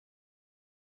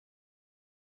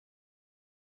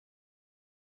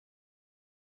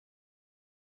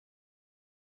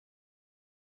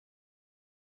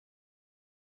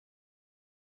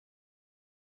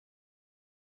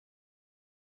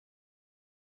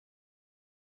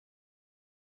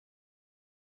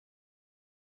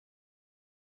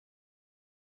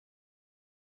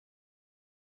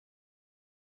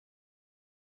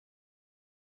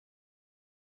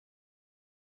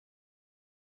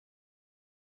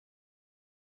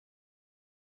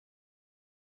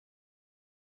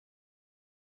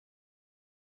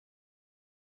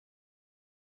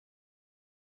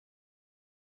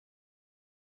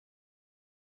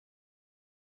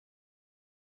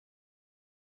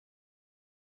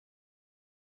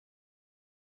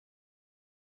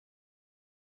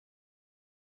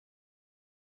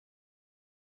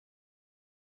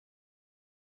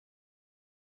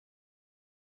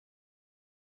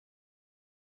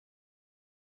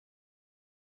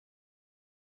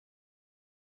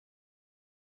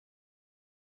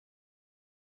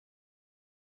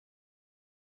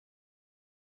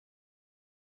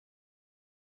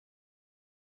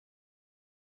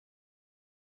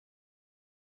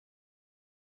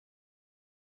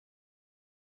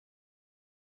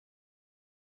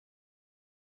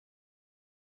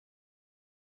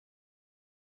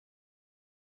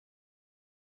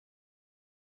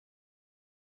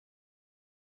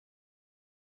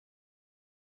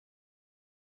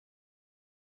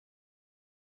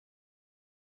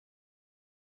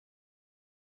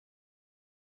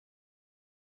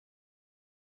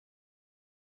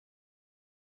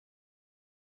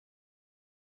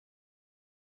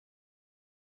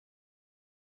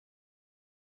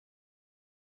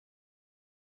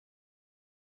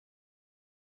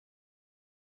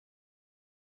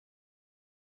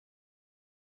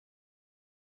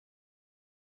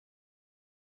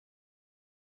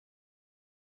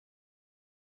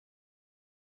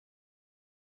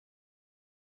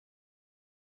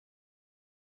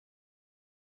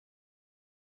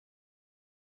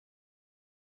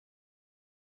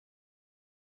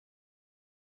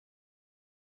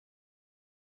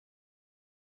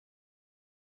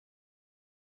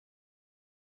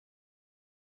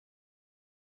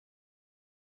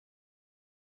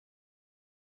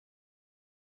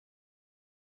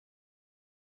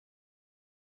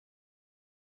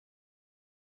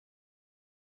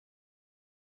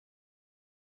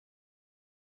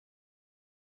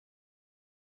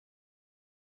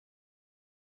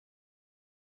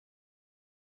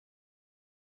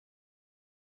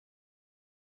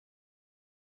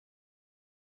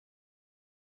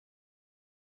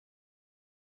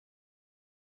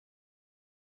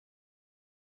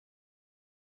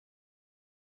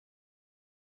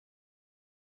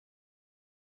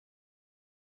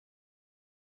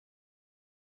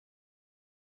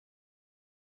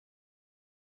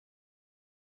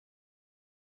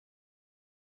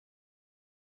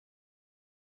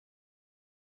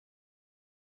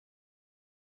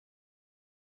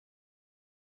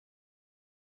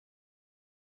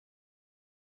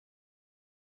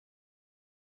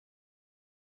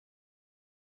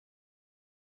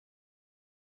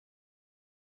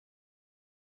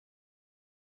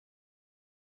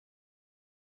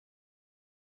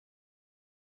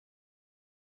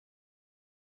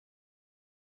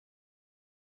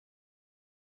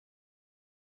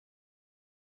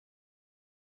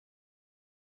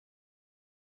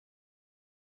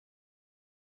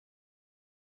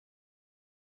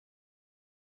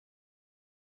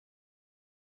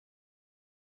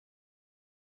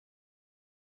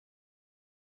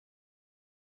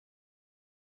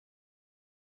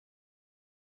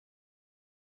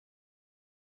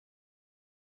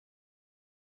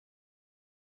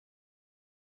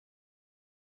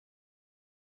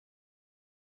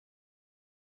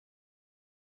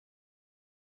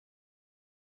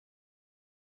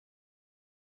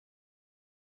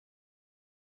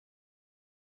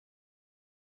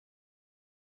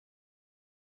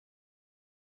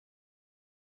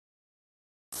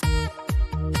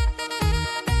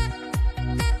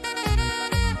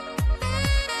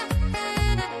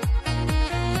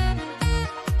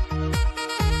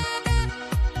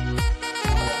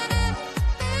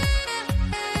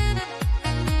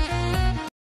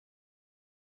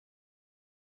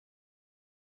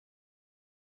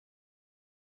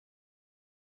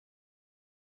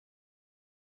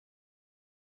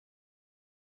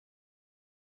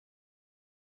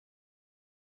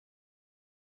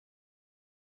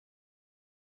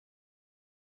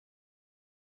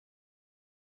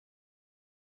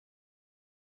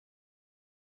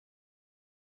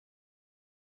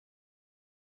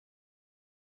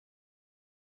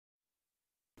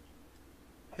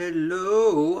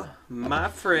Hello, my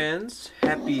friends.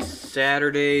 Happy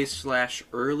Saturday slash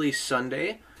early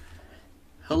Sunday.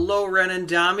 Hello, Ren and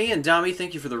Dami. And Dami,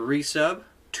 thank you for the resub.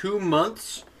 2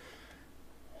 months.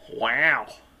 Wow.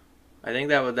 I think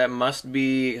that must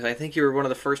be, because I think you were one of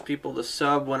the first people to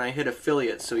sub when I hit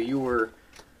affiliate. So you were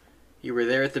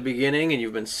there at the beginning, and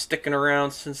you've been sticking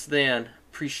around since then.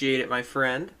 Appreciate it, my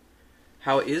friend.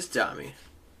 How is Dami?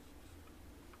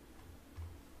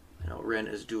 Now Ren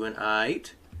is doing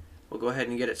aight. We'll go ahead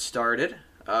and get it started.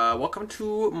 Welcome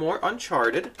to more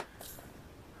Uncharted.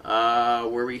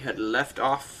 Where we had left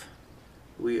off,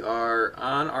 we are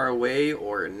on our way,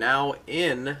 or now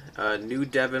in New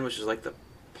Devon, which is like the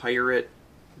pirate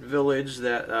village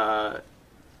that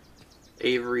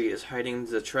Avery is hiding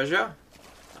the treasure.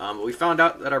 We found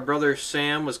out that our brother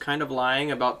Sam was kind of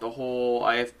lying about the whole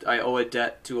I owe a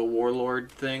debt to a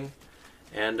warlord thing.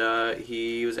 And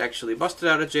he was actually busted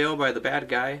out of jail by the bad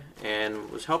guy and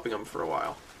was helping him for a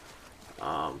while.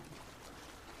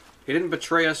 He didn't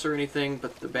betray us or anything,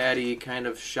 but the baddie kind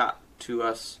of shot to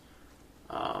us.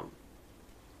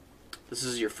 This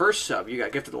is your first sub. You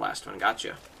got gifted the last one.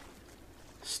 Gotcha.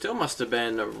 Still must have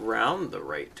been around the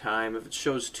right time. If it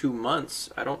shows 2 months,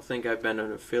 I don't think I've been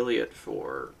an affiliate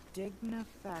for...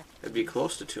 It'd be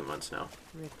close to 2 months now.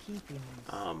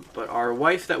 But our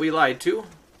wife that we lied to...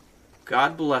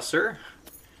 God bless her,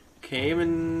 came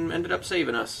and ended up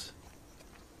saving us.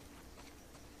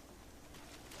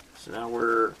 So now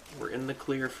we're in the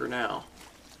clear for now.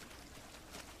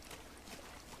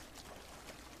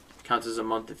 Counts as a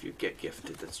month if you get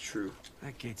gifted, that's true.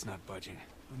 That gate's not budging.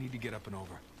 We need to get up and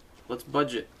over. Let's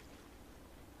budget.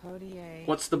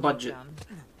 What's the budget?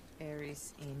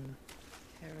 Ares in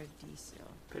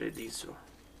Paradiso.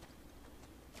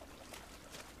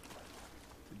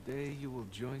 Today you will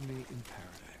join me in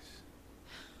paradise.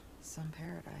 Some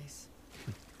paradise.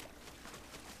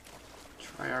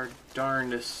 Try our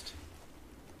darndest.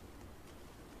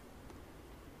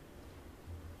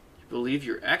 You believe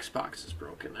your Xbox is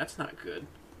broken. That's not good.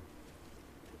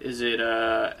 Is it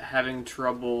having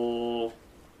trouble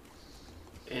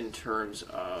in terms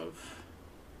of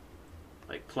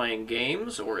like playing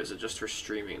games, or is it just for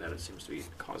streaming that it seems to be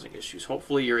causing issues?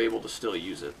 Hopefully you're able to still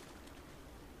use it.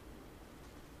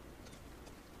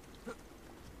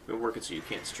 Been working so you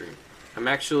can't stream. I'm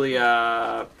actually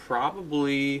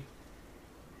probably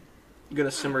gonna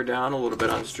simmer down a little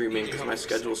bit on streaming because my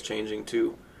schedule's changing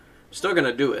too. Still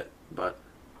gonna do it, but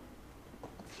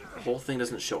the whole thing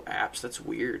doesn't show apps. That's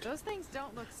weird. Those things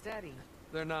don't look steady.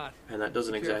 They're not. And that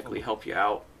doesn't exactly help you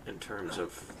out in terms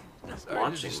of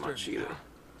launching much either.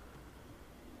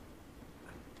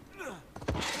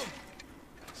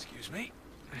 Excuse me.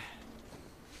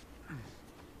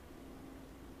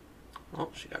 Oh,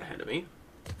 she got ahead of me.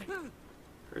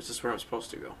 Or is this where I'm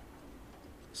supposed to go?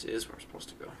 This is where I'm supposed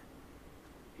to go.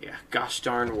 Yeah, gosh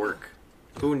darn work.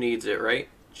 Who needs it, right?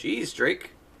 Jeez,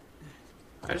 Drake.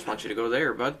 I just want you to go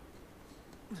there, bud.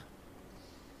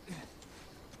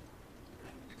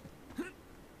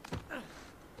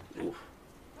 Oof.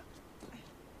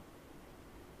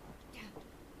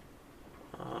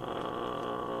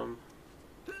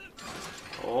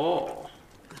 Oh.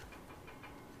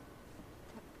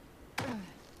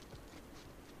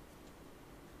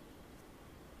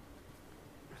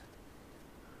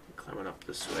 Climbing up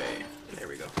this way. There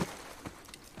we go.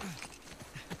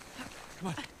 Come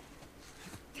on.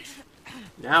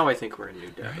 Now I think we're in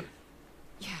New Devon. Right.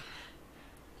 Yeah.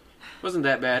 Wasn't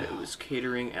that bad. It was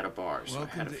catering at a bar, so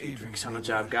Welcome I had a to few Avery's drinks on the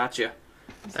neighborhood. job. Gotcha.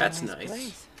 That's nice.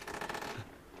 Place.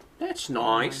 That's Some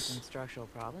nice. structural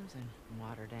problems and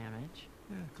water damage.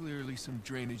 Yeah, clearly some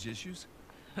drainage issues.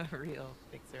 A real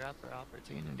fixer-upper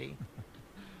opportunity.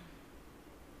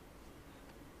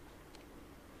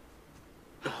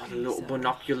 Oh, the little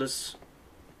binoculars.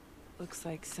 Looks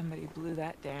like somebody blew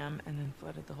that dam and then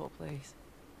flooded the whole place.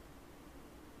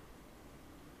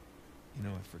 You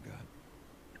know, I forgot.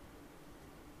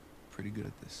 Pretty good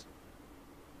at this.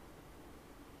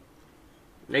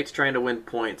 Nate's trying to win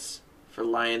points for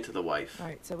lying to the wife.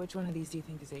 Alright, so which one of these do you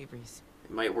think is Avery's?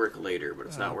 It might work later, but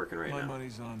it's not working right my now. My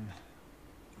money's on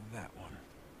that one.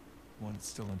 One that's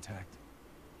still intact.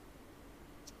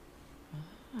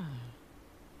 Oh.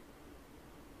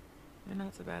 You're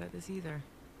not so bad at this either.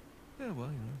 Yeah, well,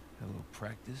 you know, had a little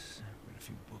practice, read a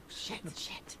few books.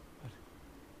 Shit.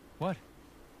 What?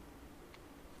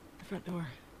 The front door.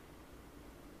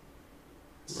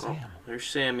 Oh, there's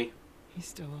Sammy. He's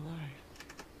still alive.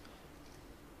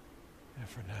 Yeah,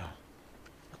 for now.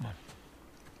 Come on.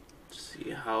 See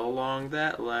how long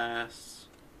that lasts.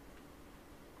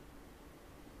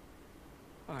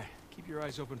 All right, keep your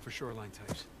eyes open for shoreline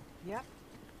types. Yep.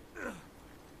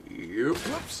 Yep.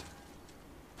 Whoops.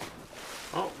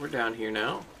 Oh, we're down here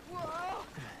now.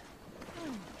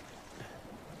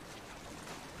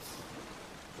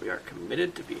 We are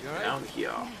committed to being down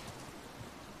here.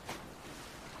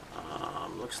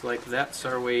 Looks like that's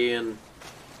our way in.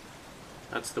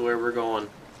 That's the way we're going.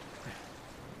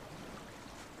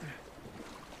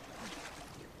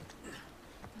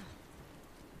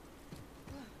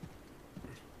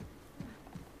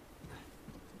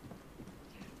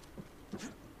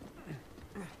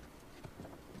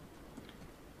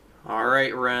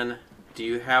 Alright, Ren. Do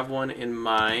you have one in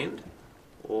mind?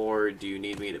 Or do you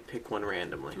need me to pick one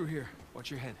randomly? Through here.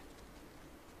 Watch your head.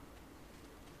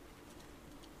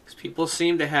 Because people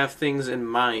seem to have things in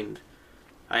mind.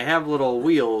 I have little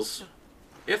wheels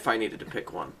if I needed to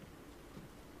pick one.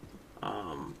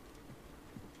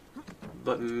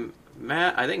 But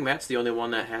Matt, I think Matt's the only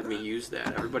one that had me use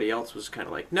that. Everybody else was kind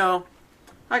of like, no,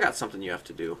 I got something you have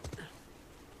to do.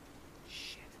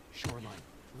 Shit. Shoreline.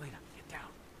 Elena, get down.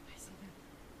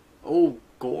 Oh,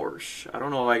 gosh. I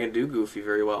don't know if I can do Goofy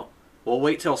very well. We'll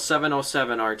wait till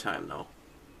 7:07 our time, though.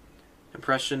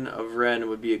 Impression of Ren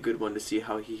would be a good one to see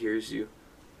how he hears you.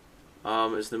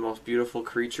 Is the most beautiful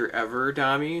creature ever,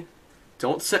 Dami.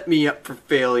 Don't set me up for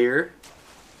failure.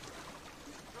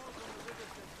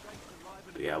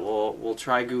 But yeah, we'll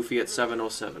try Goofy at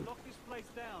 7:07. Lock this place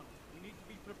down. You need to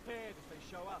be prepared if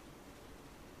they show up.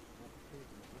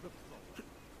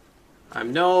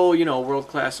 I'm no,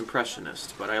 world-class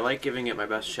impressionist, but I like giving it my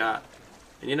best shot.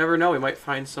 And you never know, we might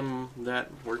find some that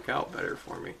work out better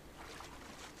for me.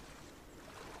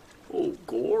 Oh,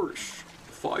 gosh.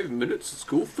 5 minutes is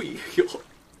Goofy.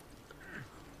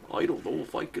 I don't know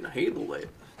if I can handle that.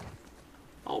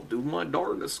 I'll do my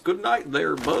darndest. Good night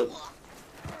there, bud.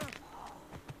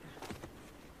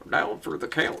 I'm down for the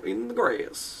count in the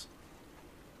grass.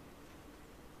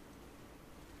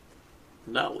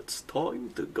 Now it's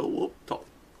time to go up top.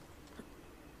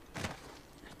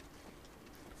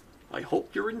 I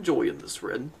hope you're enjoying this,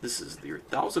 Ren. This is your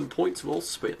 1,000 points well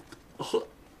spent.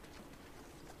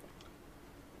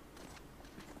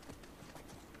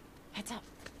 Heads up.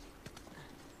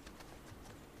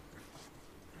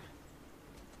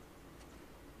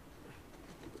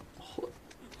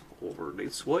 Over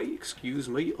this way, excuse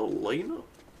me, Elena.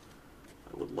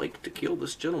 I would like to kill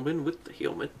this gentleman with the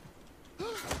helmet.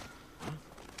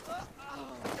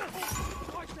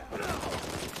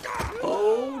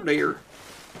 Oh dear.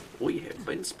 We have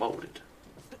been spotted.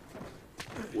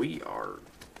 We are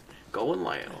going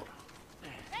loud.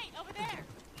 Hey, over there.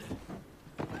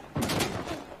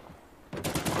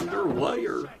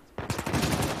 Underwire.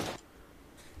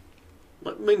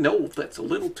 Let me know if that's a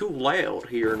little too loud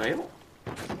here now.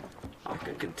 I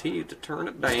can continue to turn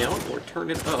it down or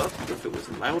turn it up if it was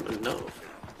loud enough.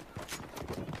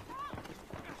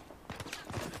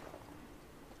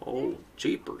 Oh,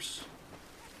 jeepers.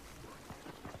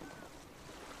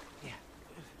 Yeah.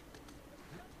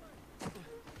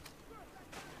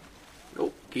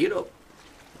 Oh, get up.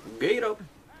 Get up.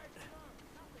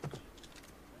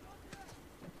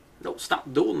 No,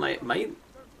 stop doing that, man.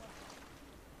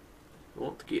 I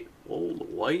want to get all the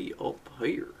way up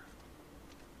here.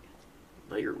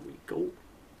 There we go.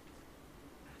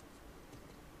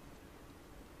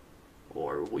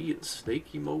 Or are we in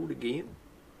sneaky mode again?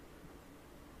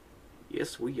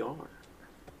 Yes, we are.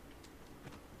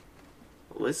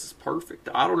 Well, this is perfect.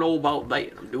 I don't know about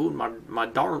that. I'm doing my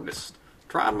darndest.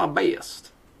 Trying my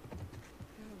best.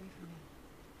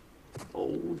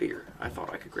 Oh dear. I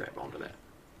thought I could grab onto that.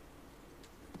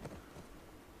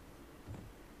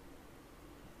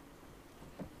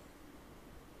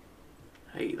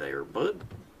 Hey there, bud.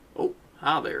 Oh,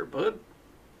 hi there, bud.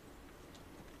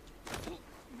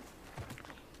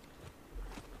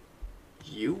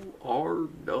 You are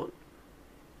done.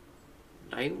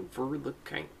 Down for the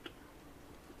count.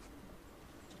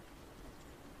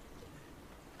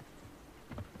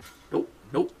 Nope,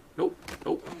 nope, nope,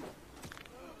 nope.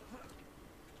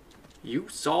 You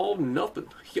saw nothing.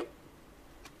 Yup.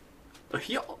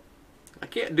 Yup. I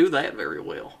can't do that very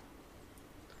well.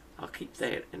 I'll keep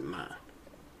that in mind.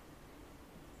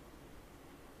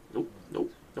 Nope,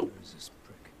 nope, nope. Who's this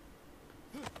prick?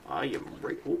 I am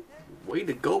right. Oh, way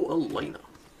to go, Elena.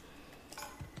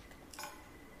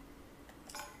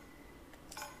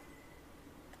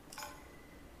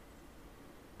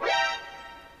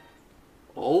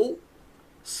 Oh,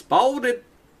 spotted.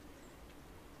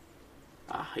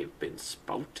 I have been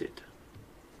spotted.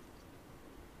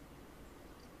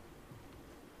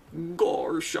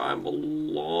 Gosh, I'm a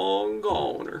long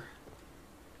goner.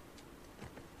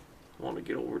 I want to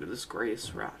get over to this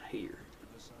grass right here.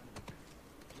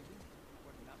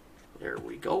 There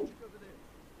we go.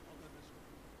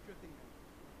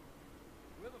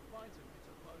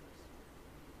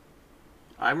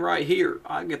 I'm right here.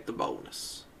 I get the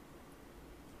bonus.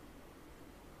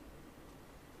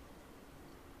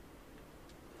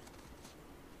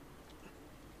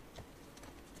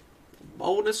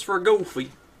 Bonus for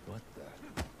Goofy. What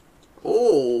the?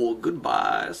 Oh,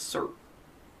 goodbye, sir.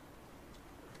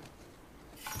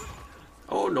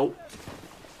 Oh, no.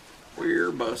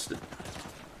 We're busted.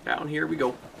 Down here we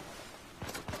go.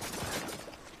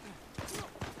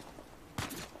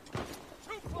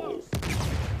 Oh.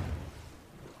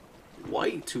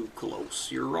 Way too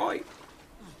close. You're right.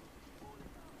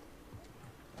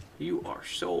 You are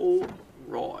so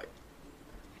right.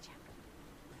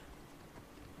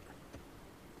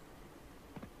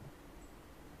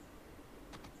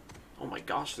 Oh my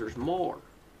gosh, there's more.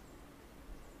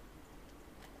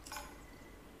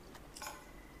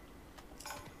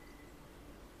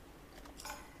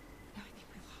 I think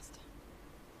we lost him.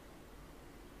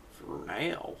 For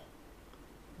now.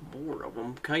 More of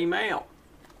them came out.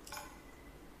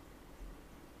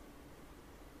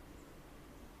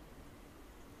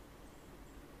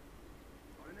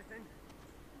 Got anything?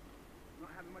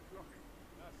 Not having much luck.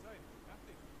 Same.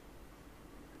 Nothing.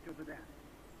 It's over there.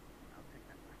 I'll take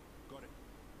that back. Got it.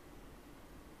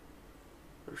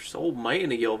 There's so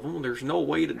many of them, there's no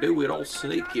way to do it all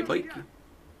sneaky beaky.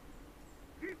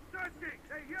 Keep searching.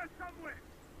 They're here somewhere.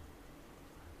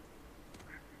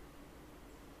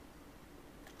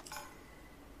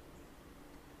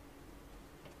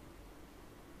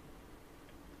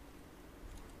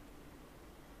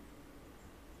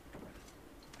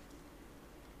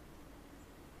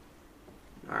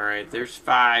 Alright, there's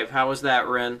 5. How was that,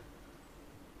 Ren?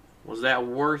 Was that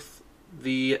worth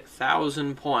the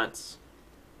 1,000 points?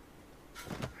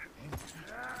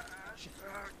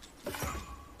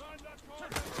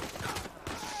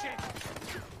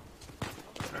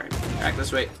 Alright, back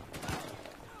this way.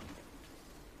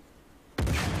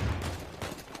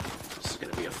 This is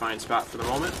going to be a fine spot for the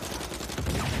moment.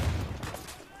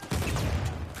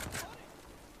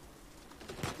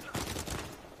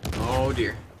 Oh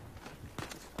dear.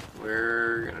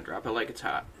 We're gonna drop it like it's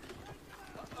hot.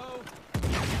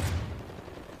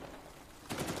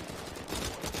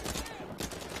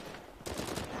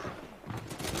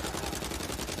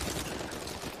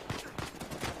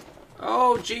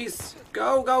 Oh jeez.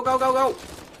 Go, go, go, go, go.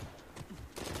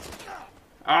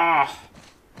 Ah.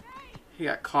 He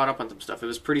got caught up on some stuff. It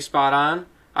was pretty spot on.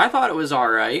 I thought it was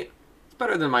alright. It's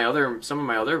better than some of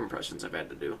my other impressions I've had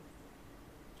to do.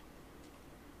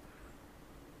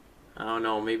 I don't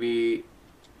know, maybe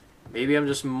I'm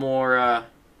just more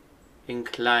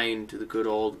inclined to the good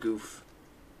old goof.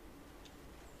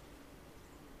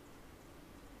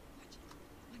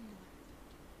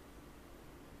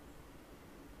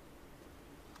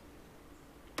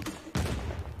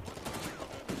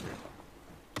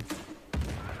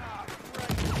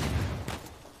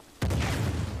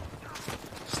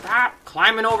 Stop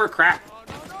climbing over crap.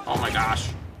 Oh my gosh.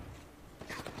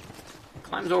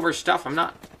 Climbs over stuff I'm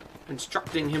not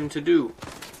instructing him to do.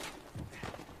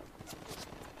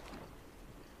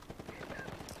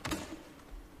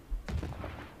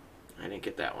 I didn't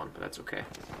get that one, but that's okay.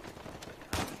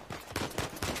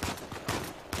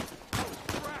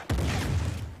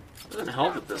 Doesn't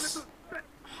help that this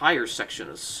higher section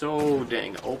is so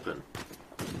dang open.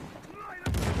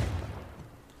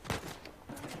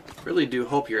 Really do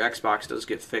hope your Xbox does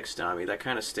get fixed on me. That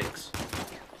kind of stinks.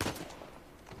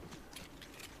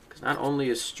 Not only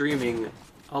is streaming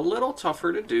a little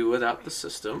tougher to do without the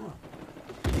system,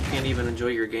 you can't even enjoy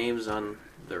your games on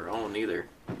their own either.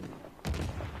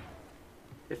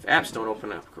 If apps don't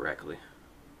open up correctly.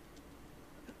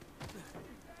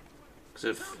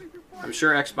 Because I'm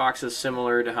sure Xbox is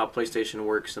similar to how PlayStation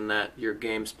works in that your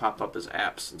games pop up as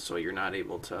apps, and so you're not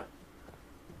able to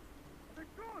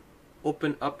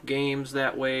open up games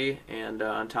that way, and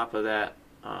on top of that,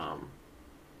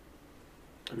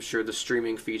 I'm sure the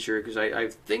streaming feature, because I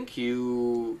think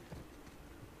you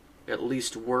at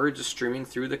least were just streaming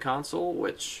through the console,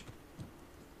 which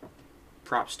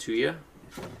props to you.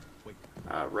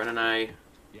 Ren and I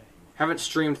haven't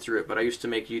streamed through it, but I used to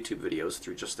make YouTube videos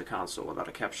through just the console without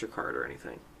a capture card or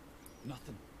anything.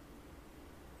 Nothing.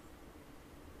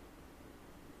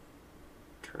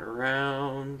 Turn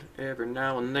around every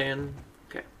now and then.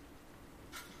 Okay.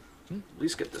 At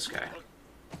least get this guy.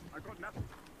 I got nothing.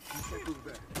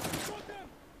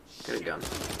 Get a gun.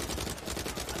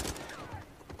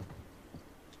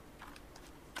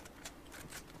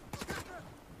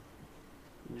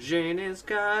 Janie's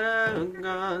got a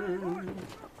gun.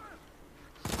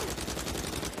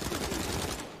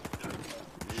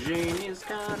 Janie's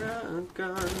got a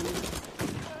gun.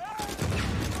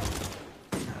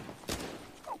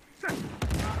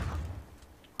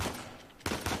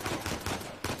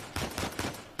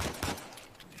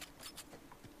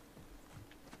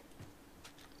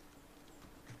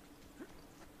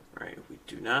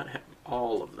 Do not have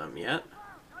all of them yet.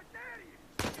 I dare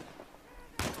you!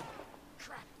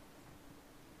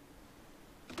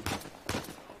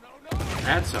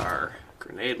 That's our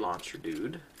grenade launcher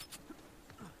dude.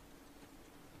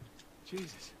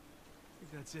 Jesus. I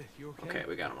think that's it. You okay? Okay,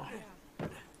 we got them all.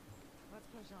 Let's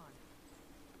push on.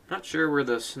 Not sure where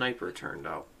the sniper turned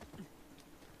out.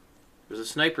 There's a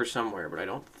sniper somewhere, but I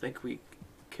don't think we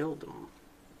killed him.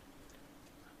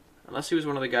 Unless he was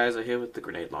one of the guys I hit with the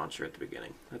grenade launcher at the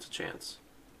beginning. That's a chance.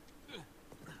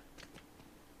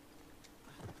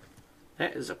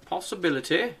 That is a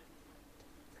possibility.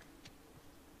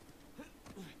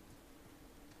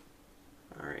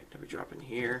 Alright, let me drop in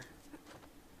here.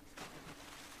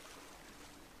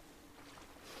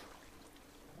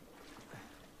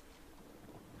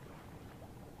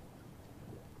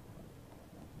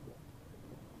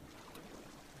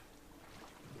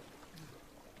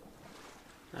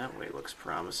 That way looks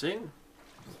promising.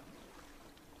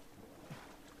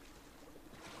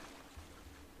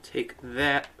 Take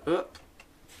that up.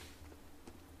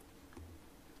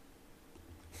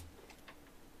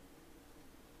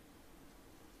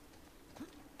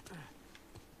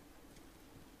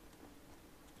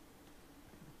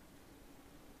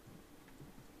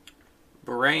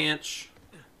 Branch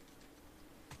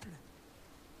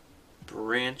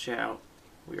out.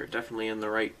 We are definitely in the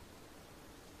right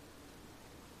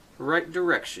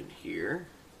direction here.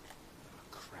 Oh,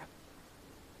 crap.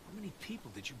 How many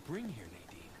people did you bring here,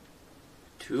 Nadine?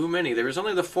 Too many. There was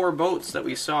only the 4 boats that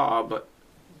we saw, but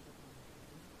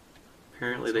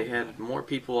apparently they had more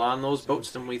people on those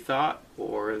boats than we thought,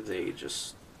 or they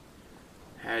just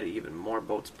had even more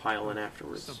boats piling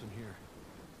afterwards. Something here.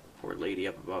 Poor lady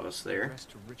up above us there.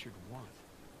 Addressed to Richard Want.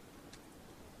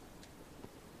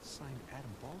 Signed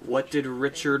Adam Baldwin. What did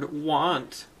Richard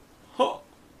want? Huh.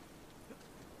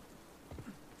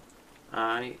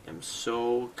 I am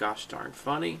so gosh darn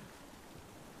funny.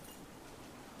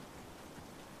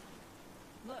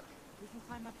 Look, we can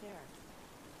climb up there.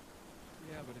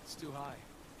 Yeah, but it's too high,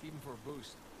 even for a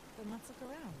boost. Then let's look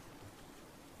around.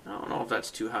 I don't know if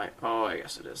that's too high. Oh, I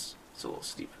guess it is. It's a little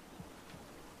steep.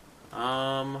 There's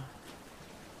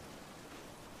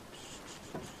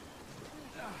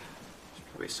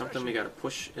probably something we gotta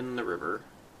push in the river.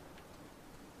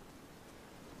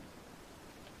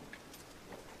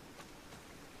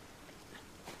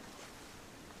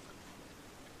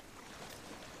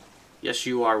 Yes,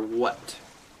 you are what?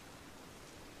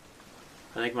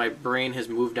 I think my brain has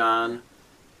moved on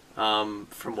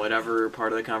from whatever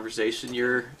part of the conversation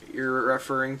you're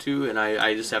referring to, and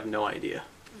I just have no idea.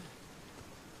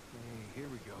 Hey, here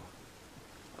we go.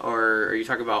 Or are you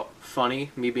talking about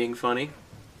funny? Me being funny?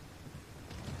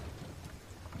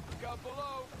 Look out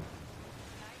below.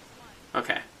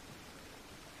 Okay.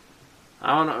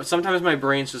 I don't know. Sometimes my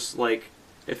brain's just like,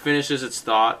 it finishes its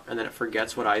thought and then it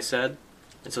forgets what I said.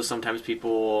 And so sometimes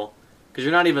people, because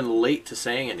you're not even late to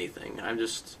saying anything.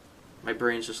 My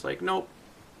brain's just like, nope.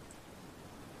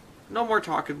 No more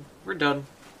talking. We're done.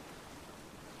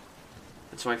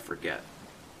 And so I forget.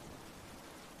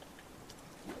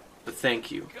 But thank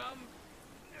you.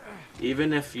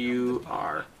 Even if you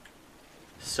are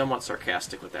somewhat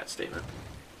sarcastic with that statement.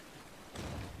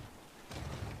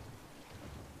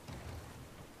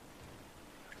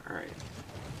 Alright.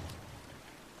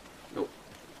 Nope.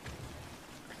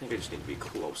 I think I just need to be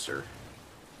closer.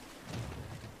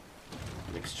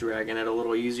 Makes dragging it a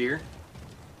little easier.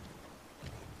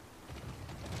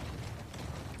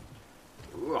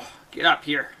 Ugh, get up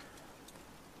here.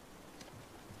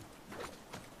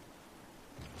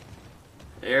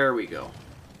 There we go.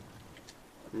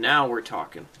 Now we're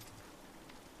talking.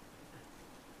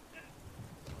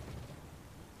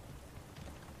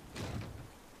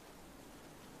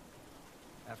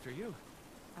 After you.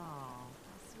 Oh, how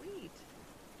sweet.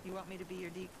 You want me to be your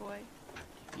decoy?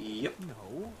 Yep.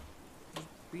 No.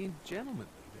 Being gentlemanly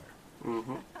there.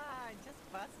 Mm-hmm.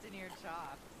 Just busting your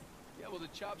chops. Yeah, well, the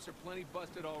chops are plenty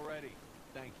busted already.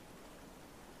 Thank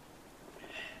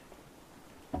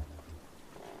you.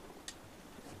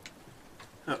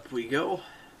 Up we go.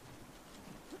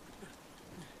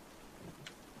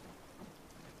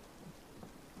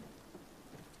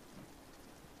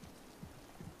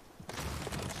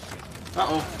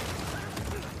 Uh-oh.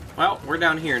 Well, we're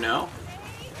down here now.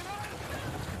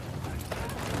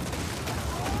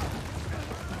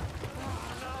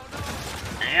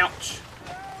 Ouch.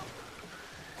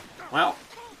 Well,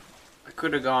 I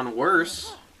could have gone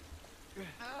worse.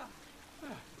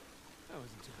 That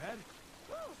wasn't too bad.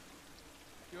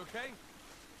 You okay?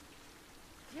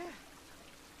 Yeah,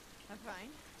 I'm fine.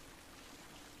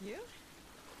 You?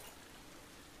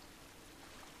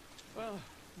 Well,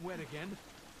 Wet again.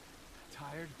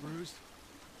 Tired, bruised.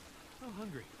 Oh,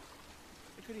 hungry.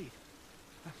 I could eat.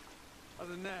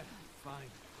 Other than that, fine.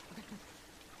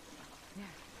 Yeah.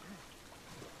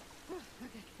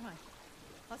 Okay, come on.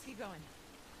 Let's keep going.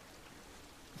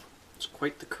 It's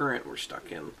quite the current we're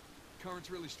stuck in. Current's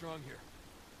really strong here.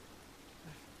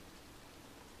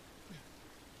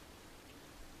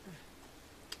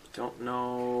 Don't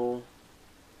know.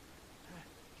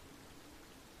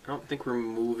 I don't think we're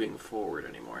moving forward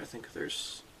anymore. I think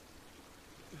there's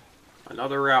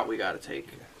another route we gotta take.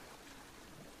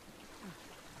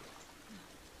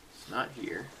 It's not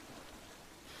here.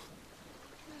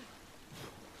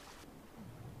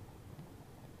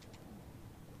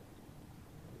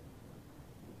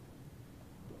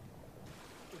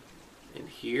 In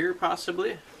here,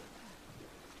 possibly?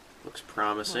 Looks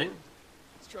promising.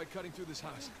 Let's try cutting through this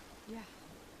house. Yeah.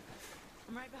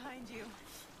 I'm right behind you.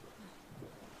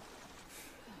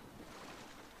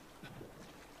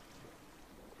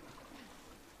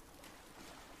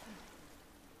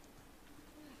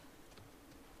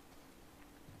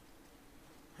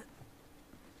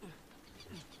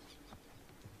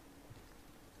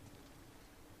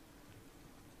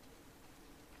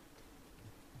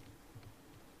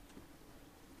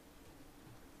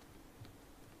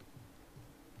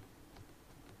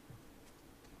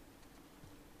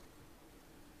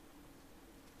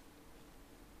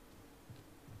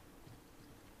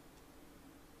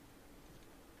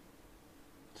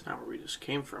 It's not where we just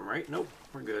came from, right? Nope,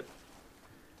 we're good.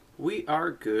 We are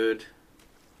good.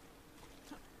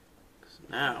 'Cause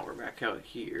now we're back out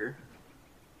here.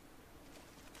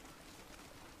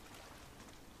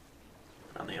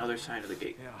 On the other side of the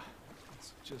gate. Yeah.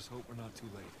 Let's just hope we're not too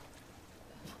late.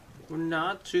 We're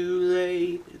not too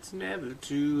late. It's never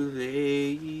too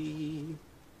late.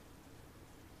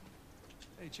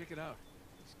 Hey, check it out.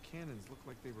 These cannons look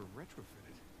like they were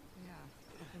retrofitted. Yeah,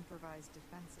 improvised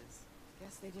defenses.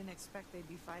 Guess they didn't expect they'd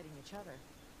be fighting each other.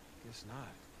 Guess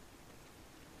not.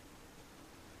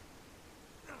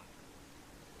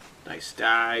 Nice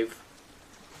dive.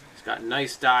 It's got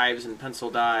nice dives and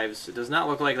pencil dives. It does not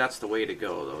look like that's the way to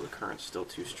go, though. The current's still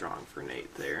too strong for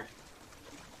Nate there.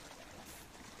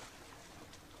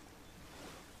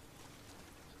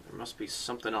 There must be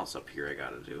something else up here I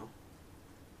gotta do.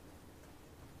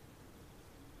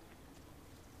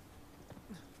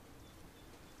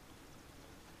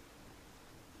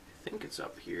 I think it's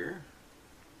up here.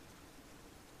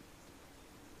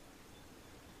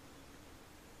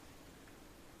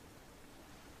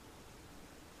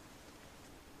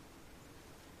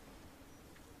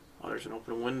 Oh, there's an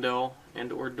open window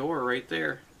and or door right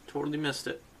there. Totally missed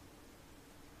it.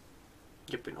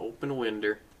 Yep, an open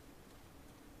window.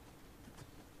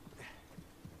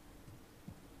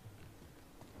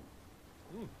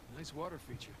 Ooh, nice water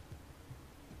feature.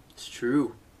 It's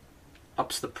true.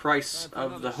 Ups the price Time for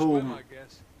of another the swim, home. I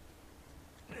guess.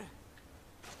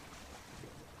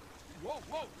 Whoa,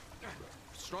 whoa!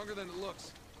 Stronger than it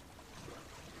looks.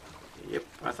 Yep,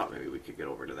 I thought maybe we could get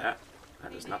over to that.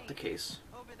 That is not the case.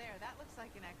 Over there, that looks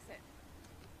like an exit.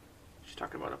 She's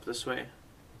talking about up this way.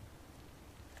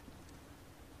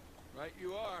 Right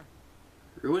you are.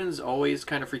 Ruins always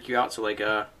kind of freak you out, so like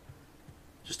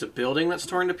just a building that's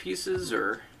torn to pieces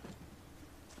or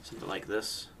something like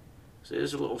this. So it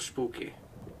is a little spooky.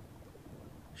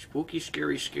 Spooky,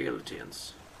 scary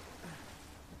skeletons.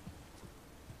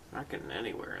 Not getting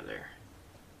anywhere there.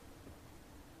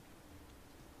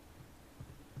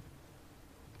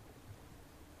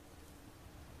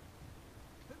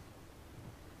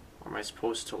 Or am I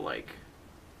supposed to like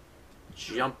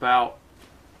jump out,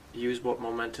 use what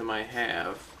momentum I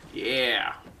have?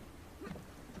 Yeah.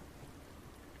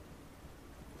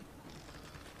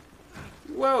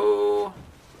 Whoa.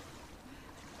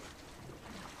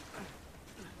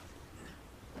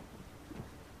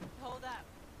 Hold up.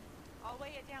 I'll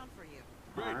weigh it down for you.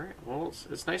 Alright, well,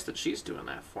 it's nice that she's doing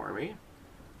that for me.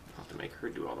 I'll have to make her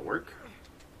do all the work.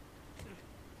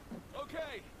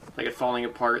 Okay. Like it falling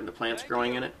apart and the plants Thank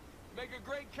growing you. in it. Make a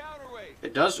great counterweight.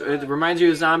 It does. It reminds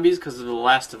you of zombies because of The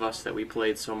Last of Us that we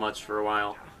played so much for a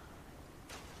while.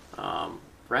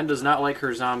 Ren does not like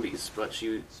her zombies, but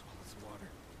she This water.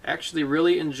 actually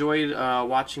really enjoyed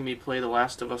watching me play The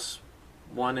Last of Us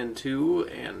 1 and 2,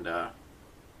 and I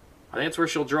think that's where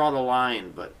she'll draw the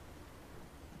line, but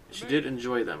she did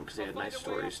enjoy them because they had nice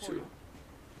stories too.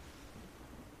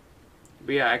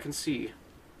 But yeah, I can see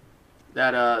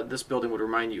that this building would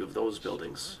remind you of those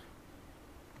buildings.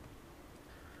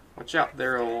 Watch out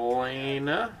there,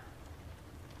 Elena.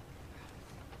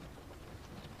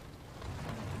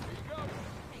 Here you go.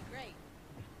 Hey, great.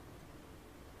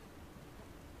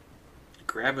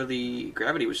 Gravity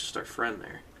was just our friend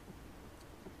there.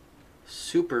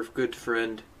 Super good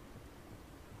friend.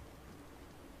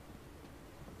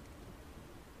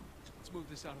 Let's move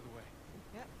this out of the way.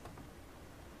 Yep.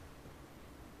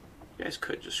 You guys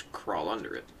could just crawl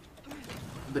under it.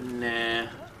 But nah.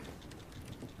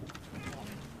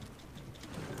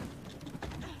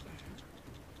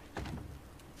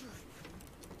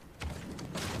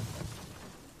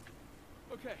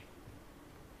 Okay.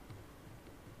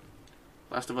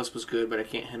 Last of Us was good, but I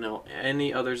can't handle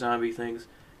any other zombie things.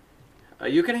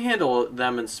 You can handle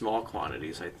them in small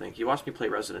quantities, I think. You watched me play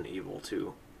Resident Evil,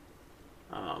 too.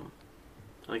 I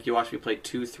think you watched me play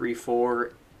 2, 3,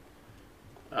 4,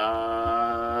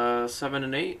 7,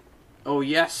 and 8. Oh,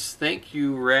 yes. Thank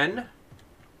you, Ren.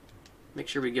 Make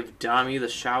sure we give Dami the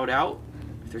shout-out.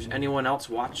 If there's anyone else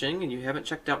watching and you haven't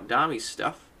checked out Dami's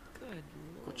stuff, Good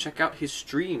go lord. check out his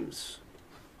streams.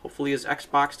 Hopefully his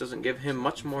Xbox doesn't give him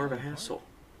much more of a hassle.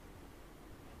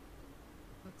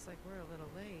 Looks like we're a little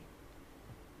late.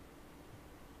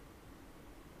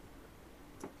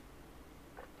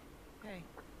 Hey,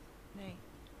 Nate.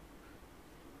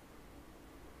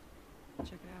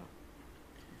 Check it out.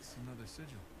 It's another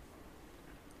sigil.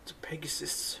 It's a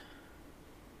Pegasus.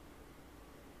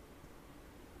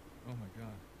 Oh my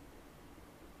god.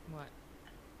 What?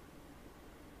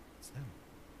 It's them.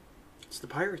 It's the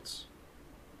pirates.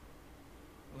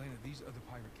 Elena, these other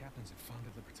pirate captains have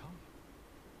founded Libertalia.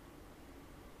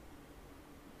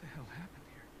 What the hell happened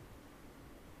here?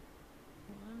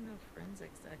 Well, I'm no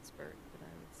forensics expert, but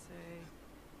I would say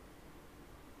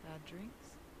bad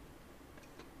drinks.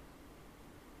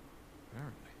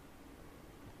 Apparently.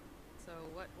 So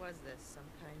what was this?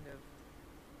 Some kind of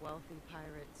wealthy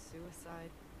pirate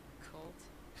suicide cult?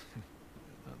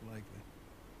 Not likely.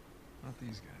 Not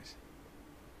these guys.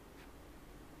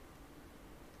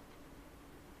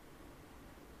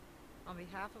 On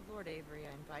behalf of Lord Avery,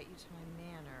 I invite you to my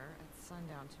manor at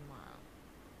sundown tomorrow.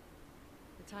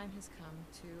 The time has come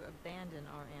to abandon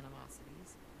our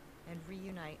animosities and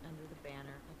reunite under the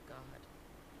banner of God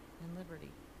and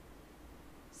liberty.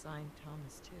 Signed,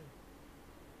 Thomas, too.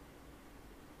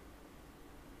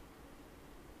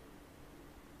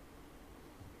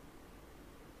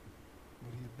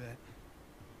 What do you bet?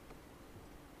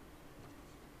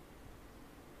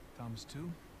 Thomas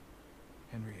 2,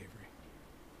 Henry Avery.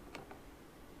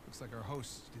 Looks like our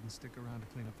hosts didn't stick around to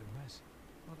clean up their mess.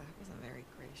 Well, that wasn't very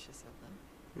gracious of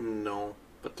them. No,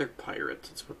 but they're pirates.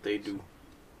 It's what they do.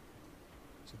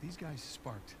 So these guys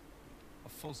sparked a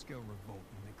full-scale revolt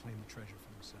when they claimed the treasure for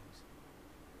themselves.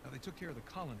 Now, they took care of the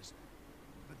colonists,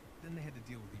 but then they had to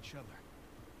deal with each other.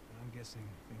 And I'm guessing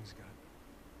things got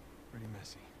pretty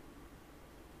messy.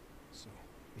 So,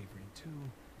 Avery and 2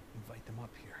 invite them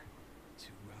up here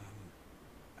to,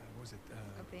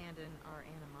 Abandon our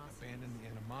animosities. abandon the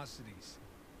animosities.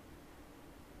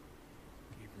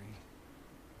 Avery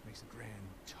makes a grand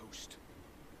toast.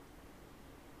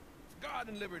 For God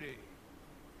and liberty!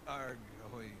 Arg,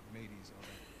 ahoy, mateys, all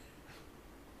that.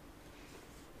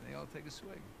 And they all take a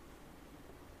swig.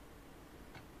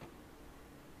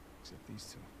 Except these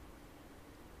two.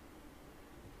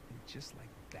 And just like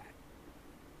that,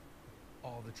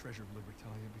 all the treasure of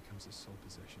Libertalia becomes the sole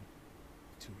possession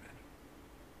of 2 men.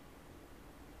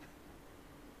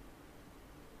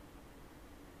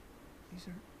 These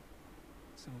are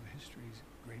some of history's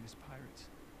greatest pirates.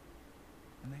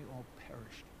 And they all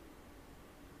perished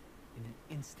in an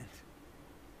instant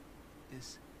at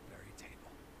this very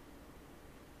table.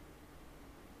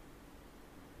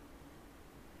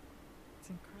 It's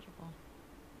incredible.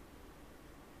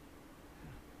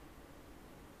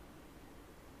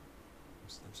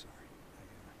 I'm sorry.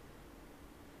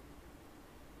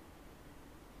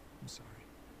 I'm sorry.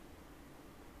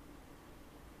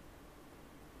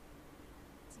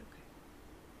 It's okay.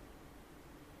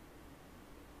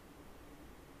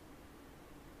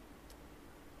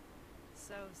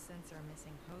 So, since our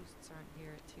missing hosts aren't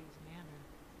here at Two's Manor,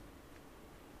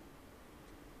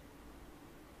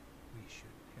 We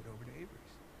should head over to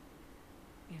Avery's.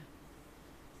 yeah.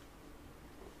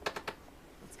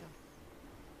 Let's go.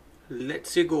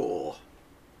 Let's go.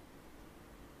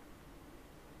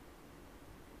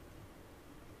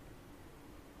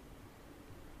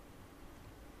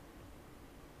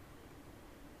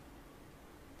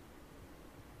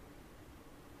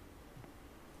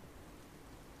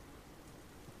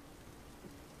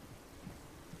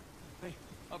 Hey,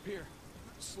 up here.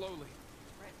 Slowly.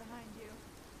 Right behind you.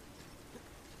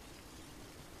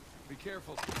 Be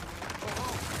careful.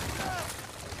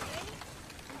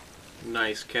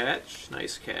 Nice catch.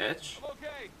 Nice catch. I'm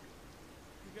okay.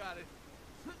 You got it.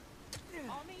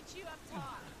 I'll meet you up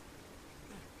top.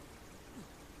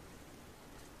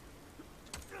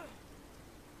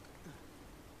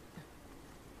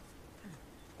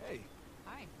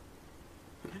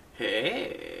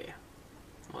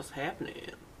 What's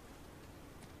happening?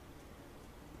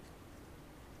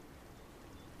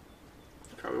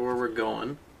 Probably where we're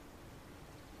going.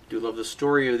 Do love the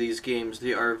story of these games.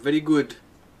 They are very good.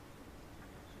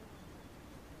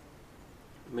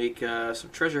 Make some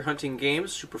treasure hunting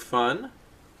games. Super fun.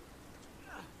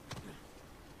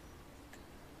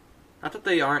 Not that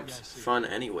they aren't fun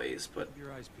anyways, but Keep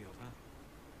your eyes peeled, huh?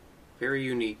 very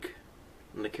unique.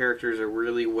 And the characters are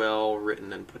really well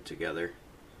written and put together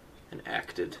and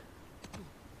acted.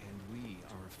 And we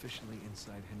are officially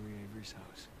inside Henry Avery's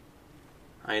house.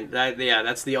 Yeah,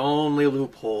 that's the only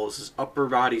loophole is his upper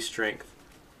body strength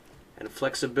and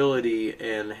flexibility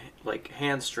and like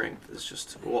hand strength is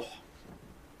just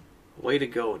way to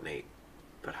go, Nate.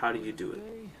 But how do you do it?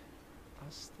 Very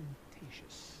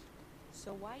ostentatious.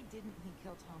 So why didn't he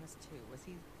kill Thomas too? Was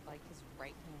he like his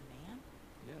right-hand man?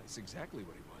 Yeah, that's exactly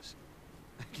what he was.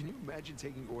 Can you imagine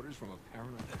taking orders from a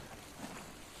paranoid?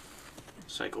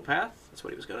 Psychopath? That's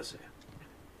what he was gonna say.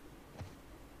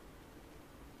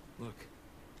 Look,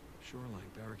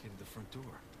 shoreline barricaded the front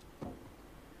door.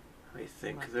 I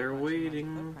think Must be they're watching my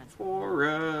waiting footprints. for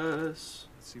us.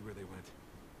 Let's see where they went.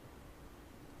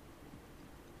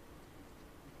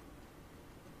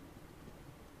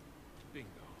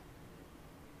 Bingo.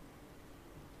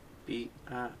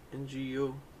 B-I-N-G-O.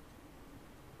 So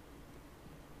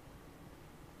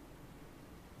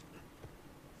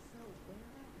where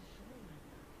are the shoreline?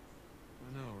 I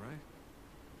know, right?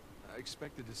 I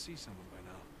expected to see someone by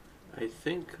now. I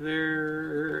think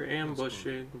they're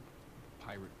ambushing.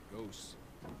 Pirate ghosts.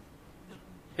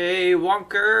 Hey,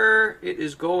 Wonker! It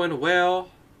is going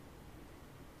well.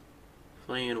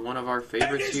 Playing one of our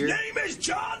favorites here. His name is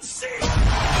John C.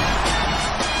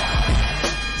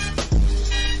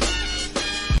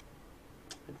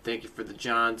 Thank you for the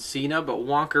John Cena, but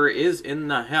Wonker is in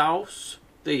the house.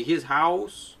 His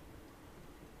house.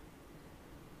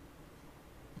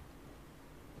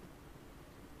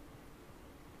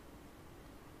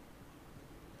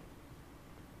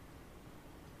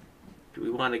 Do we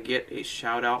want to get a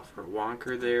shout out for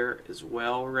Wonker there as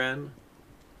well, Ren?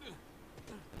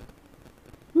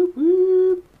 Whoop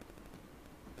whoop.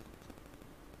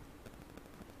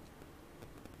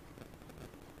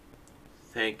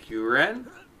 Thank you, Ren.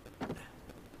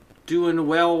 Doing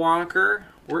well, Wonker.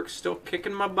 Work's still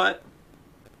kicking my butt.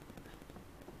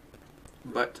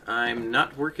 But I'm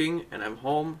not working and I'm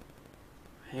home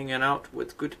hanging out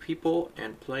with good people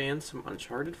and playing some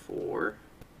Uncharted 4.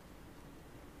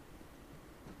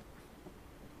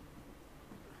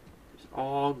 It's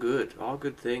all good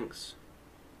things.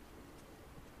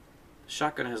 The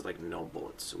shotgun has like no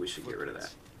bullets, so we should get rid of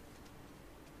that.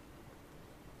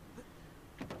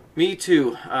 Me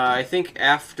too. I think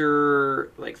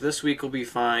after, like, this week will be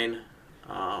fine.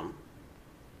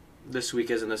 This week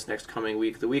isn't this next coming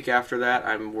week. The week after that,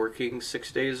 I'm working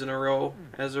 6 days in a row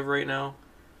as of right now.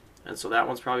 And so that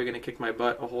one's probably going to kick my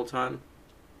butt a whole ton.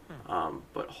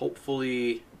 But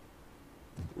hopefully,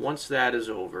 once that is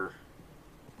over,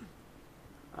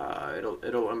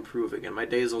 it'll improve again. My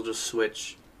days will just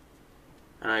switch.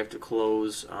 And I have to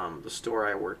close the store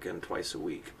I work in twice a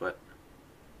week. But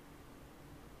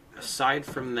aside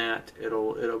from that,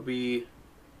 it'll be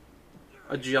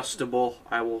adjustable.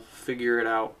 I will figure it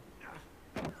out.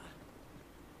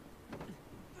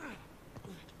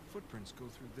 Footprints go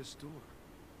through this door.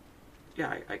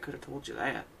 Yeah, I could have told you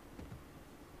that.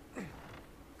 Crap,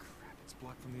 it's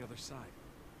blocked from the other side.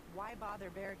 Why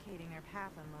bother barricading their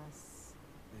path unless...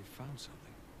 They found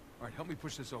something. All right, help me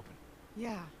push this open.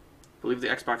 Yeah. I believe the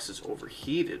Xbox is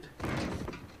overheated.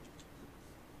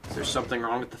 Is there something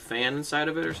wrong with the fan inside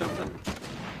of it or something?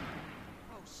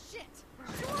 Oh, shit!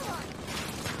 Shoreline!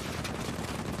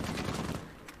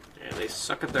 Yeah, they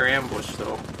suck at their ambush,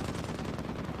 though.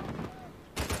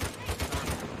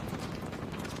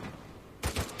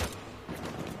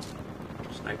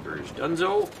 Sniper's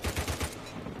donezo.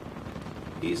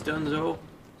 He's donezo.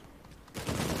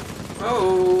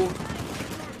 Oh!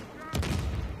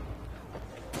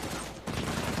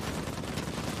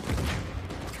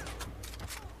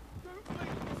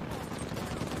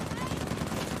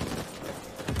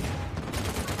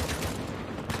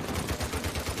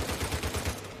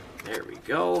 There we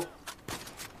go.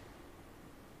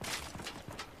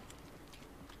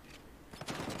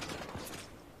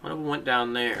 One of them went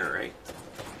down there, right?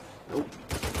 Nope.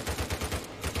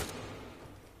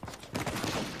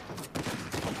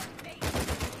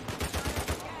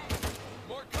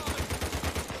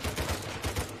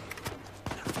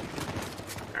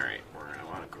 Alright, we're gonna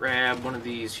want to grab one of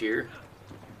these here.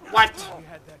 What? We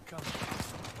had that coming.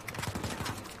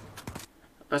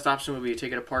 Best option would be to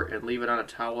take it apart and leave it on a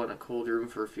towel in a cold room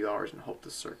for a few hours and hope the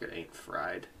circuit ain't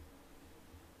fried.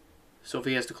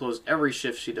 Sophie has to close every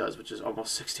shift she does, which is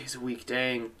almost 6 days a week.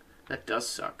 Dang, that does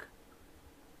suck.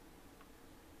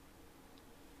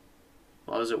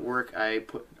 While I was at work, I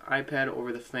put an iPad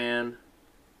over the fan,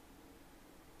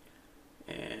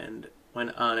 and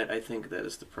when on it, I think that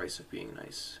is the price of being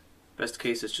nice. Best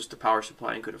case, it's just a power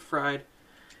supply and could have fried,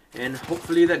 and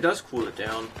hopefully that does cool it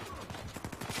down.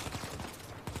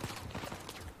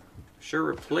 Sure,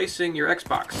 replacing your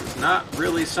Xbox is not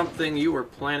really something you were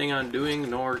planning on doing,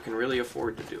 nor can really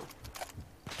afford to do.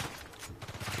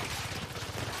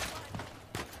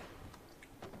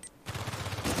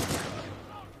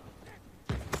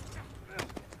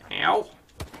 Ow!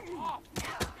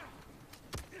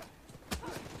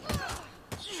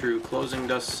 It's true, closing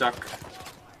does suck.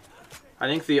 I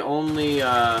think the only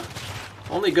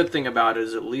good thing about it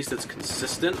is at least it's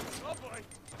consistent.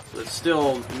 So it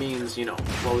still means, you know,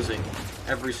 closing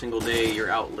every single day,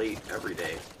 you're out late every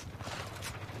day.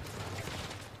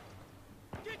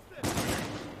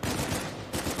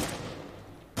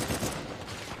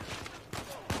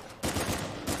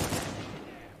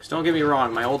 Because don't get me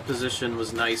wrong, my old position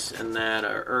was nice in that,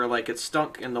 or like it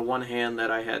stunk in the one hand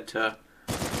that I had to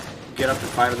get up at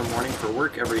 5 in the morning for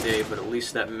work every day, but at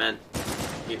least that meant,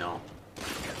 you know,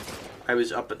 I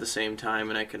was up at the same time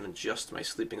and I can adjust my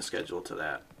sleeping schedule to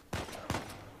that.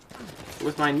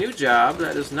 With my new job,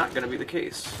 that is not going to be the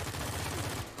case.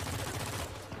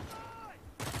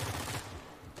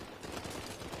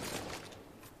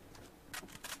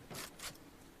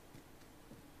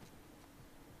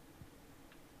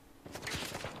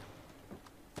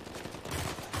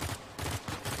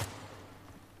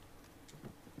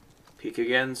 Peek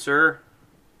again, sir.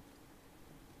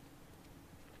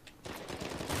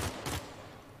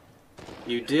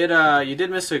 You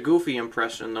did miss a Goofy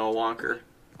impression though, Wonker.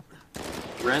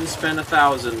 Ren spent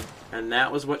 1,000, and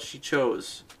that was what she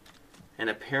chose. And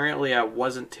apparently I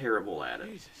wasn't terrible at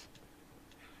it. Jesus.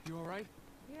 You alright?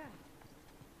 Yeah.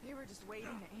 They were just waiting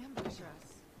to ambush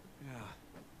us. Yeah.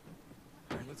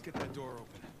 Alright, let's get that door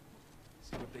open.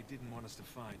 See what they didn't want us to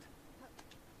find.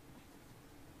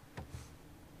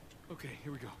 Okay,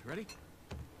 here we go. You ready?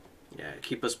 Yeah,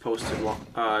 keep us posted,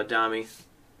 Dami.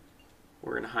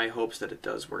 We're in high hopes that it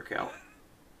does work out.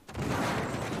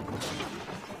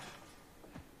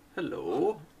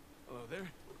 Hello. Hello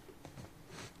there.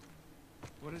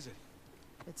 What is it?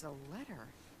 It's a letter.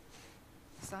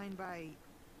 Signed by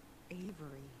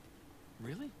Avery.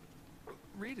 Really?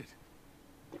 Read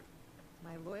it.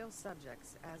 My loyal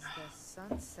subjects, as the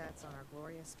sun sets on our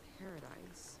glorious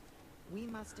paradise, we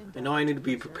must I know I need to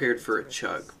be prepared for a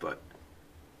chug, but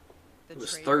I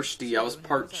was thirsty, I was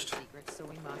parched. So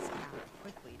we must act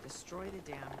quickly, destroy the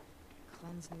dam,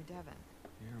 cleanse New Devon.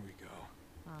 Here we go.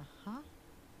 Uh-huh.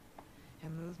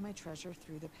 And move my treasure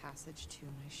through the passage to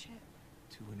my ship.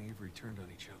 Two and Avery turned on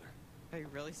each other. Are you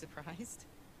really surprised?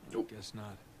 Nope. Guess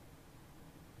not.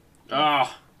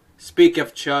 Ah, speak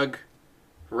of chug.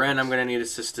 Ren, I'm gonna need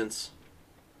assistance.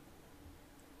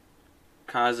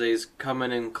 Kaze's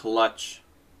coming in clutch.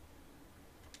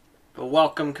 But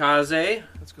welcome, Kaze.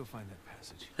 Let's go find that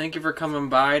passage. Thank you for coming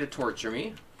by to torture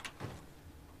me.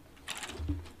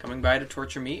 Coming by to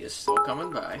torture me is still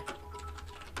coming by.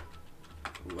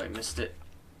 Ooh, I missed it.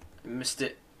 I missed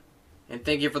it. And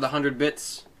thank you for the 100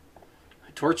 bits.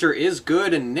 Torture is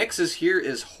good, and Nyx is here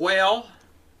as well.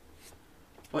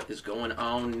 What is going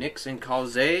on, Nyx and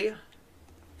Kaze?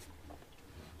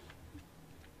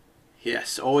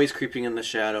 Yes, always creeping in the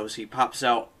shadows. He pops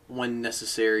out when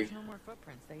necessary. There's no more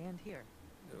footprints. They end here.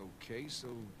 Okay, so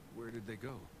where did they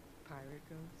go? Pirate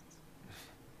ghosts.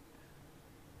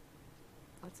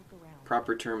 Let's look around.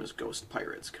 Proper term is ghost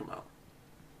pirates. Come out.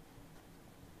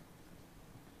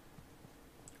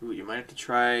 Ooh, you might have to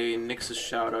try Nyx's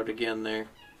shout out again there.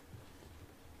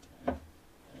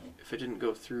 If it didn't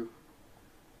go through.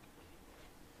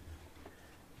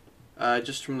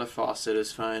 Just from the faucet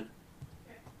is fine.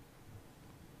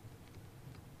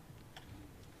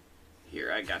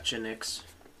 Here, I got you, Nyx.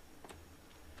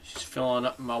 She's filling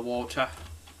up my water.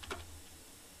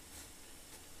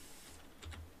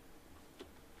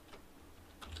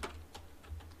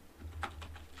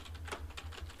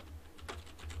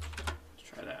 Let's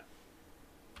try that.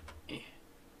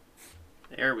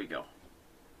 There we go.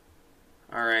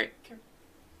 Alright.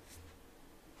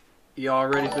 Y'all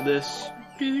ready for this?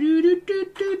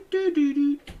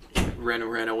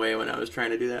 Ran away when I was trying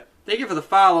to do that. Thank you for the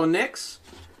follow, Nyx.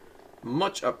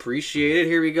 Much appreciated.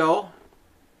 Here we go.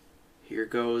 Here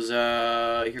goes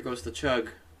the chug.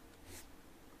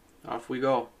 Off we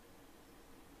go.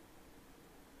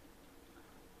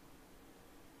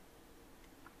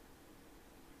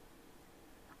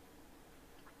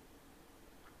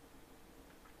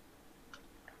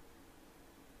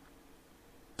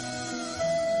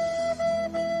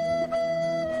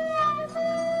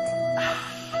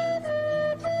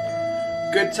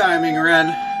 good timing, Ren.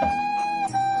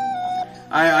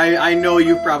 I know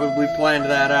you probably planned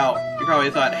that out. You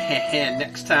probably thought, heh,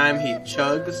 next time he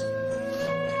chugs.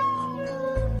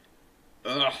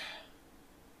 Ugh.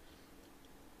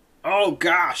 Oh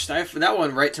gosh, that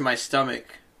went right to my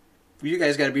stomach. You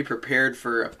guys got to be prepared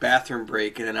for a bathroom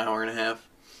break in an hour and a half.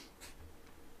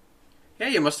 Yeah,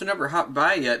 you must have never hopped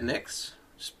by yet, Nix.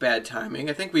 Just bad timing.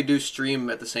 I think we do stream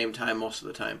at the same time most of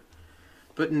the time.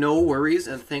 But no worries,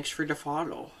 and thanks for the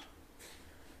follow.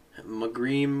 I'm a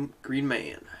green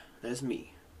man. That's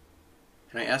me.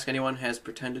 Can I ask anyone has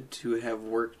pretended to have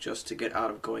work just to get out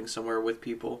of going somewhere with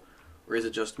people? Or is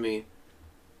it just me?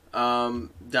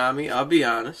 Dami, I'll be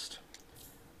honest.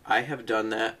 I have done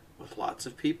that with lots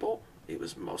of people. It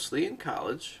was mostly in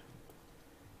college.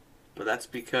 But that's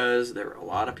because there were a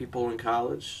lot of people in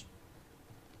college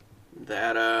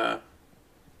that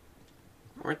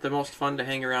weren't the most fun to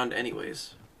hang around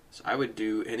anyways. So I would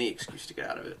do any excuse to get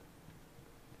out of it.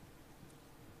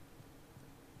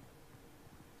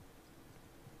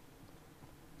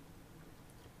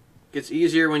 Gets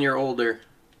easier when you're older.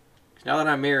 'Cause now that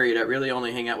I'm married, I really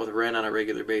only hang out with Ren on a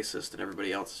regular basis, and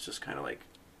everybody else is just kind of like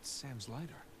Sam's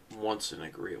lighter. once in a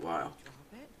great while.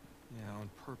 Drop it? Yeah, on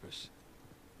purpose.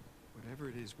 Whatever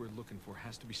it is we're looking for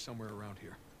has to be somewhere around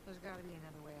here. There's gotta be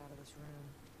another way out of this room.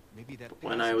 Maybe that.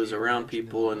 When I was around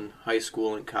people in high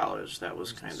school and college, that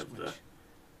was Where's kind of switch?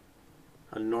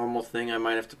 a normal thing I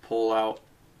might have to pull out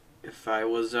if I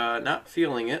was not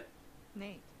feeling it.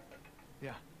 Nate,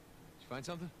 Yeah. Did you find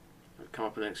something? I'd come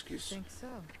up with an excuse. think so.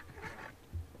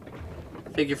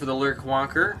 Thank you for the lurk,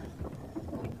 Wonker.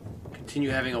 Continue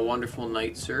having a wonderful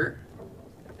night, sir.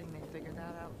 I think they figured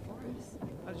that out for us.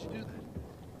 How did you do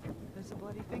that? There's a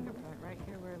bloody fingerprint right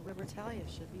here where Libertalia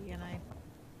should be, and I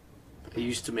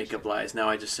used to make up lies. Now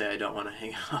I just say I don't want to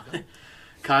hang out.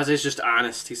 Kaze's just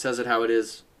honest. He says it how it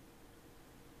is.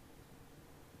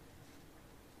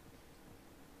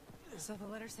 So the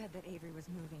letter said that Avery was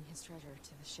moving his treasure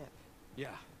to the ship.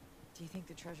 Yeah. Do you think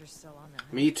the treasure's still on there?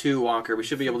 Me too, Wonker. We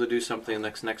should be able to do something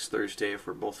next Thursday if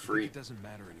we're both free. It doesn't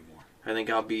matter anymore. I think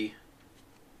I'll be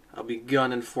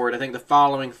gunning for it. I think the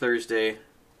following Thursday,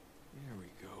 There we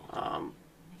go.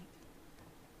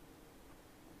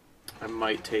 I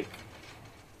might take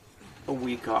a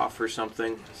week off or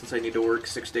something since I need to work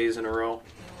 6 days in a row.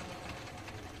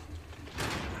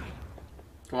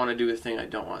 I want to do a thing I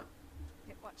don't want.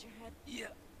 Watch your head. Yeah.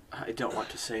 I don't want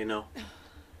to say no.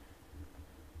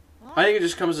 Well, I think it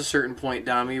just comes to a certain point,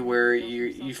 Dami, where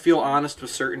you feel honest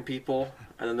with certain people,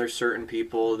 and then there's certain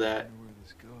people I that wonder where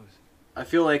this goes. I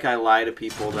feel like I lie to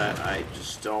people that I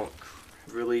just don't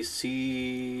really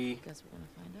see guess we're gonna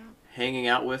find out. hanging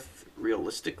out with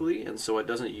realistically, and so it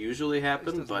doesn't usually This happen,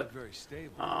 doesn't but look very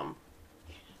stable.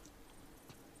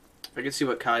 I can see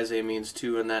what Kaze means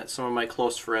too, and that some of my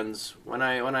close friends, when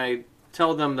I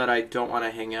tell them that I don't want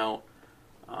to hang out,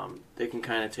 they can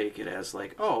kind of take it as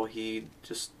like, oh, he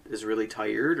just is really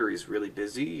tired, or he's really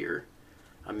busy, or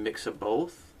a mix of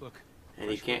both, Look, and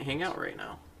he can't hang out right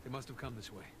now. they must have come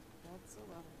this way. That's a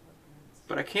lot of footprints.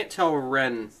 But I can't tell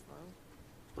Ren, Slow.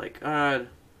 like,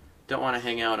 don't want to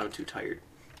hang out, I'm too tired.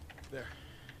 There.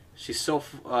 She's so,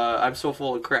 I'm so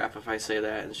full of crap if I say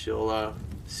that, and she'll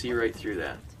see right through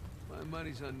that. My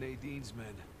money's on Nadine's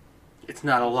men. It's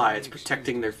not a lie, it's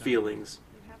protecting their feelings.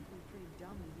 You'd have to be pretty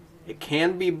dumb to use it. It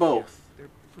can be both. They're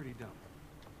pretty dumb.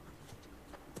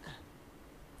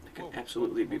 It can Whoa,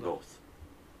 absolutely be hold on. both.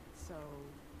 So,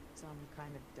 some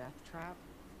kind of death trap?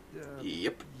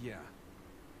 Yep. Yeah.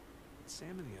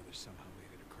 Sam and the others somehow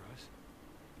made it across.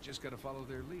 You just gotta follow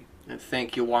their lead. And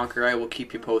thank you, Wonker. I will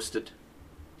keep you posted.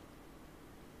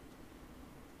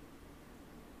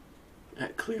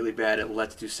 Clearly bad at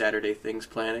Let's Do Saturday Things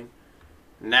planning.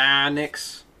 Nah,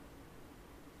 Nix.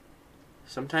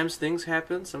 Sometimes things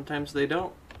happen, sometimes they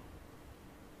don't.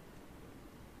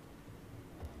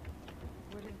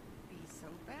 Wouldn't be so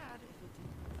bad if it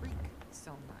didn't freak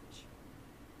so much.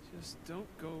 Just don't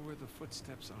go where the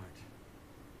footsteps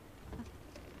aren't.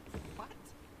 What?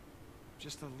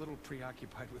 Just a little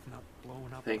preoccupied with not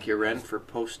blowing up. Thank you, Ren, for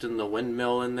posting the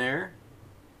windmill in there.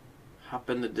 Hop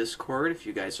in the Discord if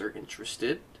you guys are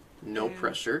interested. No Yeah.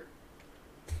 pressure.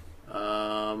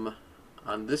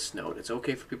 On this note, it's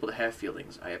okay for people to have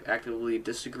feelings. I have actively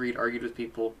disagreed, argued with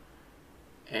people,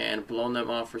 and blown them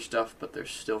off for stuff, but they're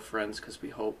still friends because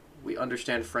we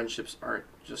understand friendships aren't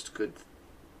just good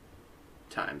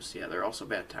times. Yeah, they're also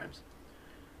bad times.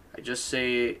 I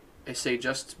say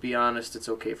just be honest, it's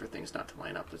okay for things not to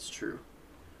line up. That's true.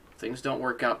 Things don't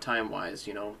work out time-wise,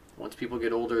 you know. Once people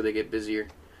get older, they get busier.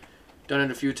 Done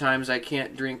it a few times. I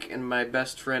can't drink, and my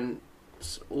best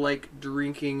friends like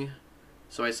drinking,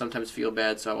 So I sometimes feel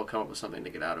bad, so I will come up with something to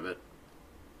get out of it.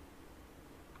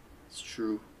 It's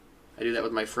true. I do that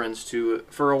with my friends too.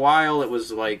 For a while, it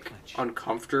was like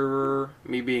uncomfortable,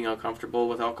 me being uncomfortable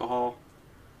with alcohol.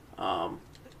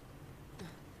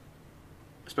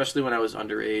 Especially when I was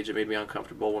underage, it made me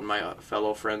uncomfortable when my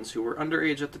fellow friends who were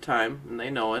underage at the time, and they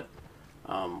know it,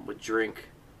 would drink.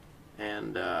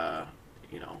 And,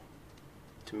 you know,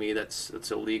 to me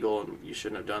that's illegal and you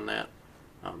shouldn't have done that.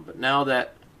 But now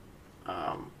that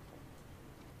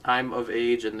I'm of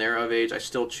age and they're of age, I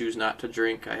still choose not to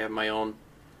drink. I have my own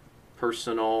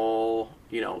personal,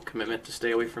 you know, commitment to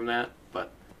stay away from that,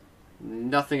 but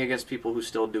nothing against people who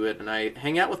still do it. And I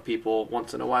hang out with people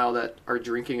once in a while that are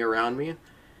drinking around me,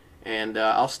 and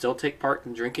I'll still take part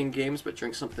in drinking games, but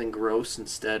drink something gross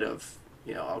instead of,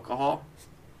 you know, alcohol.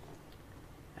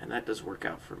 And that does work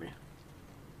out for me.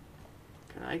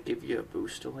 Can I give you a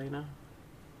boost, Elena?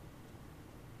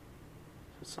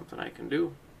 That's something I can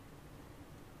do.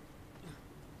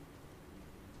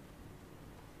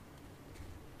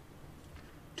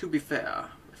 To be fair,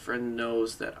 my friend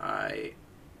knows that I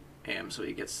am, so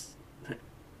he gets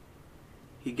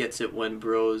he gets it when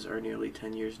bros are nearly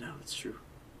 10 years now. That's true.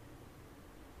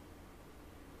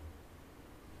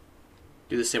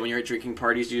 Do the same when you're at drinking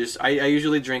parties. You just I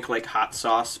usually drink like hot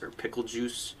sauce or pickle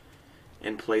juice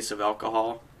in place of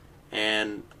alcohol,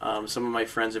 and some of my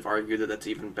friends have argued that that's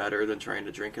even better than trying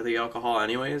to drink the alcohol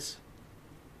anyways,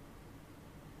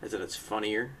 as that it's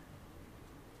funnier.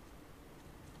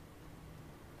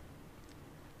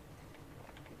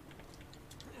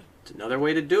 It's another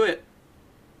way to do it.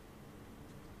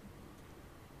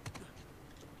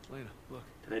 Lena, look.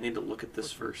 Did I need to look at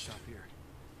this first? Stop here.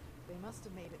 They must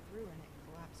have made it through and it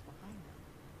collapsed behind them.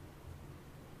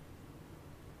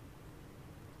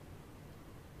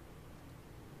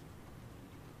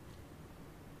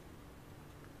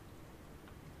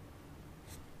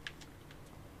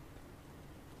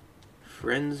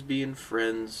 Friends being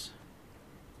friends.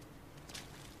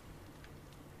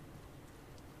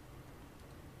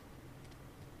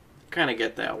 Kind of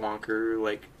get that, Wonker,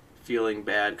 like feeling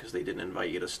bad because they didn't invite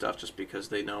you to stuff just because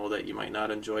they know that you might not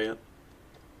enjoy it.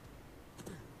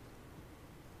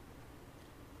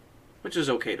 Which is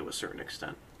okay to a certain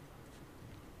extent.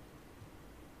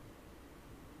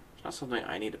 It's not something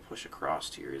I need to push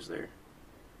across here, is there?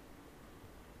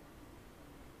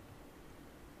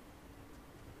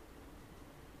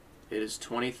 It is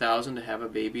 $20,000 to have a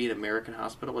baby in an American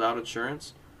hospital without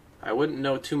insurance. I wouldn't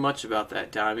know too much about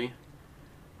that, Tommy.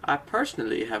 I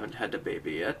personally haven't had a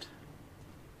baby yet.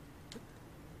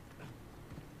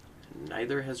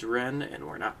 Neither has Ren, and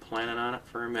we're not planning on it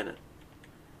for a minute.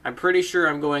 I'm pretty sure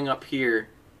I'm going up here.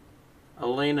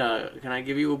 Elena, can I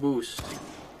give you a boost?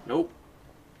 Nope.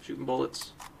 Shooting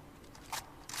bullets.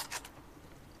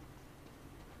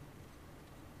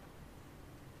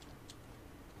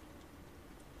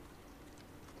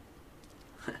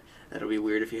 That'll be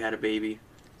weird if you had a baby.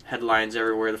 Headlines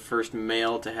everywhere, the first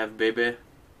male to have baby.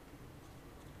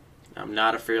 I'm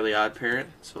not a Fairly Odd Parent,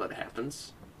 so that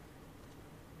happens.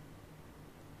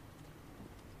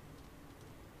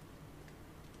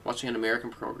 Watching an American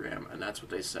program, and that's what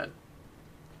they said.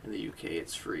 In the UK,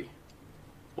 it's free.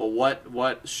 Well,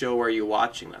 what show are you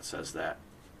watching that says that?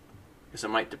 Because it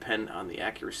might depend on the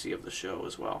accuracy of the show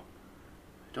as well.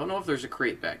 I don't know if there's a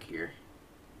crate back here.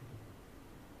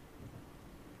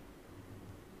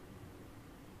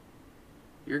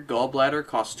 Your gallbladder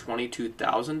costs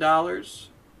 $22,000?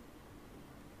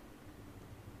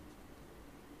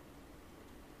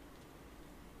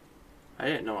 I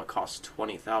didn't know it cost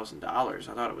 $20,000.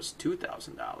 I thought it was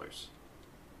 $2,000.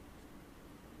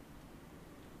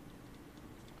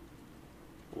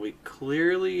 We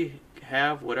clearly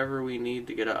have whatever we need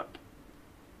to get up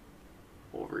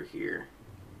over here.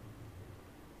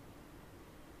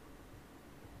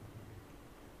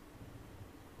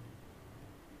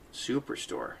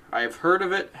 Superstore. I have heard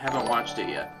of it, haven't watched it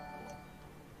yet.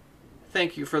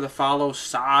 Thank you for the follow,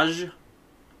 Saj.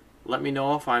 Let me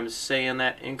know if I'm saying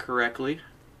that incorrectly.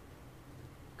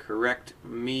 Correct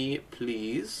me,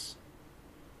 please.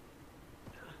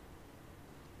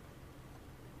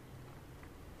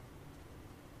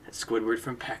 That's Squidward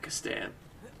from Pakistan.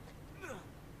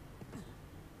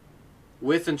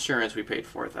 With insurance, we paid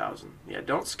 $4,000. Yeah,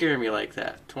 don't scare me like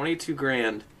that. 22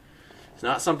 grand. It's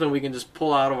not something we can just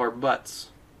pull out of our butts.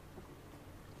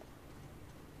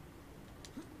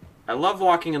 I love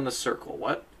walking in the circle.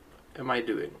 What am I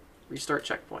doing? Restart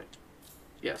checkpoint.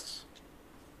 Yes.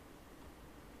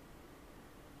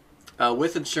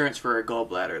 With insurance for her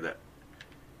gallbladder,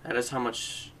 that is how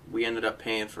much we ended up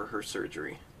paying for her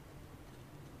surgery.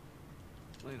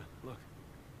 Lena, look.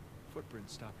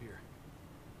 Footprints stop here.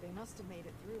 They must have made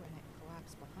it through and it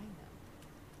collapsed behind them.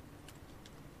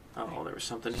 Oh, there was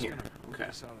something here. Okay.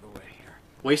 Get out of the way here.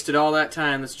 Wasted all that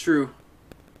time, that's true.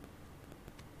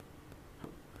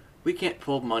 We can't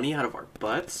pull money out of our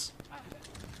butts.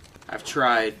 I've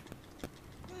tried.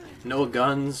 No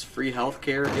guns, free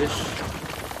healthcare-ish.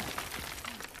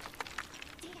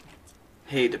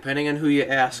 Hey, depending on who you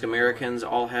ask, Americans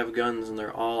all have guns and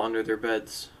they're all under their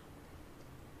beds.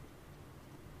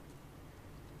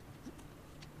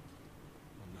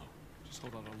 Oh no. Just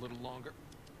hold on a little longer.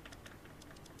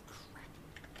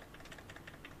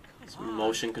 Some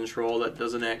motion control that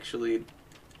doesn't actually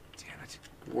Damn it.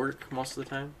 work most of the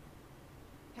time.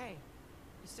 Hey,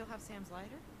 you still have Sam's lighter?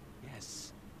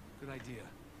 Yes. Good idea.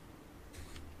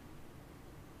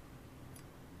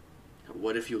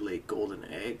 What if you lay golden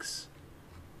eggs?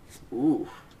 Ooh.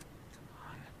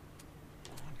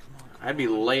 Come on. I'd be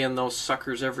laying those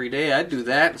suckers every day. I'd do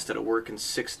that instead of working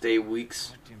 6-day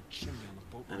weeks Goddamn chimney on the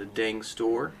boat. at a dang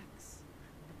store. Relax.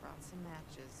 I brought some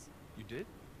matches. You did?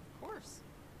 Of course.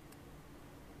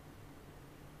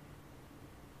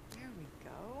 There we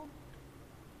go.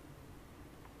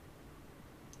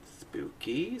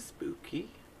 Spooky,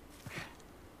 spooky.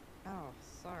 Oh,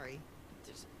 sorry.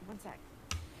 Just one sec.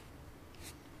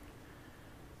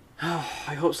 Oh,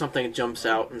 I hope something jumps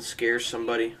out and scares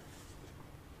somebody.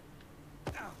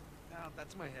 Ow,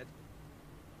 that's my head.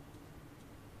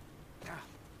 Ow.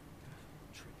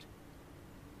 Tripped.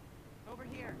 Over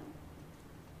here.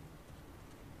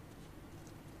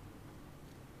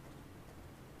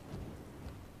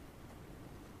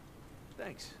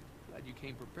 Thanks. Glad you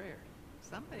came prepared.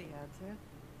 Somebody had to.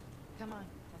 Come on,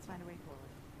 let's find a way forward.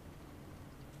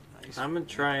 Nice. I'm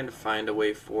trying to find a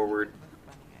way forward.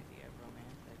 Funny idea,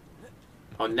 romantic.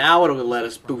 Oh, now it'll let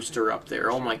us boost her up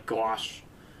there. Oh my gosh.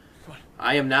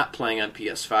 I am not playing on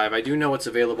PS5. I do know it's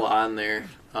available on there.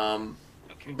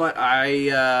 But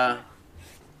I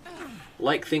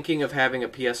like thinking of having a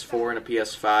PS4 and a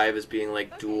PS5 as being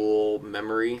like dual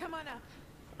memory. Come on up.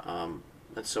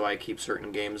 And so I keep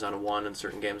certain games on one and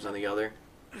certain games on the other.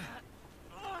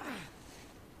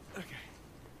 Okay.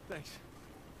 Thanks.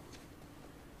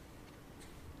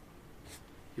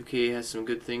 UK has some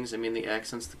good things. I mean, the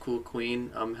accent's the cool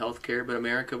queen. Healthcare, but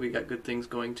America, we got good things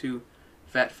going too.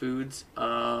 Fat foods. That's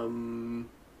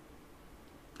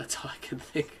all I can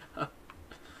think of.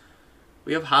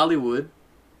 We have Hollywood.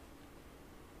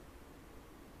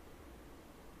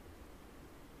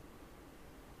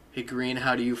 Hey Green,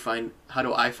 how do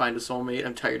I find a soulmate?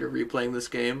 I'm tired of replaying this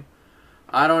game.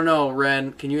 I don't know,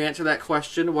 Ren. Can you answer that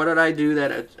question? What did I do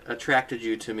that attracted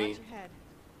you to me? Watch your head.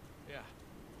 Yeah.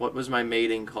 What was my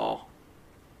mating call?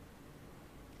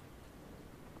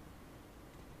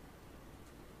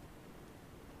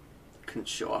 Couldn't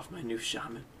show off my new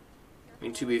shaman. I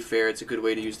mean, to be fair, it's a good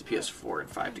way to use the PS4 and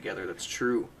 5 together. That's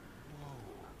true.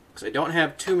 Because I don't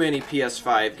have too many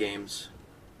PS5 games.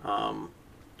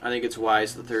 I think it's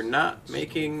wise that they're not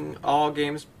making all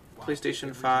games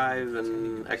PlayStation 5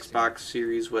 and Xbox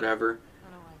Series, whatever.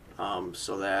 I don't like this.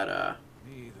 So that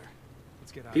Me either.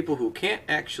 Let's get out. people who can't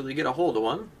actually get a hold of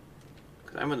one,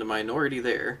 because I'm in the minority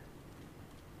there,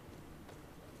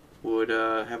 would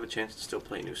have a chance to still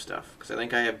play new stuff. Because I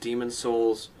think I have Demon's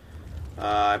Souls.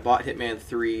 I bought Hitman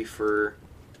 3 for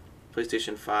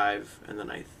PlayStation 5, and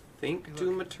then I think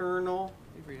Doom Eternal.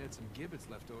 Avery had some gibbets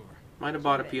left over. Might have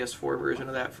bought a PS4 version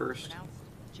of that first. Pronounced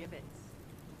gibbets.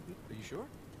 Are you sure?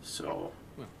 So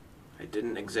Well, I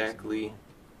didn't exactly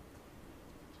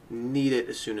need it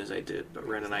as soon as I did, but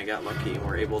Ren and I got lucky and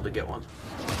were able to get one.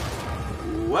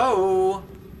 Whoa!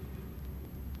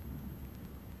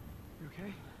 You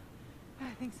okay?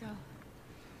 I think so.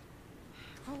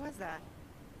 What was that?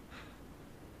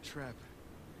 Trap.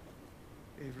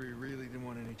 Avery really didn't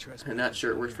want any trespassers. I'm not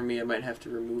sure it worked for me. I might have to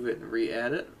remove it and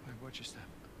re-add it. Hey, watch your step.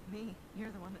 Me.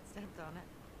 You're the one that stepped on it.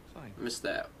 Fine. I missed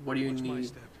that. What do you Watch my need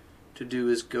step. to do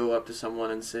is go up to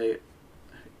someone and say,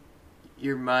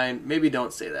 "You're mine." Maybe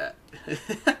don't say that.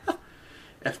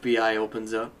 FBI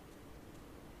opens up.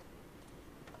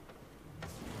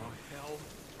 Oh, hell.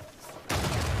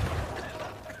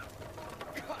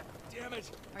 God damn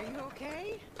it. Are you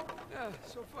okay? Yeah,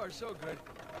 so far so good.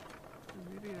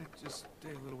 Maybe I just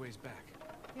stay a little ways back.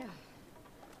 Yeah.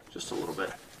 Just a little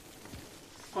bit.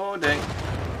 Oh, dang.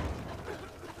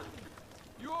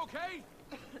 You okay?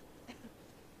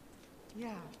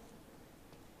 Yeah.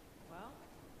 Well,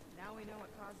 now we know what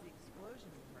caused the explosion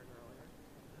we heard earlier.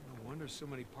 No wonder so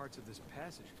many parts of this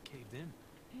passage have caved in.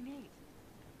 Hey, Nate.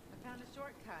 I found a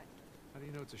shortcut. How do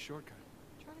you know it's a shortcut?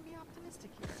 I'm trying to be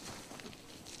optimistic here.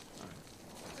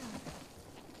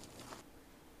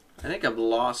 I think I'm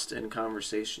lost in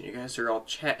conversation. You guys are all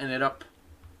chatting it up.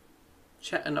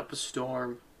 Chatting up a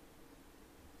storm.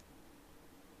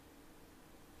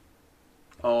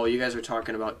 Oh, you guys are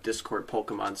talking about Discord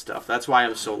Pokemon stuff. That's why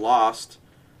I'm so lost.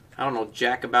 I don't know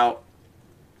jack about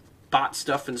bot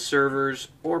stuff in servers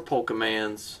or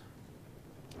Pokemans.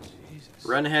 Jesus.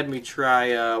 Ren had me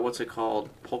try, what's it called?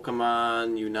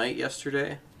 Pokemon Unite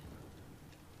yesterday.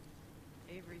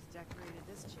 Avery's decorated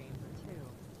this chamber too.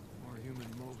 More human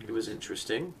mold. It was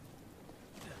interesting.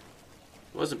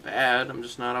 It wasn't bad. I'm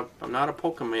not a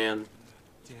Pokemon.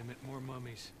 Damn it, more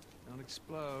mummies. Don't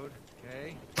explode,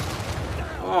 okay?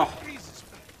 Oh, Jesus.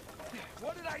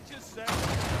 What did I just say?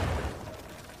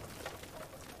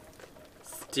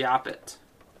 stop it.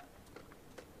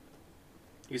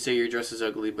 You say your dress is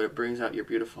ugly, but it brings out your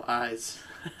beautiful eyes.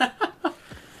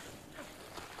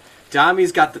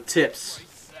 Dami's got the tips.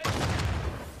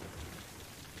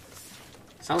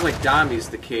 Sounds like Dami's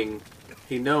the king.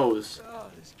 He knows. Oh,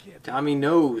 this kid. Dami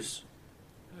knows.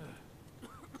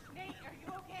 Nate, are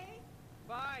you okay?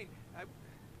 Fine.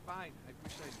 Fine. I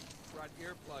wish I brought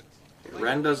earplugs.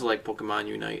 Ren does like Pokemon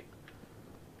Unite.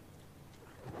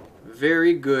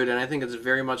 Very good, and I think it's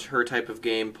very much her type of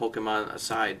game, Pokemon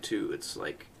aside, too. It's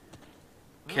like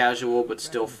casual, but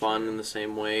still fun in the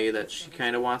same way that she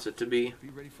kind of wants it to be. Be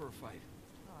ready for a fight.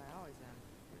 Oh, I always am.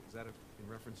 Is that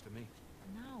in reference to me?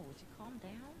 No, would you calm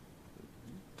down?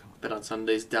 But on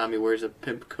Sundays, Dami wears a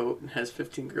pimp coat and has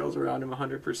 15 girls around him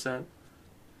 100%.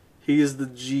 He is the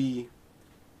G.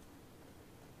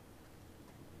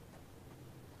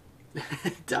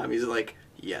 Dami's like,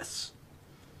 yes.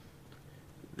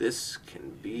 This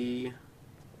can be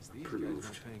These guys proved.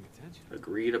 aren't paying attention.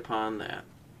 Agreed upon that.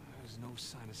 There's no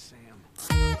sign of Sam.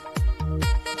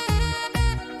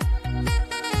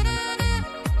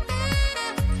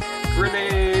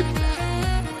 Grenade!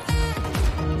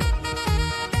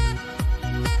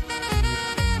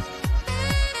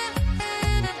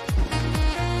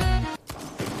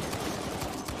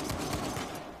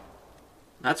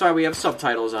 That's why we have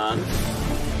subtitles on.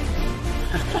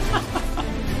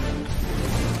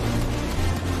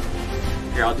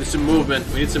 Here, I'll do some movement.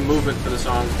 We need some movement for the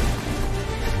song.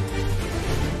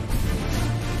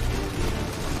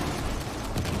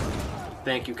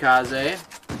 Thank you, Kaze.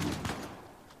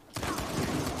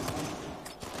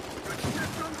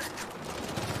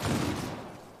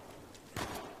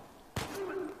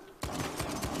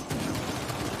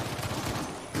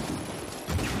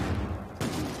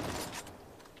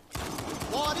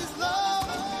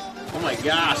 Oh my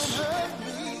gosh.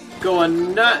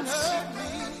 Going nuts.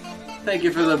 Thank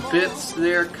you for the bits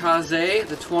there, Kaze.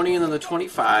 The 20 and then the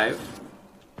 25.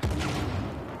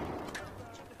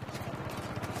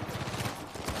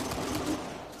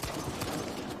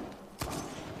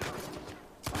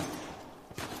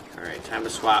 Alright, time to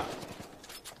swap.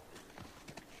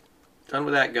 Done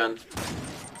with that gun.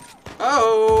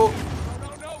 Oh!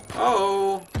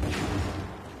 Oh!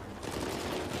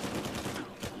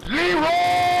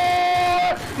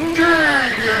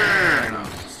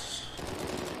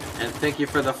 And thank you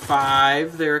for the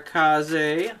 5 there,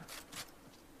 Kaze.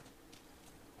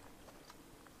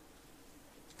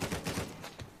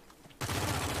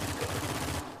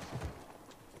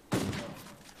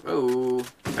 Oh,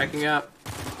 backing up.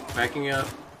 Backing up.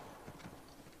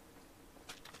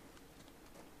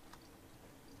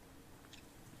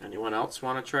 Anyone else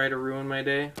want to try to ruin my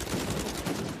day?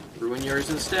 Ruin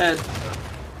yours instead.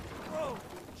 Oh,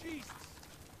 Jesus.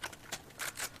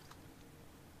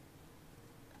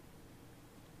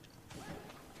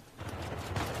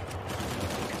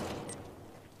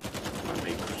 I'll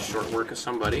make short work of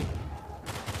somebody.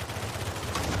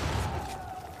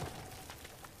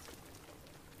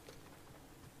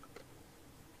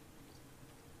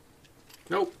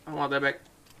 Nope, I want that back.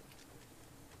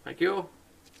 Thank you.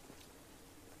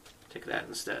 Take that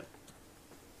instead.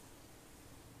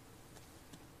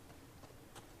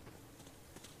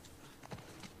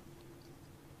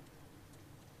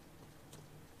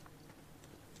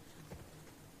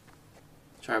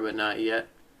 Try but not yet.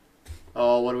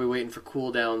 Oh, what are we waiting for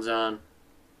cooldowns on?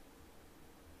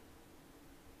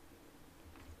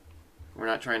 We're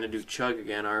not trying to do chug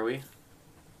again, are we?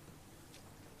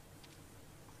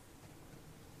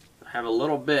 Have a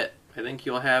little bit. I think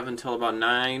you'll have until about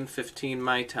 9:15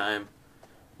 my time,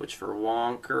 which for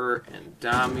Wonker and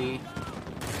Dami, I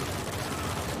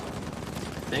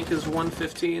think is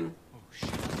 1:15. Oh, shit.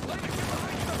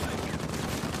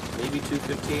 Maybe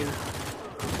 2:15.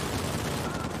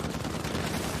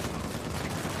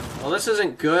 Well, this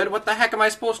isn't good. What the heck am I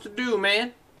supposed to do,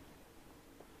 man?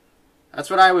 That's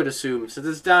what I would assume, since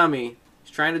it's Dami.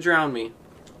 He's trying to drown me.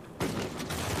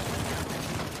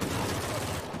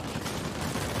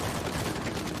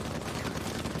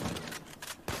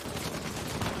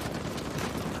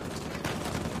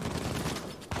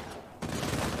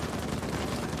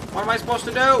 supposed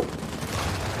to do?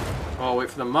 Oh, wait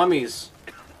for the mummies.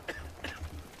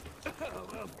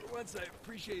 Well, for once I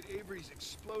appreciate Avery's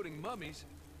exploding mummies.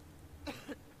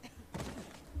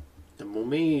 The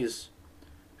mummies.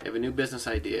 I have a new business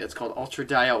idea. It's called Ultra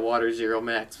Diet Water Zero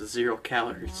Max with 0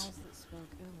 calories. Mouths that spoke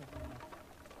ill of me.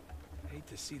 I hate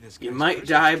to see this. You guy's might first-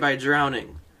 die by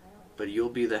drowning, but you'll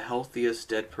be the healthiest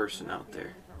dead person out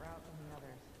there. Different route from the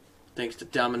others. Thanks to See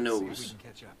if we Domino's.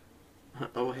 can catch up.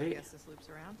 Oh, hey. Guess this loops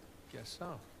around. Guess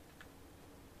so.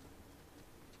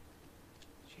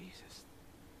 Jesus,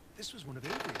 this was one of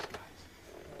Avery's guys.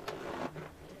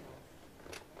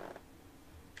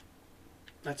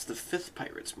 That's the 5th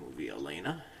Pirates movie,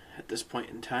 Elena. At this point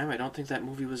in time, I don't think that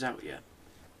movie was out yet.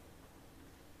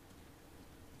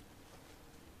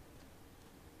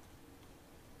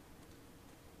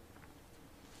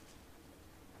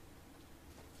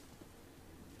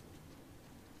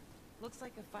 Looks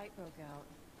like a fight broke out.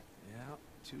 Yeah,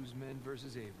 two's men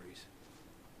versus Avery's.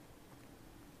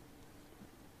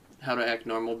 How to act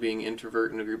normal being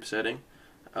introvert in a group setting.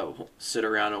 Oh, sit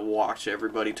around and watch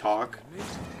everybody talk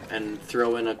and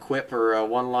throw in a quip or a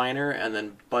one-liner and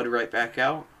then bud right back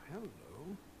out. Hello.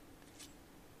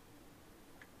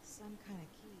 Some kind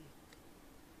of key.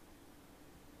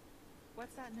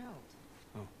 What's that note?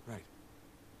 Oh, right.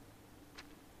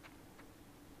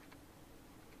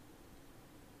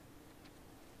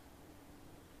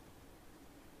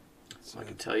 I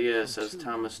can tell you, it says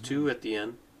Thomas 2 at the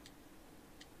end.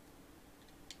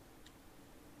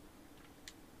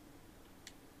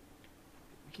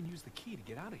 We can use the key to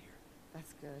get out of here.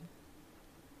 That's good.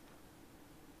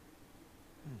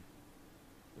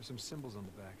 There's some symbols on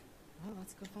the back. Well,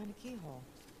 let's go find a keyhole.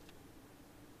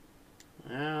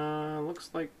 Looks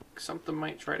like something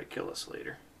might try to kill us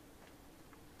later.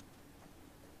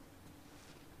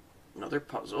 Another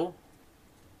puzzle.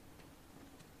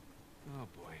 Oh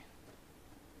boy.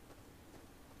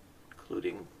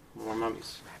 Including more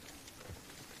mummies.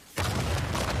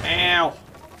 Ow!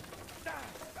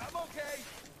 I'm okay.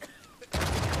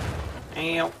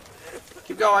 Ow!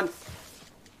 Keep going!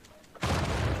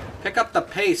 Pick up the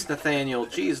pace, Nathaniel.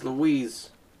 Jeez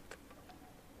Louise.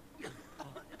 You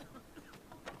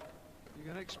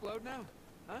gonna explode now?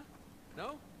 Huh?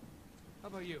 No? How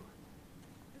about you?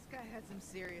 This guy had some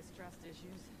serious trust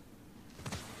issues.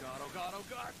 God, oh God, oh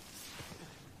God!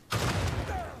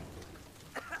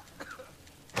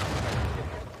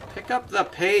 Pick up the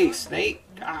pace, Nate.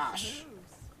 Gosh.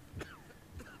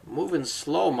 Moving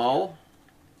slow-mo.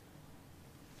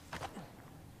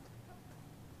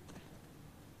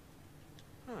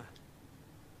 Huh.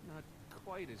 Not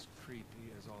quite as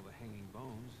creepy as all the hanging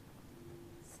bones.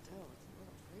 Still, it's a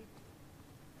little creepy.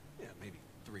 Yeah, maybe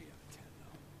 3 out of 10,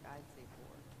 though. I'd say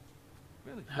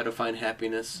 4. Really? How to find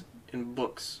happiness in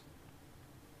books.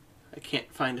 I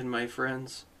can't find in my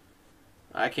friends.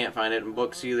 I can't find it in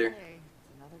books either. Okay,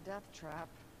 it's another death trap.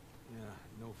 Yeah,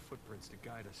 no footprints to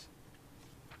guide us.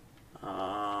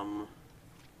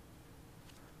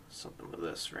 Something with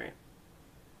this, right?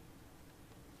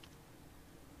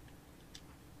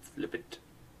 Flip it.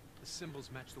 The symbols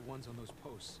match the ones on those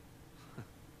posts.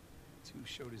 Two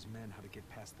showed his men how to get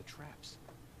past the traps.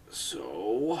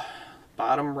 So,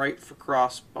 bottom right for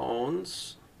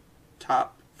crossbones,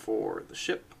 top for the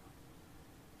ship,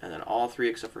 and then all 3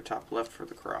 except for top left for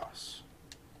the cross.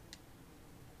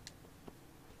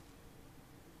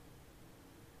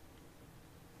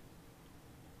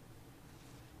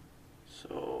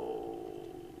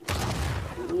 So,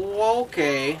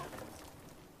 okay.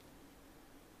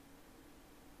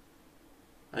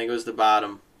 I think it was the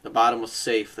bottom. The bottom was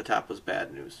safe, the top was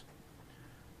bad news.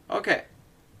 Okay.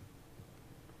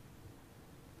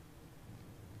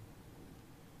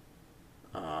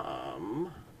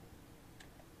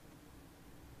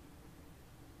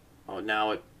 Oh,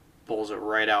 now it pulls it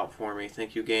right out for me.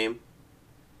 Thank you, game.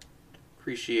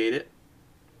 Appreciate it.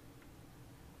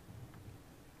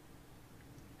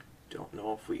 Don't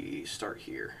know if we start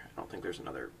here. I don't think there's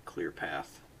another clear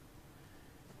path.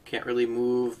 Can't really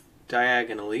move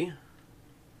diagonally.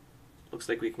 Looks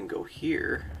like we can go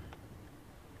here.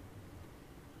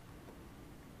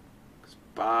 'Cause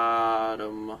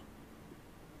bottom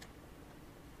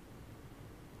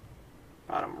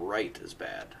right is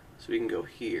bad. So we can go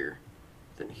here,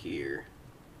 then here.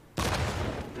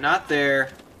 Not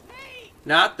there.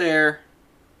 Not there.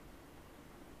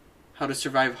 How to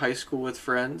survive high school with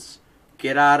friends.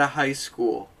 Get out of high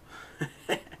school.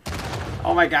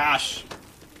 Oh my gosh.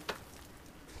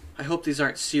 I hope these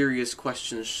aren't serious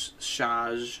questions,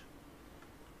 Shaj.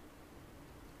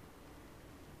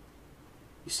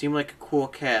 You seem like a cool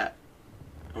cat,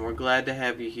 and we're glad to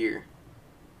have you here.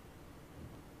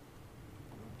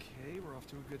 Okay,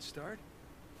 to a good start.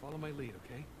 Follow my lead,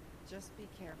 okay? Just be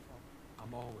careful,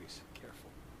 I'm always careful.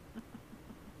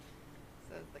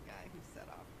 says the guy who set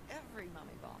off every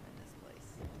mummy bomb in this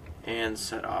place. And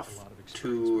set off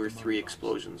 2 or 3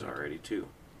 explosions already, too.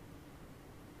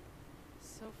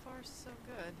 So far, so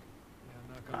good. Yeah, I'm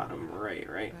not gonna Bottom right,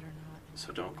 right? Better not.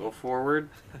 So don't go forward.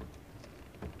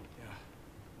 Yeah.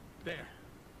 There.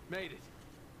 Made it.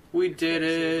 We did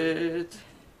it!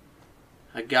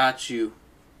 I got you.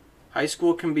 High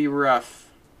school can be rough.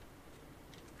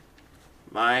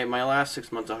 My last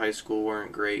 6 months of high school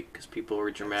weren't great because people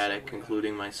were dramatic,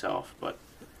 including myself. But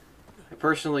I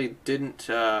personally didn't.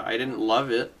 I didn't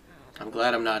love it. I'm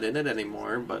glad I'm not in it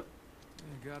anymore. But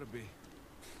Yeah, gotta be.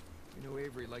 You know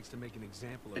Avery likes to make an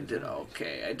example of I his did enemies.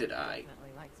 okay. I did I.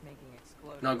 Definitely likes making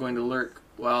explosions. Not going to lurk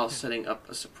while setting up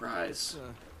a surprise. It's,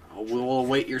 We'll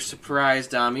await your surprise,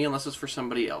 Dami, unless it's for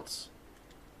somebody else.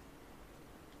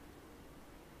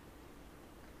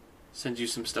 Send you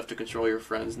some stuff to control your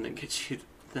friends and then get you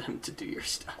them to do your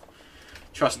stuff.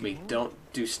 Trust me, don't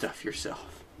do stuff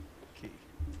yourself. key.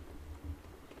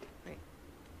 Wait,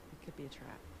 it could be a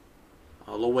trap.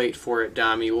 I'll wait for it,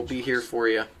 Dami. We'll be here for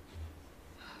you. I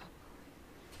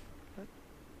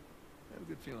have a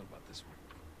good feeling about this one.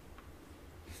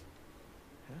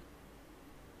 Huh?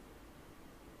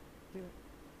 Do it.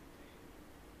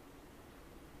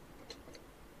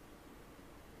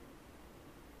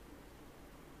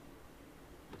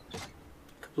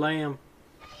 Kablam.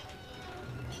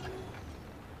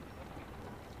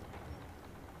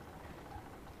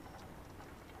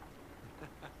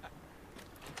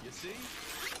 You see?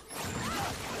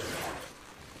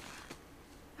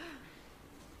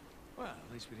 Well,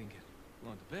 at least we didn't get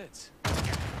blown to bits.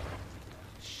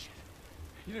 Shit.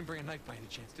 You didn't bring a knife by any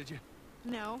chance, did you?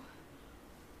 No.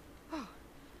 Oh,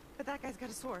 but that guy's got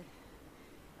a sword.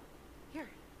 Here,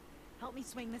 help me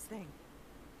swing this thing.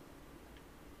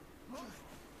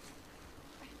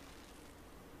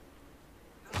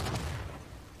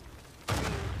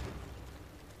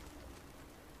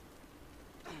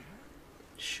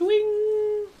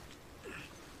 Swing.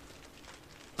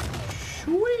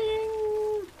 Swing.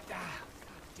 Ah,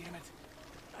 God damn it.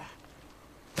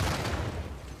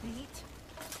 Nate?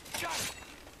 Got it!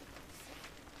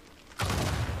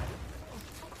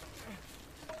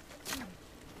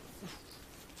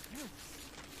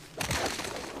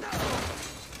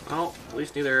 Well, at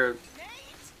least neither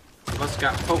of us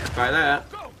got poked by that.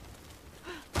 Go!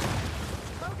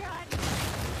 Oh God!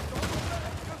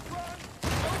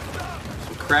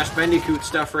 Some Crash Bandicoot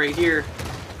stuff right here.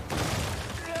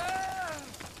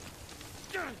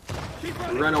 Keep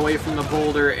running! Run away from the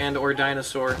boulder and or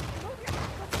dinosaur.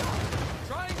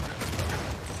 Trying to...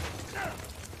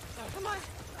 Come on,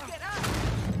 get up!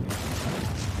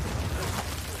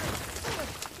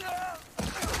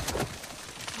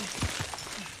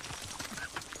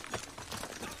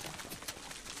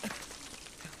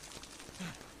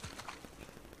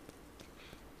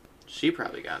 She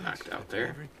probably got knocked out there.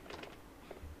 Avery.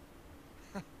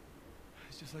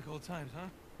 It's just like old times, huh?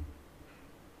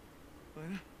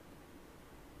 Lena?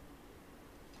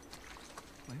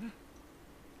 Lena?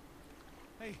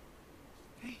 Hey.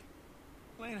 Hey.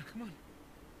 Lena, come on.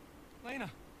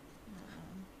 Lena.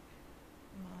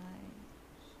 My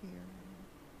hero.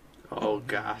 Oh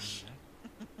gosh.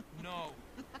 No.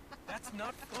 That's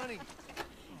not funny.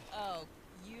 Oh,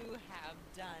 you have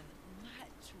done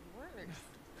much worse.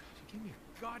 You gave me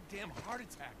a goddamn heart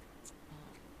attack.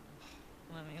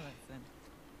 Let me listen.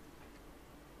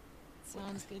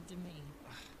 Sounds good to me.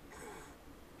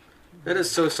 That is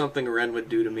so something Ren would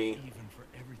do to me. Even for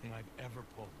everything I've ever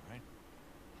pulled, right?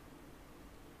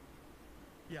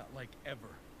 Yeah, like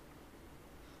ever.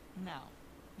 No,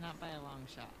 not by a long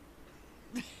shot.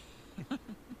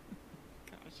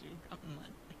 Gosh, you've got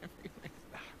mud everywhere.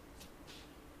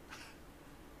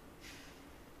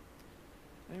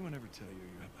 Anyone ever tell you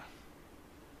you have a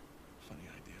funny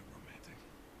idea of romantic?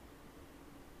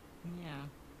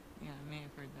 Yeah, I may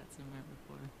have heard that somewhere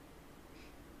before.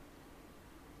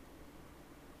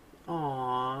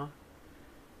 Aww.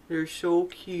 They're so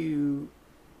cute.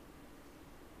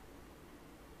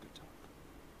 Good talk.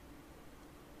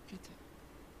 Good talk.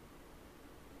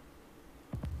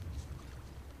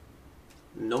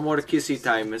 No more kissy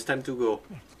time. It's time to go.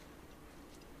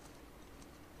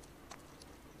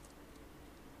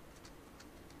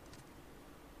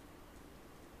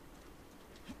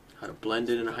 How to blend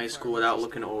in high school without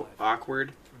looking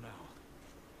awkward. For now.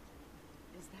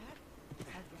 Is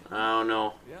that? I don't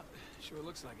know. Yeah, sure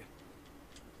looks like it.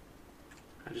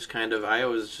 I just kind of, I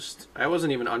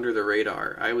wasn't even under the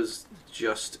radar. I was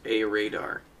just a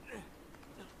radar.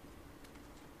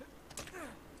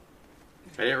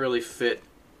 I didn't really fit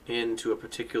into a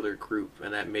particular group,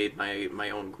 and that made my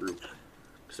own group.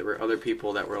 Because there were other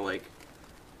people that were like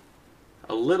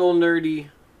a little nerdy,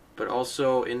 but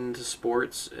also into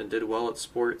sports and did well at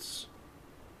sports.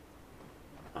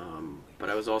 But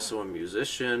I was also a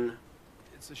musician.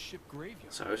 It's a ship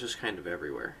graveyard. So I was just kind of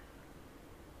everywhere.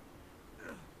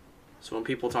 So when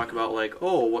people talk about like,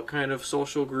 oh, what kind of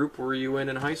social group were you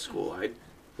in high school? I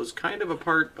was kind of a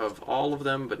part of all of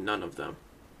them, but none of them.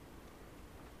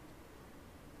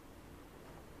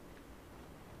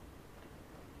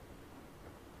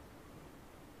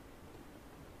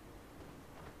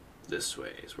 This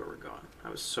way is where we're going.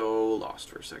 I was so lost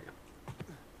for a second.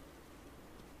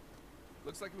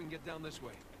 Looks like we can get down this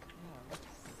way. Oh,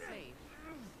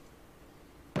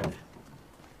 safe.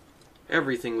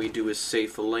 Everything we do is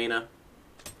safe, Elena.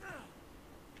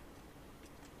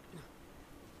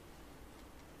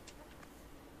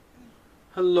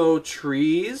 Hello,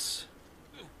 Trees.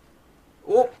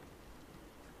 Oh!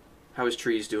 How is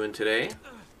Trees doing today?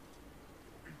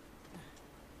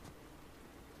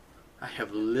 I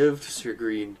have lived, Sir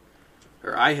Green.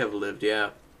 Or I have lived,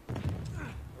 yeah.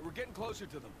 We're getting closer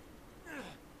to them.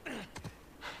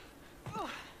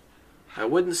 I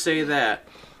wouldn't say that.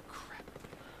 Crap.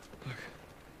 Look.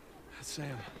 That's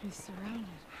Sam. He's surrounded.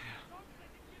 Yeah.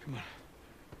 Come on.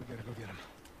 We gotta go get him.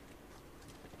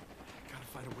 Gotta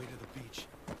find a way to the beach.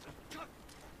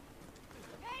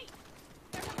 Hey!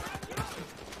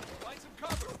 Find some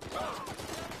cover.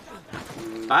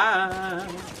 Bye.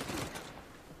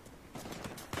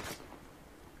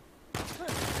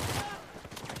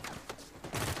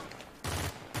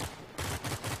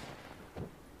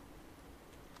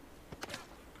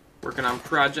 Working on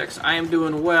projects. I am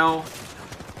doing well.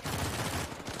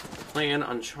 Playing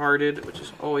Uncharted, which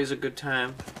is always a good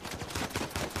time.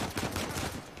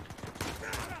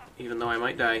 Even though I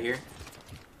might die here.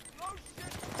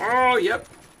 Oh, yep.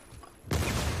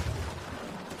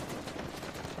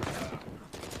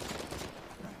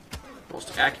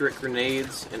 Most accurate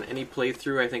grenades in any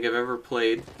playthrough I think I've ever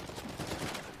played.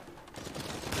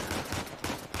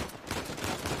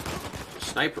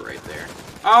 Sniper right there.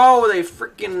 Oh, they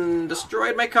freaking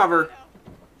destroyed my cover.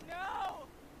 No!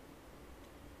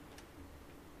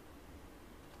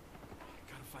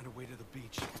 Gotta find a way to the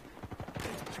beach.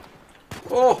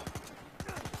 Oh!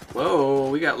 Whoa,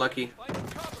 we got lucky. Find some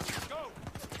cover. Go.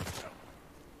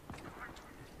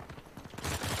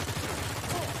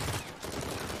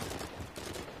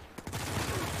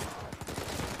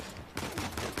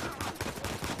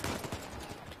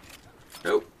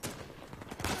 Nope.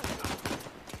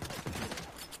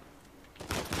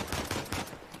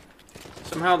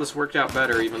 Somehow this worked out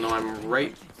better, even though I'm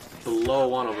right below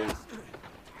one of them.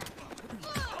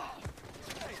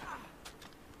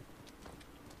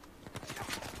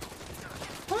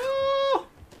 Oh!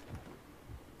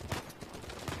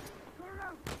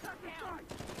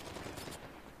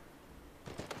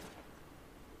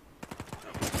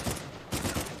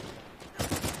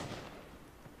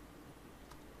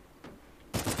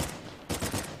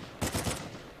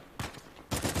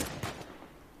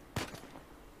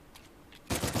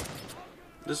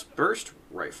 This burst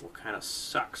rifle kind of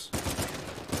sucks.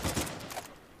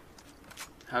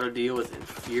 How to deal with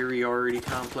inferiority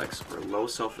complex or low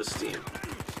self-esteem.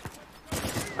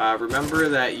 Remember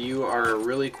that you are a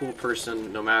really cool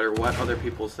person no matter what other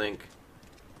people think.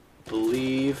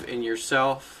 Believe in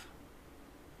yourself.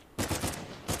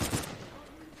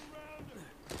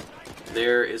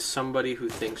 There is somebody who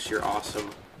thinks you're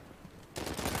awesome.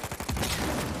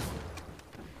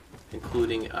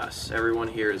 Including us. Everyone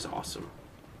here is awesome.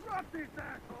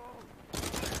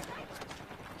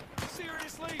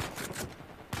 Seriously?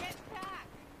 Get back!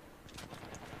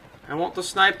 I want the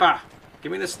sniper.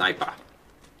 Give me the sniper.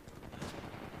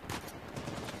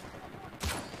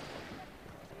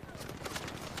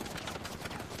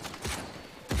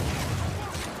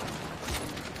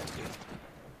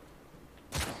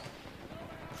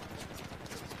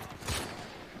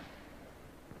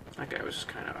 That guy was just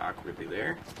kind of awkwardly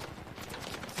there.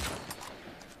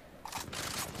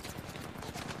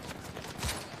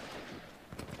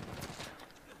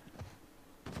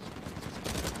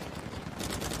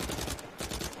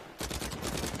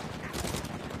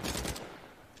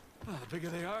 The bigger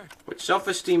they are. Which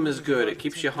self-esteem is good. It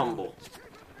keeps you humble.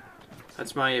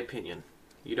 That's my opinion.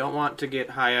 You don't want to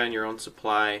get high on your own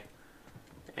supply,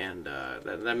 and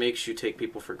that makes you take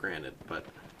people for granted. But,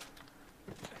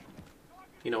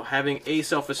 you know, having a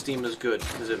self-esteem is good,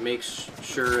 because it makes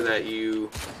sure that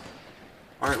you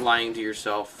aren't lying to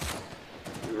yourself.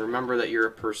 You remember that you're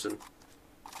a person.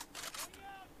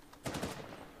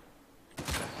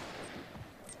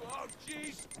 Oh,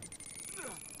 jeez.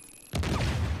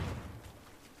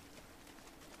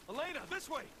 this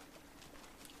way.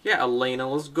 Yeah, Elena,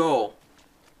 let's go.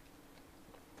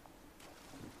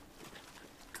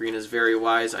 Green is very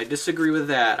wise. I disagree with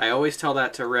that. I always tell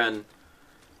that to Ren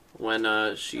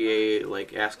when she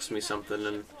like asks me something,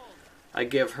 and I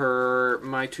give her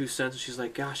my 2 cents, and she's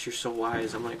like, "Gosh, you're so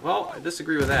wise." I'm like, "Well, I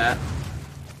disagree with that,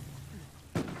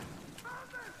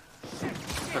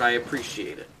 but I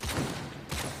appreciate it."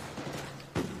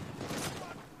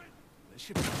 This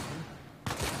should be fun.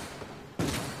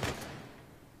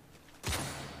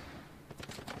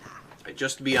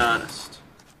 Just be honest.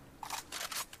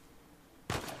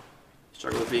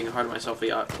 Struggle with being hard on myself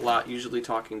a lot, usually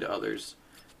talking to others.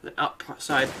 An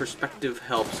outside perspective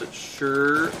helps, it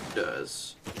sure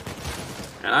does.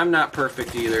 And I'm not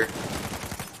perfect either.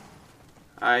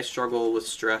 I struggle with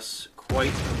stress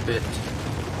quite a bit.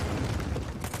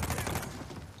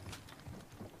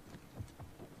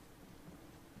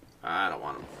 I don't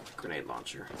want a grenade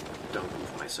launcher. Don't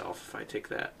move myself if I take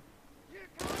that.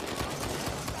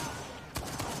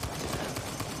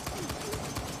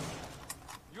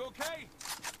 Okay?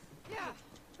 Yeah,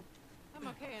 I'm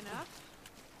okay enough.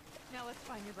 Now let's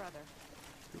find your brother.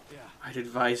 Yeah. I'd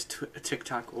advise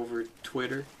TikTok over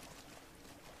Twitter.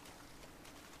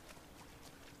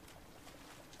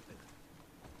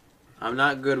 I'm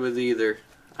not good with either.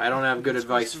 I don't have good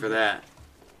advice for that.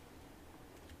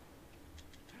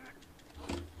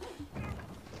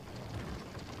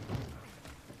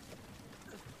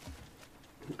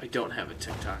 I don't have a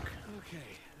TikTok,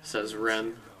 Okay. says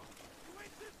Ren.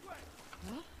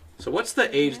 So what's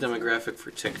the age demographic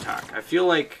for TikTok? I feel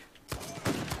like...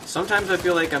 Sometimes I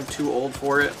feel like I'm too old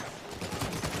for it.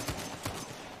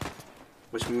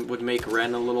 Which would make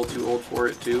Ren a little too old for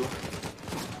it too.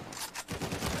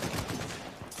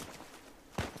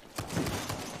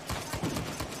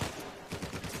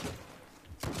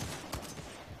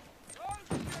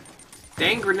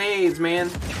 Dang grenades, man.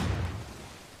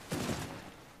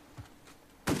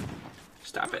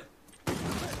 Stop it.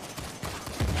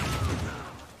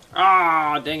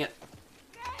 Ah, dang it.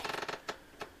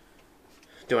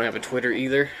 Don't have a Twitter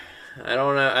either. I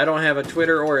don't have a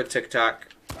Twitter or a TikTok.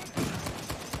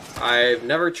 I've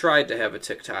never tried to have a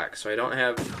TikTok, so I don't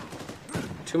have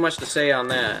too much to say on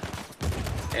that.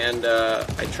 And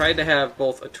I tried to have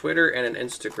both a Twitter and an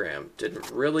Instagram. Didn't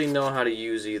really know how to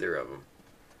use either of them.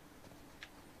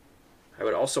 I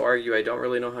would also argue I don't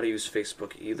really know how to use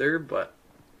Facebook either, but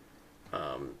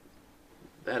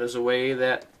that is a way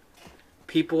that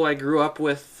people I grew up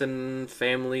with and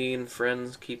family and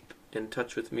friends keep in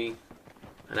touch with me,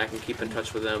 and I can keep in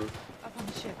touch with them. Up on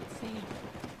the ship, see him.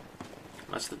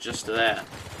 That's the gist of that.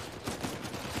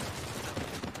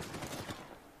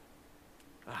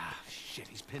 Ah, shit,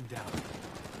 he's pinned down.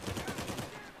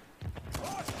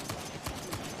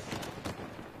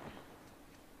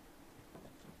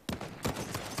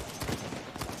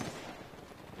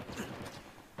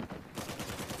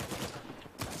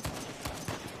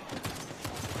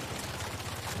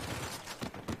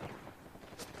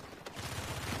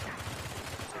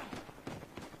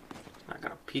 Not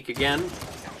gonna peek again.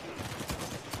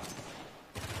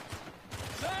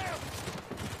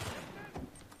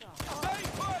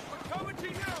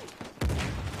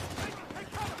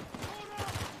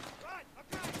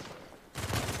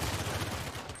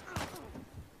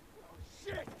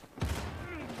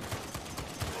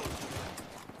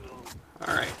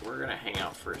 Alright, we're gonna hang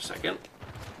out for a second.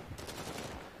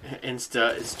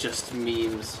 Insta is just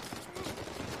memes.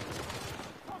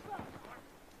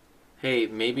 Hey,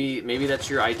 maybe that's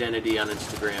your identity on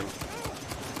Instagram.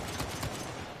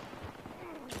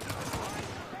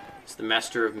 It's the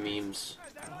master of memes.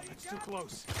 It's too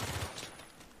close.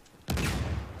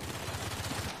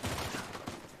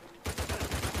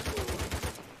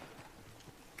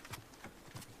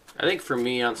 I think for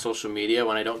me on social media,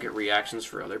 when I don't get reactions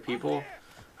for other people,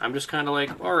 I'm just kind of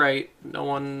like, alright, no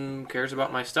one cares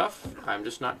about my stuff. I'm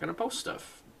just not going to post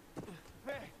stuff.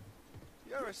 Hey,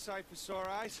 you're a sight for sore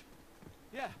eyes.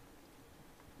 Yeah.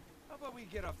 How about we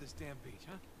get off this damn beach,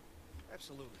 huh?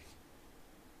 Absolutely.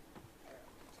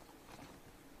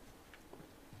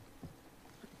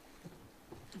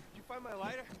 Did you find my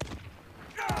lighter?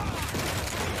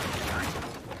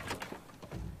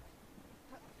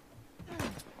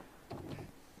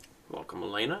 Welcome,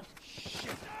 Elena.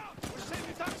 Shit! We're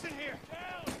saving ducks in here!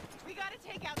 We gotta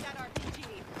take out that RPG.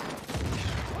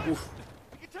 Oof.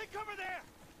 You can take cover there!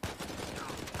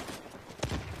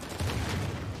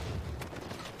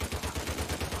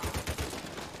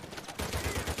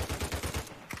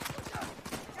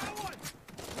 Got one!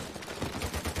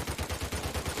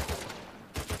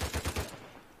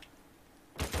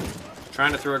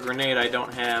 Trying to throw a grenade I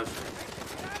don't have.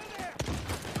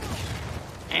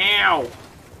 Ow!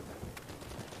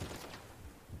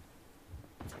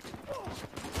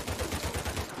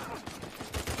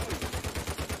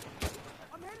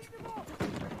 I'm heading them off.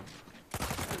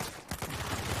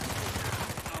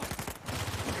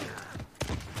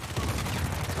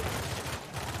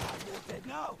 You're dead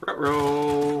now.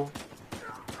 Ruh-roh.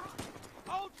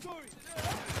 Old story.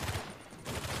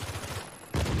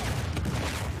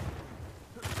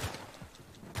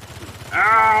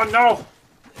 Oh, no!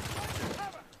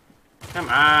 Come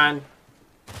on.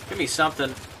 Give me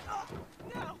something.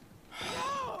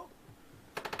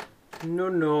 No,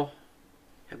 no.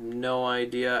 Have no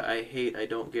idea. I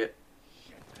don't get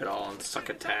at all on suck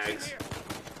at tags.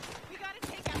 We gotta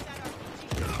take out that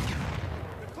RPG.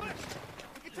 The cliff.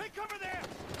 We can take cover there.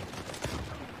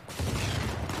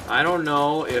 I don't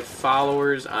know if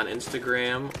followers on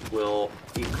Instagram will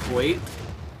equate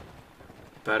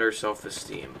better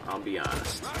self-esteem. I'll be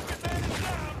honest. Rocket Man is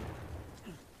down.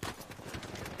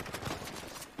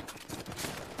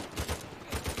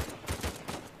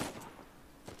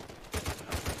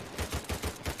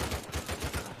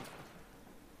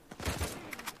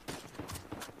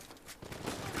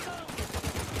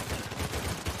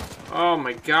 Oh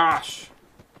my gosh.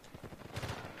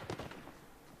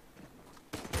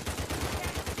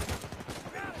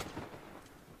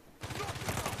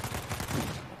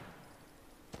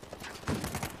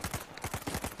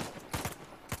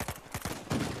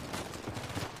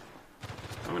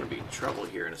 I'm gonna be in trouble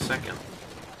here in a second.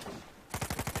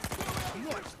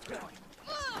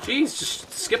 Jeez,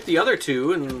 just skip the other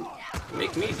two and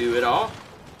make me do it all.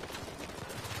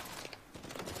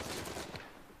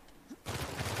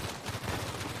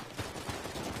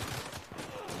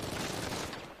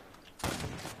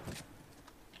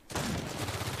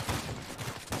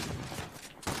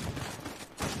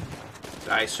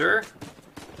 Die, sir.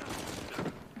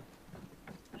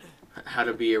 How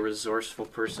to be a resourceful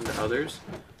person to others.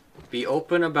 Be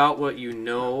open about what you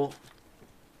know.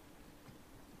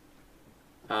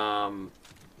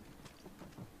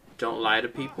 Don't lie to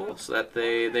people so that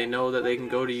they know that they can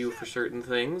go to you for certain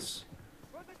things.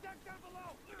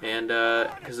 And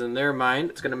because in their mind,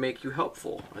 it's going to make you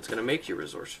helpful. It's going to make you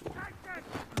resourceful.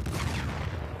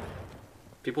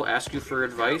 People ask you for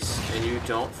advice and you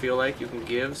don't feel like you can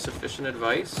give sufficient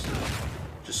advice,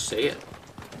 just say it.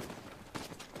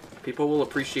 People will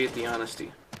appreciate the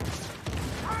honesty.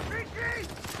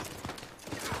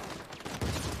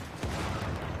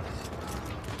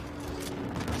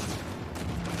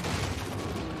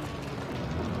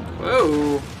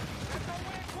 Whoa!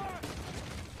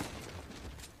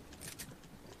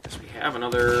 Guess we have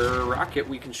another rocket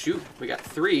we can shoot. We got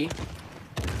 3.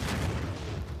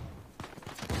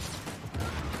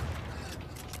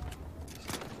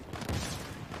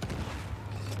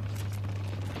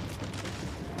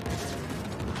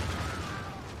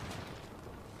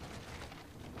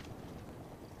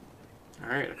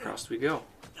 Alright, across we go.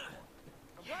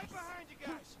 I'm right behind you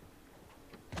guys.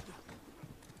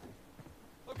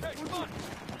 Okay, come on.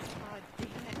 Oh, damn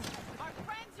it. Our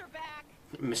friends are back.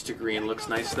 Mr. Green looks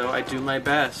nice though. I do my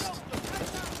best.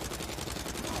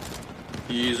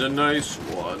 He's a nice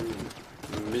one,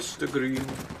 Mr. Green.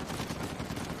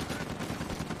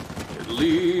 At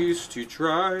least he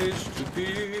tries to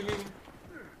be.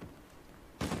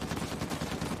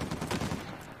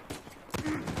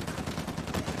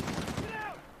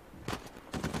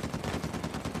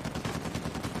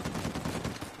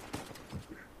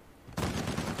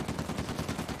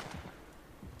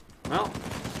 Well,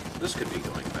 this could be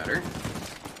going better.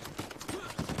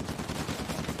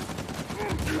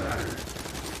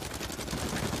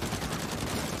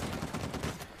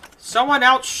 Someone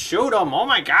else shoot him! Oh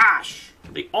my gosh!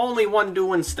 The only one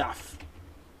doing stuff.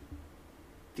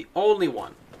 The only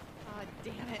one. Oh,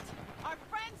 damn it. Our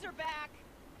friends are back.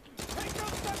 Take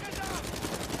those suckers out.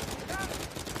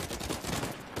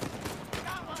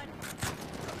 Got one.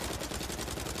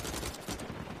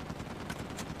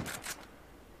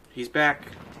 He's back.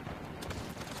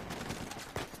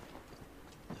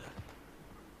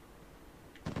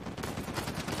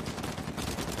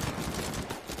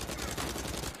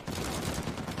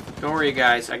 Don't worry,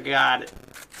 guys. I got it.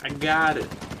 I got it.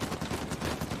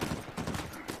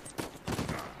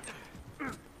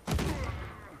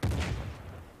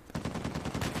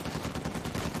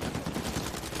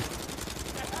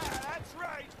 That's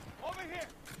right. Over here.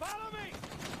 Follow me.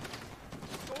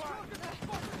 Go on.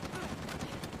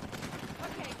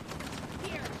 Okay,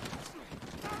 here.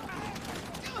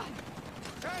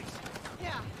 Thanks.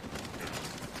 Yeah.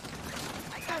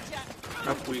 I gotcha.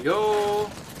 Up we go.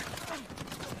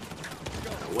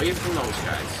 Away from those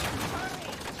guys.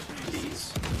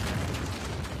 Please.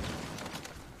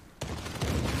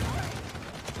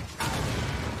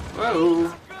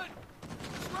 Whoa.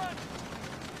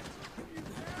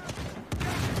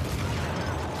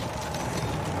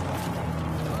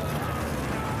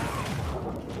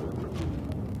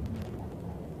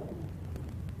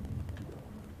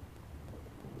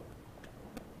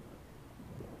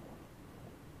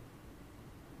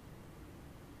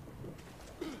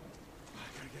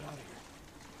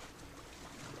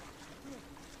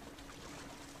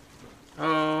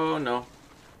 Oh no.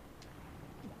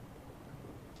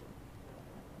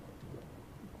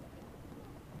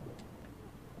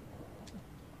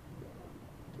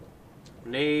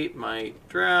 Nate might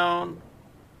drown.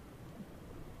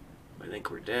 I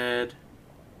think we're dead.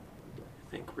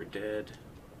 I think we're dead.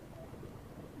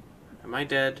 Am I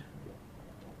dead?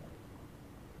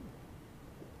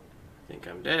 I think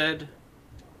I'm dead.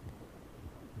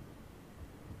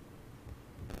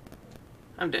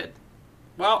 I'm dead.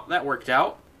 Well, that worked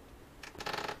out.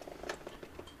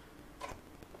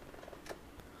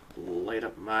 Light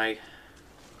up my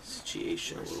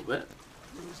situation a little bit.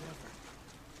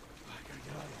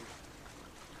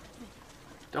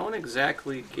 Don't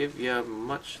exactly give you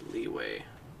much leeway.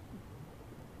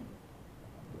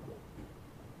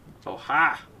 Oh,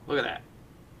 ha! Look at that.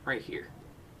 Right here.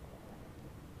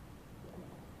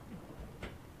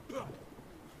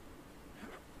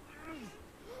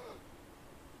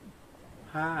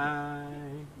 Hi.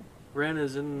 Ren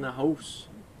is in the house.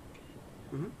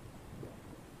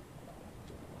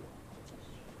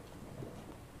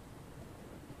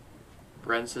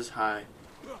 Ren says hi.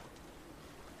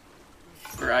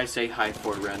 Or I say hi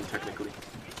for Ren, technically.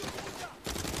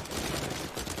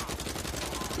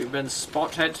 We've been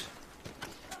spotted.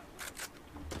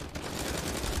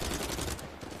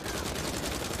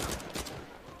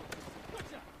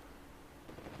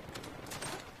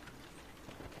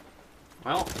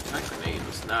 Well, that grenade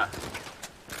was not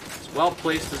as well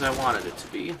placed as I wanted it to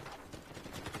be.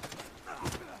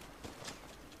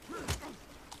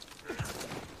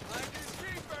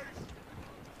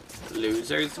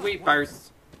 Losers,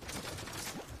 sweepers.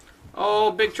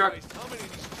 Oh, big truck. How many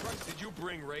of these trucks did you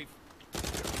bring, Rafe?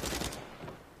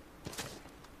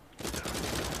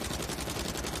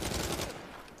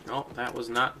 Oh, that was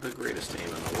not the greatest aim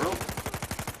in the world.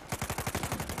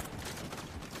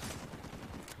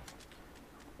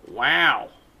 Wow.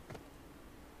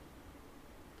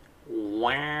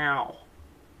 Wow.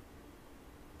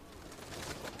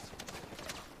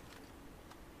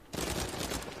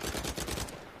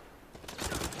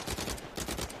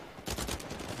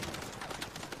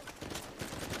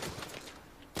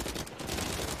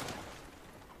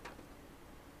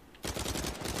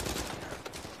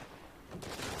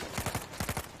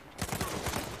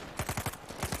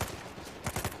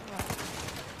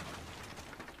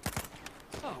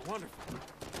 Wonderful.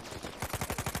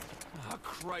 Oh,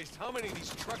 Christ, how many of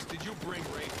these trucks did you bring,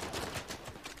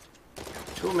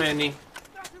 Rafe? Too many.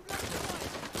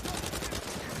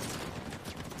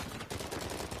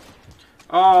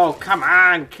 Oh, come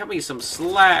on. Cut me some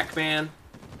slack, man.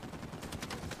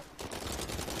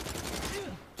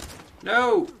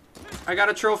 No. I got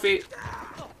a trophy.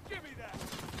 Oh, give me that.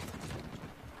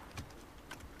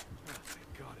 Oh,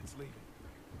 thank God it's leaving.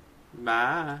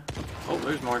 Bye. Oh,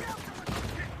 there's more.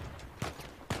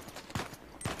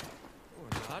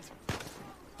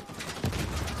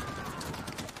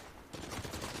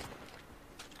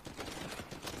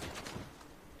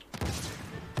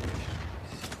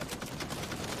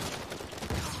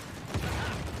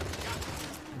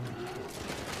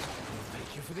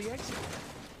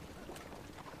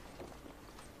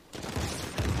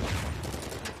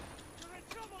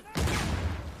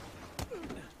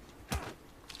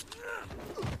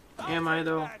 Am I,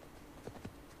 though?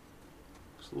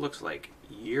 So looks like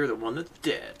you're the one that's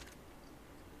dead.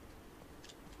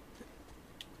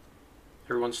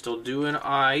 Everyone's still doing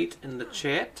alright in the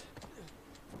chat.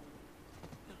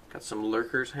 Got some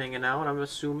lurkers hanging out, I'm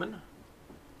assuming.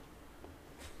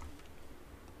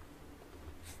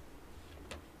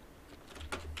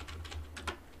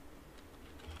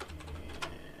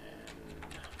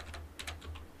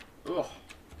 Ugh.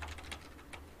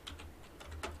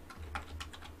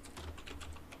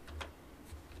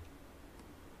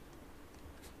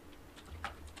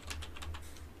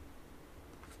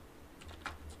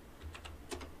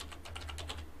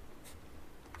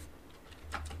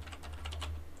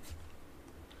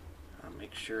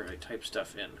 Make sure I type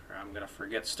stuff in, or I'm gonna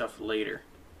forget stuff later.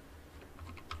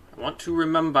 I want to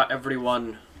remember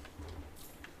everyone.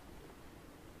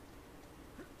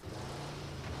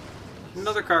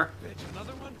 Another car.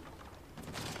 Another one?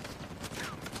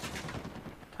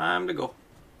 Time to go.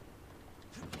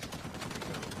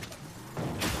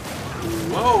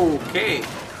 Whoa, okay.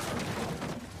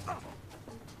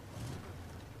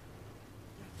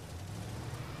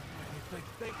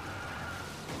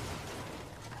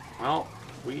 Well,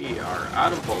 we are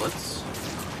out of bullets.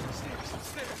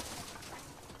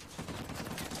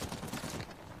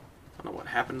 I don't know what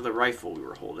happened to the rifle we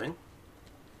were holding.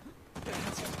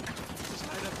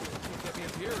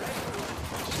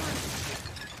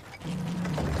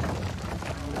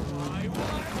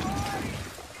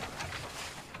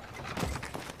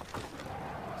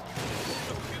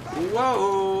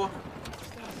 Whoa!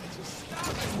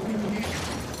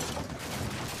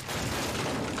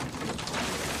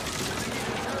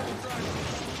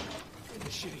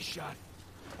 Shitty shot.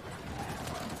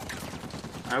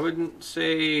 I wouldn't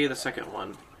say the second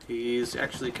one. He's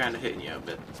actually kind of hitting you a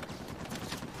bit.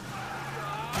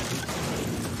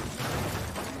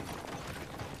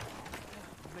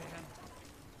 Man.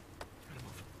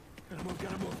 Gotta move.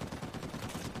 Gotta move.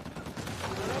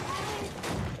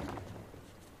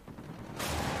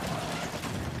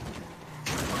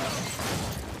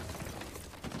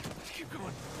 Keep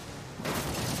going.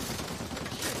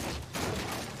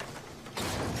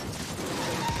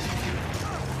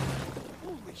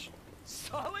 Holy shit.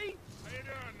 Sully? How you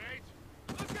doing,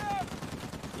 Nate? Look out!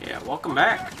 Yeah, welcome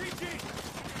back. Okay,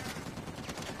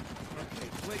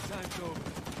 playtime's over.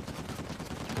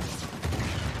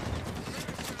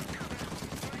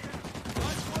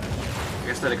 I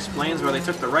guess that explains why they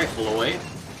took the rifle away.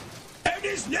 And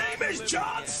his name is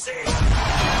John C.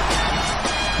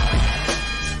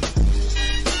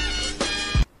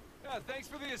 Thanks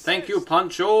for the assist. Thank you,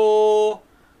 Pancho!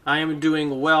 I am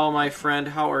doing well, my friend.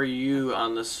 How are you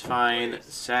on this fine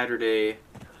Saturday?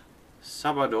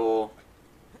 Sabado.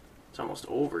 It's almost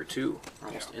over, too. We're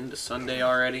almost into Sunday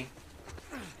already.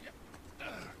 Good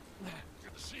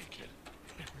to see you, kid.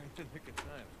 Right in the nick of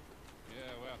time.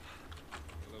 Yeah, well,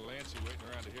 a little antsy waiting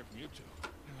around to hear from you two.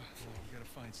 We gotta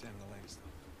find Sam and Elaine still.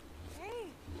 Hey,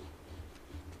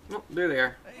 Oh, there they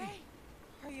are. hey,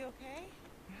 are you okay?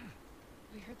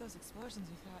 We heard those explosions.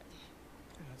 We thought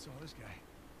Yeah, that's all this guy.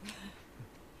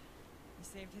 you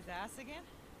saved his ass again.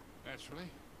 Naturally.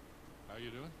 How you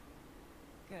doing?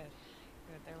 Good,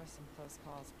 good. There was some close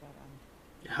calls,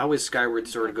 but How is Skyward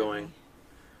Sword going?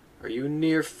 Are you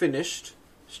near finished?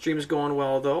 Stream's going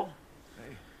well, though.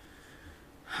 Hey.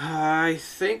 I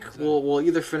think we'll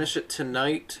either finish it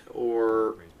tonight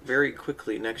or very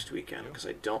quickly next weekend, because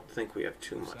I don't think we have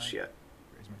too much yet.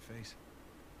 Raise my face.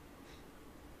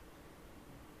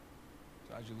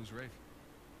 So how'd you lose Rafe?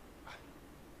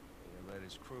 He led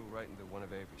his crew right into one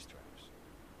of Avery's traps.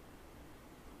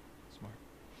 Smart.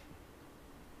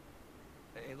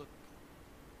 Hey, look.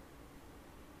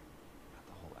 Not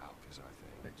the whole Alcazar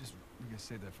thing. Hey, we gotta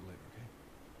save that for later, okay?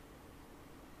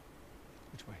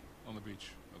 Which way? On the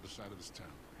beach, other side of this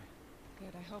town.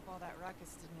 good. I hope all that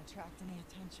ruckus didn't attract any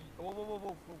attention.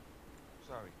 Whoa.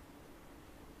 Sorry.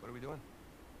 What are we doing?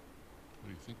 What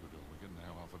do you think we're doing? We're getting the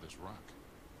hell off of this rock.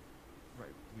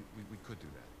 Right, we could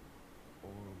do that. Or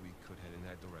we could head in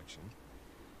that direction,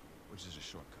 which is a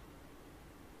shortcut.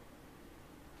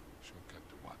 Shortcut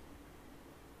to what?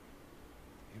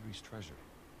 Avery's treasure.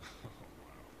 Oh,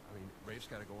 wow. I mean, Rafe's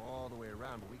gotta go all the way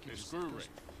around, but we can Hey, just... screw Rafe.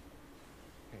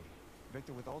 Hey,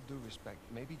 Victor, with all due respect,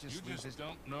 maybe just You leave just this...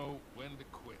 don't know when to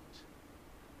quit.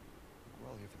 We're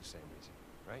all here for the same reason,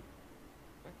 right?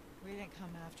 We didn't come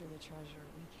after the treasure.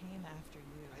 We came after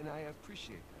you. And I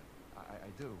appreciate that. I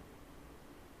do.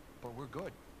 But we're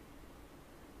good.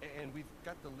 And we've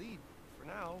got the lead for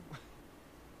now.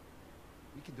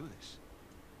 We can do this.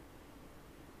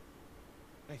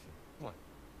 Nathan, come on.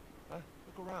 Huh?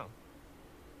 Look around.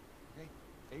 Okay?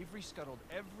 Avery scuttled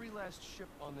every last ship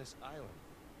on this island.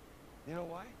 You know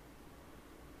why?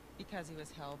 Because he was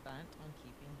hell-bent on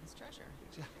keeping his treasure,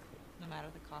 Exactly. no matter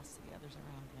the cost to the others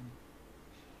around him.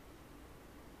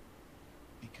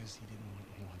 Because he didn't want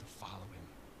anyone to follow him.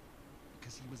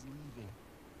 Because he was leaving.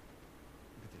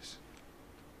 Look at this.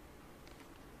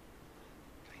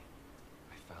 Okay.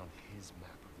 I found his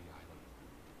map of the island.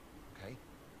 Okay?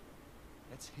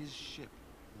 That's his ship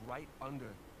right under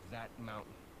that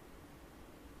mountain.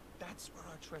 That's where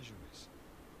our treasure is.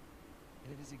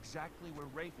 And it is exactly where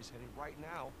Rafe is headed right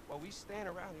now while we stand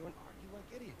around here and argue like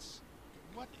idiots.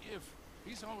 What if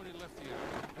he's already left the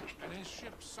island and his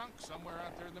ship sunk somewhere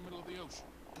out there in the middle of the ocean?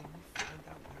 Then we find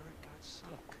out where it got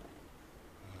sunk.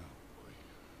 Oh, boy.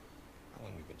 How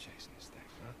long we been chasing this thing,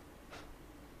 huh?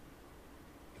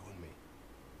 You and me.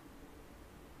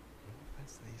 No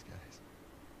offense to these guys.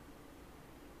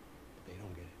 But they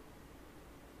don't get it.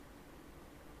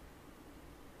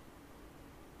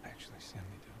 Actually, Sam,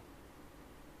 they do.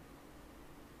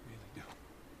 Really do.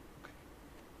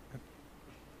 Okay.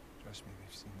 Trust me,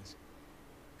 they've seen this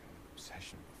kind of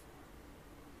obsession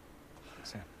before.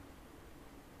 Sam,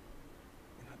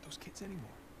 we're not those kids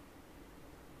anymore.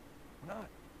 not?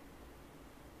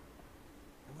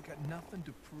 And we got nothing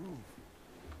to prove.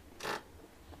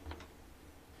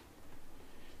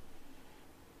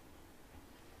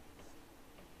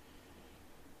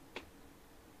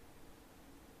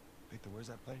 Victor, where's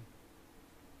that plane?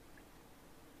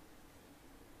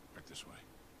 Back this way.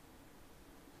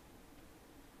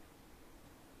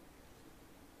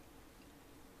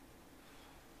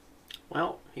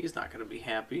 Well, he's not going to be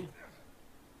happy.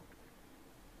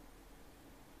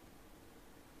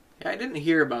 Yeah, I didn't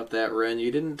hear about that, Ren.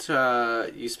 You didn't,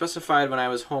 you specified when I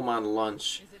was home on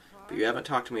lunch, Is it far? but you haven't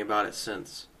talked to me about it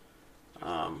since.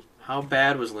 How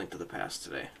bad was Link to the Past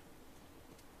today?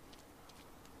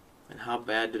 And how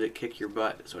bad did it kick your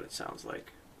butt, is what it sounds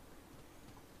like.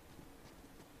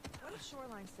 What if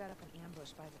Shoreline set up an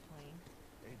ambush by the plane?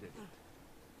 They did.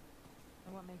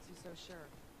 And what makes you so sure?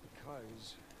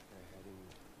 Because they're heading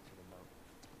to the mountain.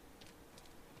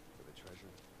 For the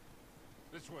treasure.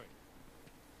 This way.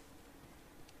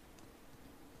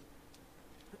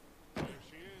 There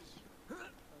she is.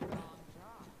 A long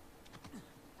drop.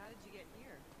 How did you get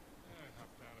here? I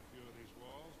hopped down a few of these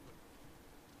walls, but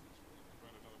I suppose I can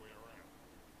find another way around.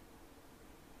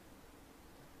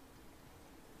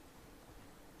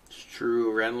 It's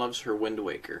true, Ren loves her Wind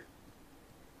Waker.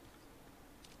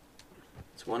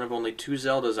 It's one of only 2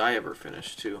 Zeldas I ever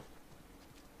finished, too.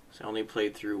 So I only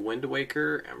played through Wind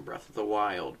Waker and Breath of the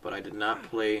Wild, but I did not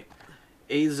play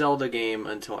a Zelda game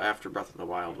until after Breath of the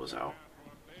Wild was out.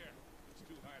 From up there, it's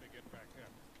too high to get back up.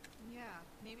 Yeah,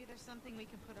 maybe there's something we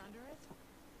can put under it?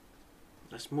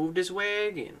 Let's move this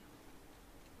wagon.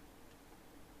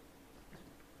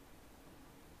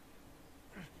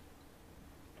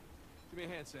 Give me a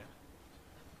hand, Sam.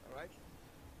 All right?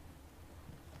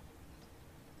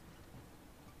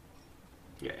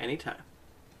 Yeah, anytime.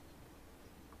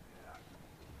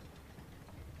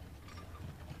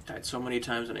 Died so many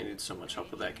times and I needed so much help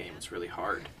with that game. It's really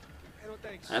hard. Hey, no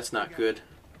thanks. That's not good.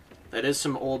 That is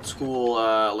some old school,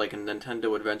 like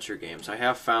Nintendo adventure games. I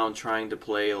have found trying to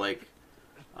play, like,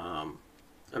 I've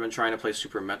been trying to play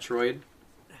Super Metroid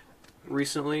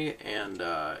recently, and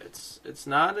it's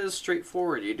not as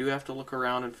straightforward. You do have to look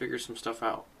around and figure some stuff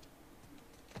out.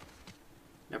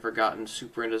 Never gotten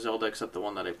super into Zelda except the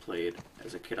one that I played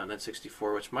as a kid on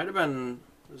N64, which might have been,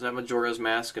 was that Majora's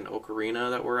Mask and Ocarina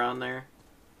that were on there?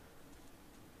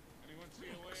 Anyone see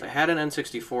a way? Because I had an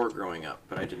N64 growing up,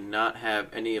 but I did not have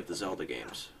any of the Zelda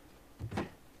games.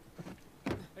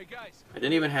 Hey, guys. I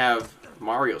didn't even have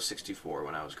Mario 64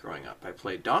 when I was growing up. I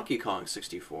played Donkey Kong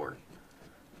 64,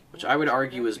 which I would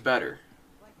argue is better.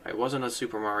 I wasn't a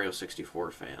Super Mario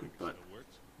 64 fan, but Still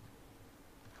works.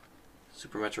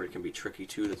 Super Metroid can be tricky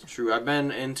too. That's true. I've been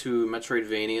into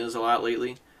Metroidvanias a lot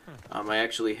lately. I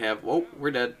actually have... Whoa, we're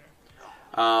dead.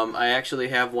 I actually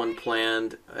have one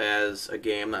planned as a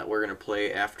game that we're going to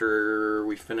play after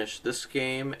we finish this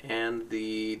game and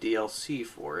the DLC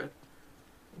for it.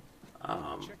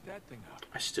 Check that thing out.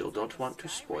 I still don't want to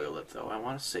spoil it, though. I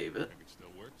want to save it. Think it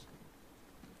still works?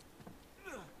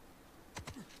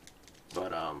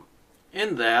 But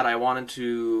in that, I wanted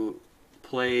to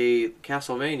play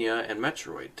Castlevania and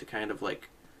Metroid to kind of like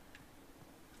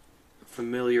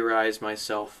familiarize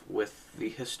myself with the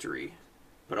history.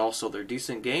 But also, they're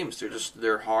decent games.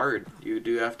 They're hard. You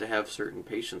do have to have certain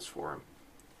patience for them.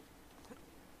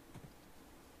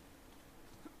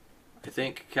 I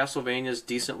think Castlevania is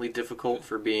decently difficult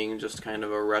for being just kind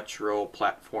of a retro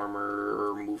platformer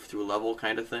or move through level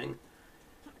kind of thing.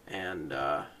 And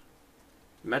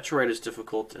Metroid is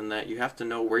difficult in that you have to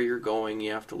know where you're going.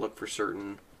 You have to look for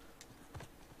certain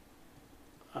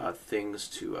things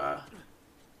to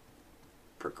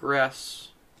progress.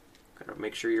 Gotta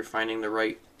make sure you're finding the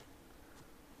right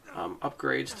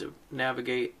upgrades to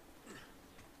navigate.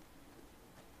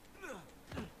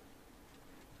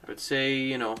 I would say,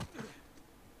 you know,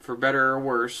 for better or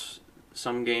worse,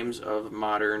 some games of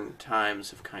modern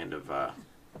times have kind of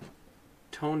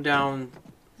toned down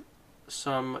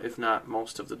some, if not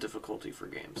most, of the difficulty for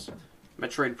games.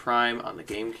 Metroid Prime on the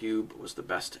GameCube was the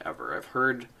best ever. I've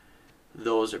heard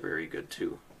those are very good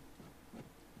too.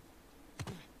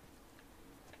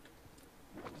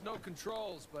 There's no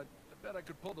controls, but I bet I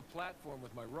could pull the platform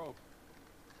with my rope.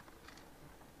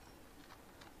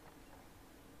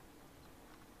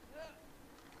 What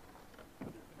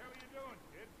the hell are you doing,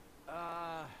 kid?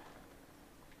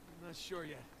 I'm not sure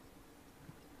yet.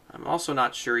 I'm also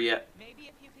not sure yet. Maybe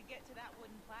if you could get to that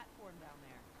wooden platform down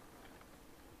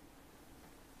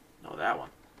there. No, that one.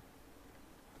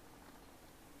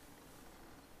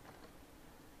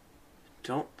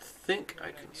 Don't think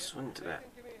I can swing to that.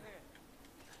 Give me a hand.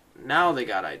 Now they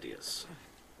got ideas.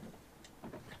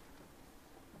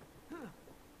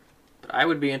 But But I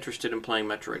would be interested in playing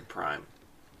Metroid Prime.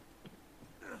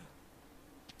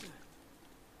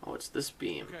 Oh, it's this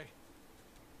beam. Okay.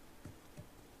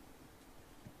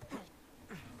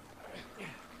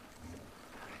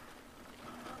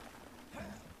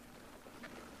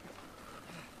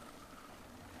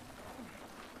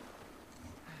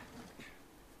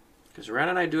 Because Ren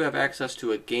and I do have access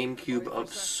to a GameCube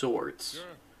of sorts. Sure.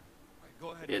 Go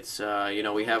ahead. It's, you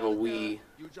know, we have a Wii,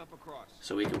 You jump across.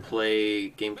 so we can play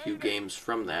GameCube games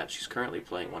from that. She's currently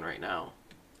playing one right now.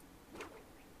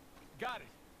 Got it.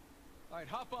 All right,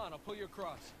 hop on. I'll pull you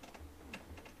across.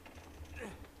 Okay,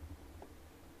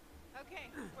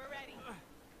 we're ready.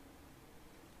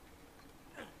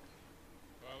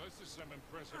 Well, this is some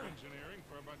impressive engineering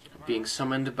for a bunch of Being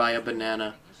summoned by a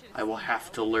banana. I will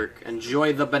have to lurk.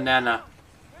 Enjoy the banana.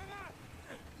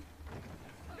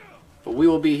 But we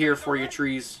will be here for you,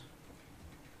 trees.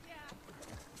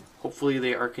 Hopefully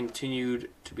they are continued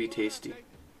to be tasty. All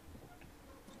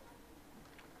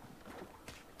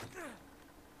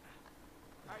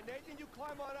right, Nathan, you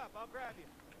climb on up. I'll grab you.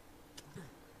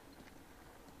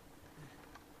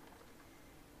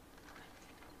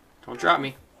 Don't drop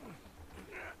me.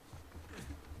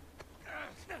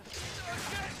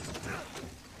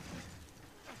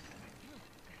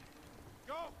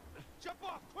 Go! Jump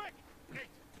off, quick! Nate,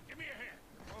 give me a hand.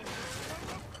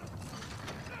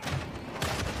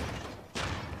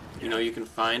 You know you can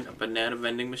find banana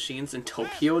vending machines in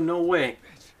Tokyo? No way.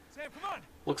 Sam, come on.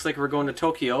 Looks like we're going to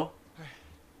Tokyo.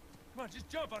 Come on, just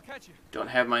jump. I'll catch you. Don't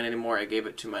have mine anymore. I gave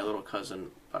it to my little cousin,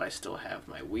 but I still have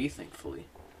my Wii, thankfully.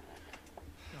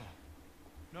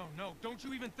 No, don't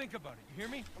you even think about it. You hear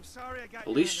me? I'm sorry I got At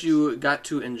least you got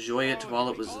to enjoy it while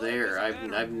it was there.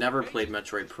 I've never played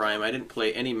Metroid Prime. I didn't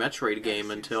play any Metroid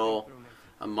game until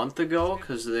a month ago,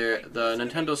 because the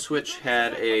Nintendo Switch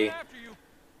had a...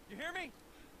 You hear me?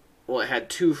 Well, it had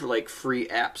two like free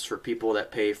apps for people that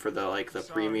pay for the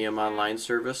premium online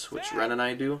service, which Ren and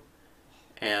I do.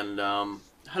 And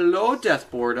hello, Death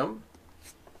Boredom.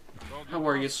 How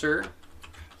are you, sir?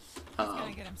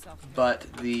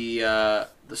 But the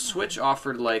Switch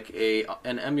offered like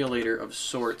an emulator of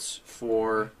sorts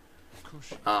for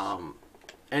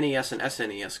NES and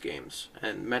SNES games,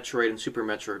 and Metroid and Super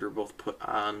Metroid were both put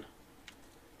on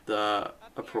the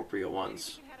appropriate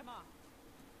ones.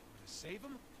 Save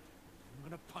him? I'm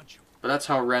gonna punch him. But that's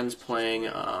how Ren's playing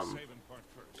A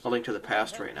Link to the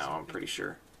Past right now, I'm pretty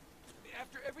sure.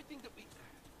 After everything that we...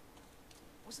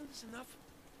 Wasn't this enough?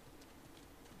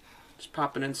 Just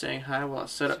popping in saying hi while I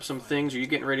set up some things. Are you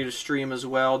getting ready to stream as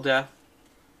well, Death?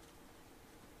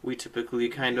 We typically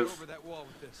kind of Over that wall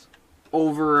with this.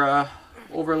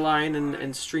 overline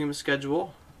and stream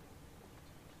schedule.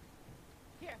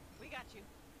 Here, we got you.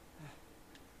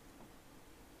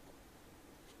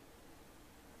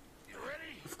 You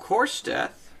ready? Of course,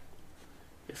 Death.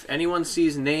 If anyone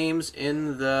sees names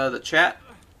in the chat,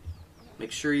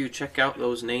 make sure you check out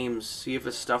those names. See if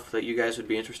it's stuff that you guys would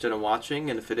be interested in watching,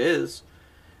 and if it is,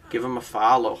 give them a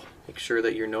follow. Make sure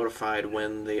that you're notified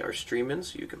when they are streaming,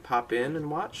 so you can pop in and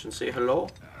watch and say hello.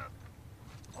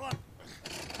 Hold on.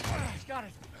 Got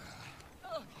it.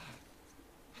 All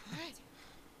right.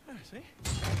 See?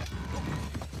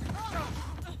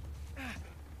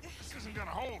 This isn't gonna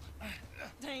hold.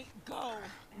 Nate, go.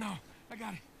 No, I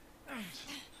got it.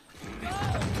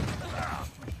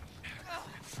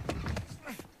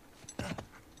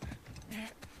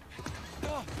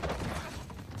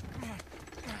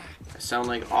 I sound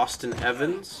like Austin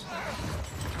Evans.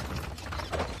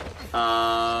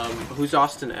 Who's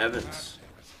Austin Evans?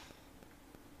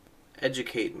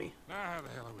 Educate me. Now how the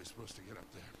hell are we supposed to get up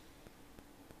there?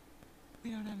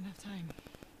 We don't have enough time.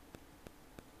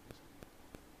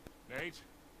 Nate?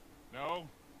 No?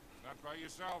 Not by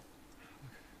yourself?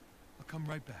 I'll come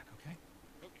right back, okay?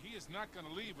 Look, he is not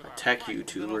gonna leave without Tech fighting.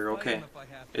 YouTuber, okay.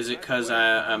 Is it because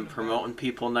I'm promoting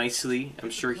people nicely? I'm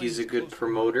sure he's a good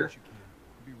promoter.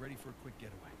 Be ready for a quick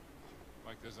getaway.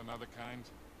 Like there's another kind?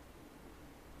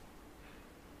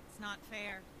 It's not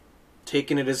fair.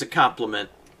 Taking it as a compliment.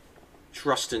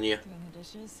 Trusting you. Doing the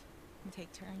dishes and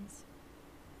take turns.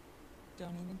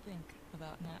 Don't even think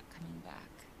about not coming back.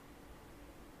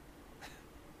 I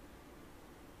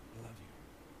love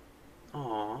you.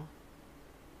 Aww.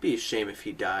 Be a shame if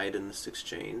he died in this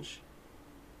exchange.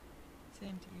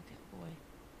 Same to you, kid boy.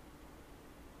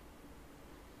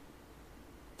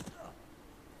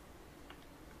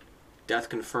 Death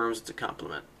confirms it's a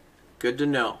compliment. Good to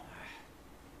know.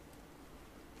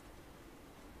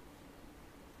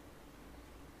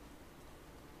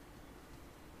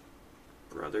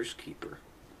 Brother's keeper.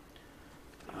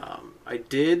 I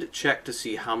did check to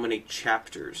see how many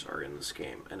chapters are in this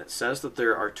game, and it says that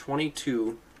there are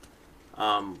 22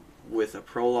 with a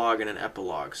prologue and an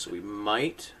epilogue, so we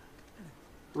might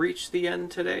reach the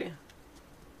end today.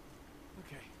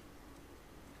 Okay.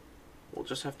 We'll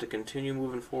just have to continue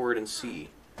moving forward and see.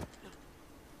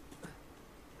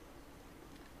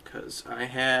 Because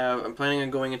I'm planning on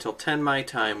going until 10 my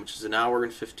time, which is an hour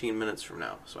and 15 minutes from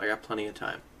now, so I got plenty of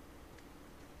time.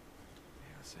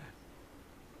 Hey, what's that?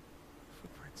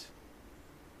 Footprints.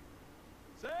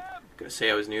 Sam! I'm gonna say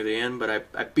I was near the end, but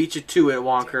I beat you to it,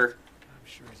 Wonker. I'm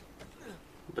sure he's...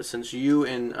 But since you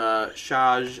and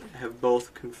Shaj have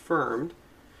both confirmed,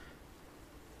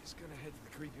 He's gonna head to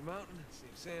the creepy mountain, see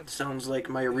if Sam... sounds like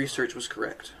my research was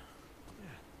correct. Yeah.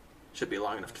 Should be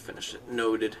long enough to finish it.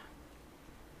 Noted.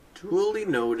 Duly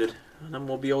noted. And then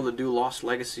we'll be able to do Lost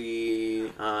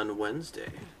Legacy on Wednesday.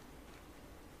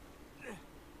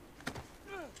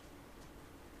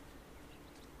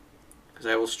 Because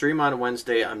I will stream on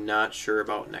Wednesday. I'm not sure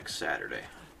about next Saturday.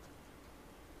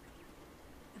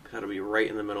 Because that'll be right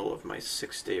in the middle of my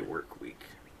 6-day work week.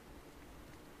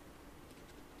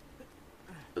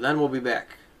 But then we'll be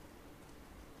back.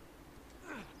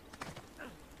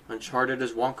 Uncharted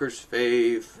is Wonker's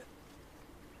fave.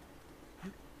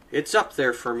 It's up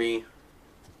there for me.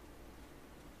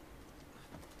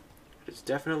 It's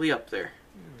definitely up there.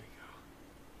 Here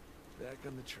we go. Back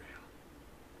on the trail.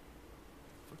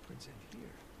 Footprints in here.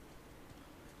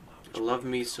 Come on, I which love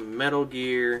way? me some Metal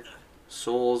Gear.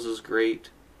 Souls is great.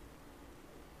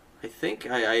 I think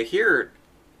I hear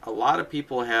a lot of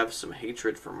people have some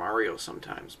hatred for Mario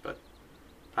sometimes, but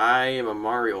I am a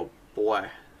Mario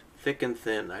boy. Thick and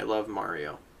thin. I love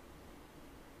Mario.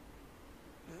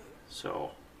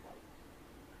 So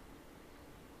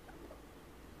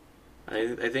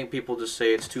I think people just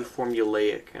say it's too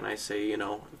formulaic, and I say, you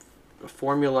know, if a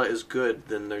formula is good,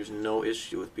 then there's no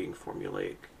issue with being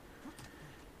formulaic.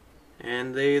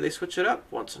 And they switch it up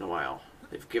once in a while.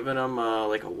 They've given them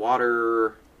like a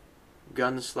water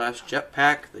gun /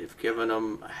 jetpack. They've given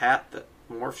them a hat that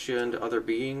morphs you into other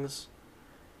beings.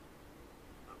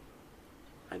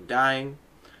 I'm dying.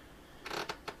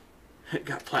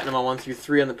 Got Platinum on 1 through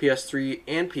 3 on the PS3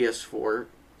 and PS4.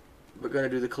 But gonna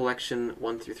do the collection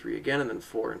 1 through 3 again, and then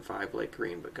 4 and 5 light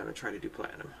green, but gonna try to do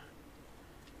Platinum.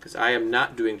 Because I am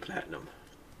not doing Platinum.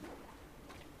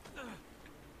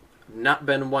 I've not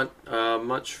been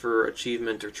much for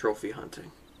achievement or trophy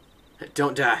hunting.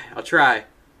 Don't die. I'll try.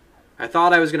 I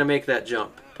thought I was gonna make that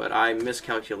jump, but I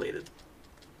miscalculated.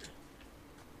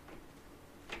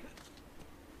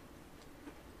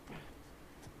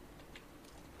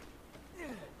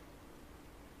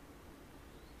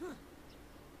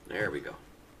 There we go.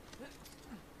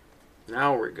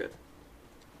 Now we're good.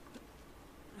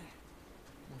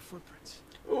 More footprints.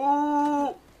 Ooh!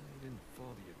 They didn't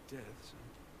fall to your death, so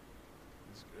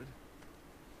that's good.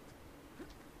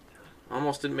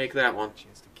 Almost didn't make that one.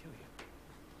 Chance to kill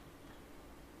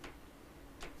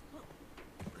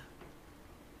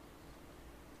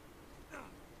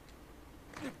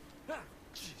you.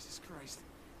 Jesus Christ.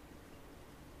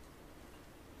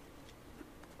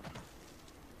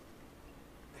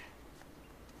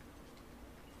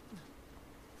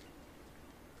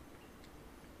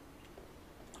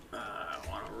 I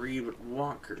want to read what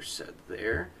Walker said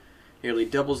there. Nearly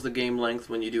doubles the game length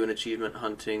when you do an achievement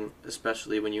hunting,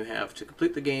 especially when you have to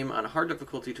complete the game on a hard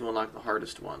difficulty to unlock the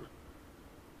hardest one.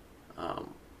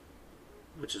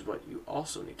 Which is what you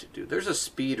also need to do. There's a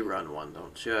speed run one,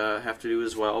 don't you have to do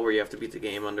as well, where you have to beat the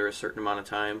game under a certain amount of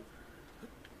time.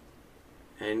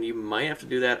 And you might have to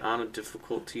do that on a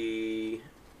difficulty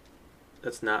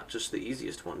that's not just the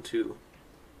easiest one, too.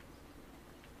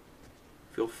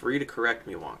 Feel free to correct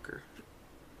me, Walker.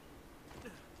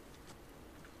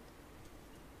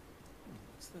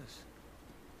 What's this?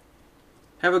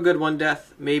 Have a good one,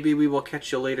 Death. Maybe we will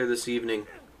catch you later this evening.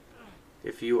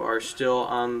 If you are still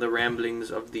on the ramblings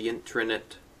of the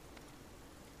intranet.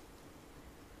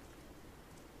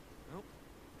 Nope.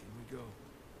 In we go.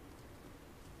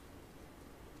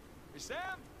 Hey, Sam!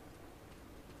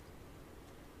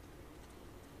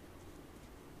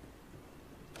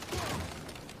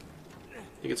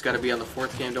 I think it's got to be on the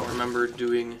 4th game. Don't remember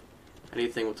doing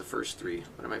anything with the first 3,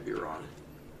 but I might be wrong.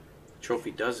 The trophy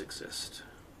does exist.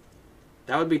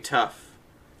 That would be tough.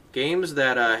 Games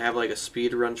that have like a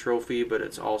speedrun trophy, but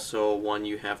it's also one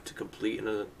you have to complete in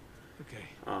a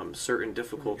certain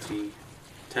difficulty,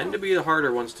 tend to be the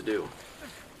harder ones to do.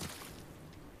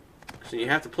 So you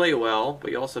have to play well,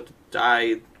 but you also have to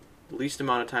die the least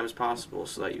amount of time as possible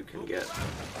so that you can get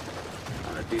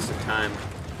a decent time.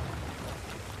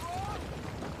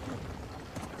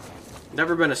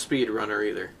 Never been a speed runner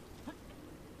either.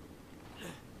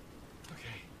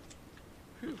 Okay.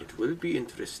 It will be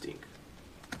interesting.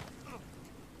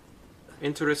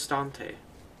 Interessante.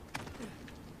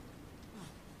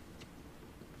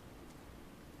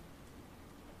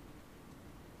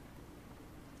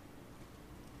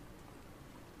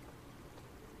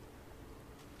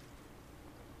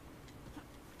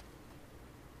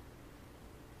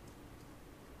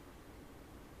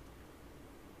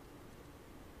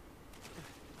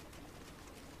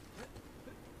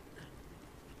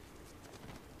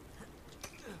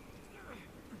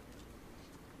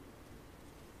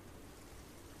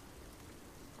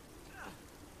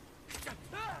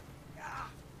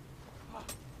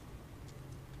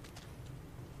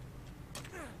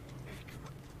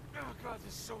 Oh God,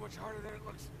 this is so much harder than it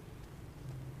looks.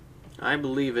 I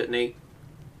believe it, Nate.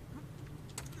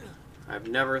 I've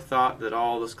never thought that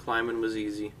all this climbing was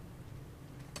easy.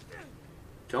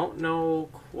 Don't know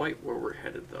quite where we're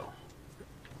headed, though.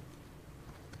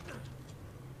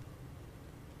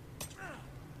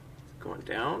 Going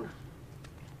down.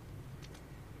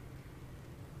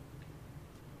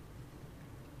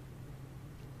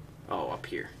 Oh, up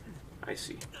here. I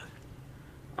see.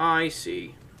 I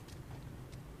see.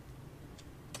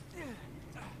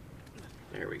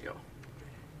 There we go.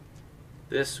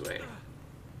 This way.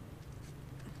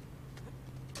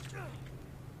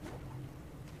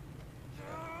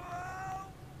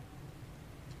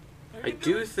 I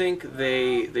do think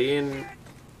they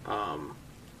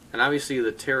and obviously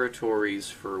the territories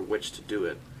for which to do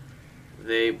it.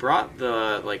 They brought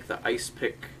the ice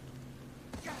pick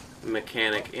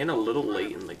mechanic in a little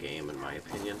late in the game, in my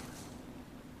opinion.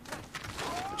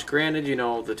 Which, granted, you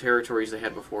know, the territories they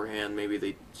had beforehand, maybe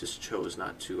they just chose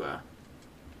not to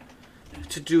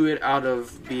do it out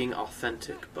of being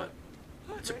authentic, but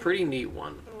it's a pretty neat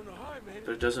one.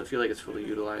 But it doesn't feel like it's fully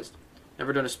utilized.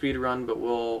 Never done a speed run, but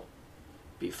will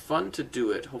be fun to do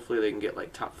it. Hopefully they can get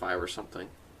like top 5 or something.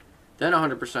 Then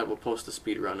 100% will post the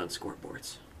speed run on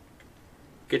scoreboards.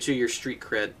 Get you your street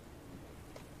cred.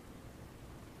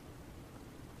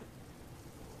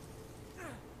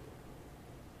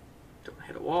 Don't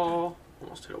hit a wall.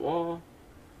 Almost hit a wall.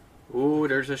 Ooh,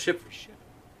 there's a ship.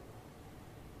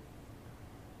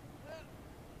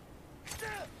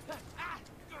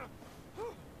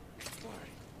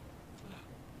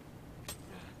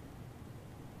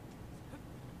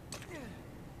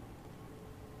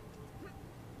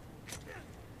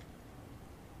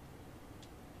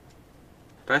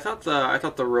 But I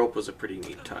thought the rope was a pretty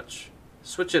neat touch.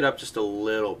 Switch it up just a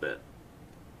little bit,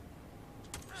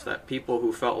 so that people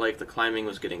who felt like the climbing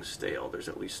was getting stale, there's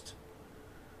at least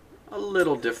a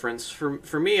little difference. For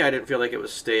me, I didn't feel like it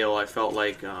was stale. I felt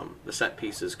like the set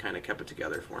pieces kind of kept it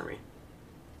together for me.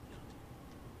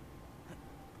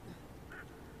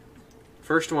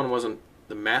 First one wasn't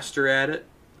the master at it.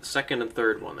 The second and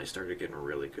third one, they started getting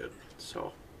really good.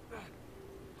 So,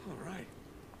 All right.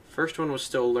 first one was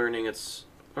still learning its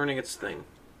thing,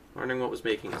 learning what was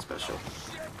making it special.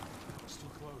 Still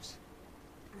close.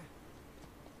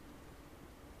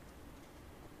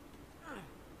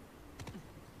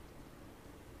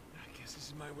 I guess this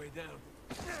is my way down.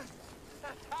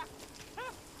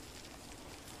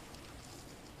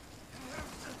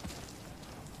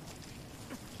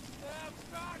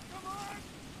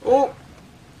 Oh!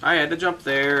 I had to jump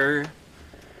there.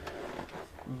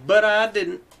 But I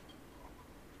didn't.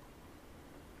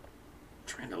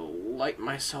 Trying to light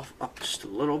myself up just a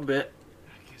little bit.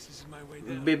 I guess this is my way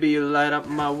down. Baby, you light up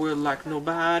my world like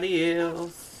nobody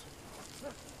else.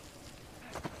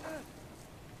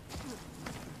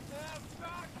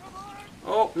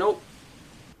 Oh, nope.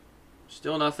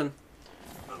 Still nothing.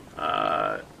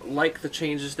 Like the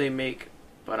changes they make,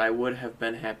 but I would have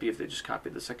been happy if they just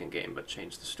copied the second game but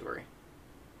changed the story.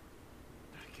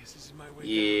 I guess this is my way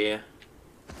Yeah.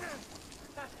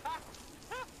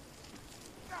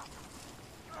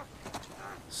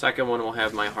 Second one will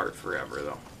have my heart forever,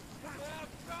 though.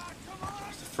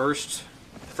 It's the first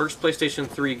PlayStation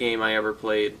 3 game I ever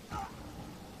played,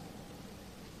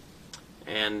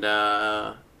 and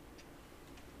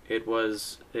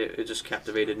it just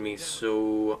captivated me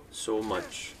so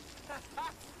much.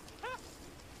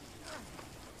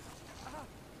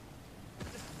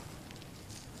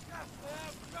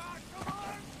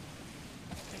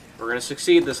 We're gonna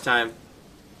succeed this time.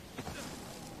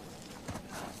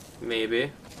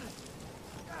 Maybe.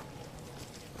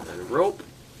 And then rope.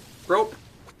 Rope.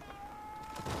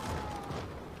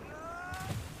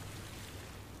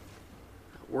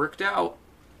 Worked out.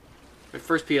 My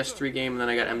first PS3 game, and then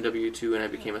I got MW2, and I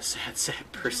became a sad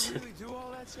person. Really do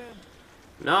all that, Sam?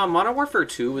 No, Modern Warfare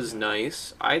 2 was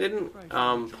nice. I didn't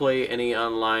play any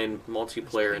online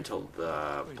multiplayer until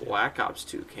the Black Ops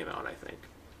 2 came out, I think.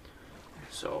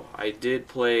 So I did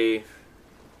play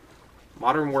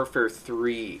Modern Warfare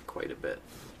 3 quite a bit.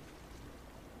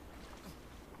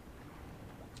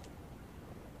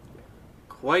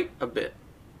 Quite a bit.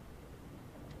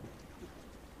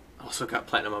 Also got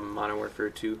Platinum on Modern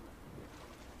Warfare 2.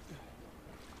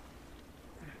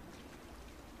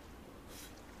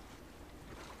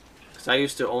 Because I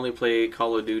used to only play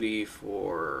Call of Duty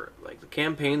for, like, the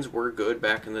campaigns were good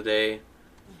back in the day.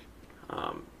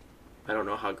 I don't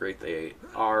know how great they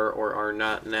are or are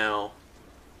not now.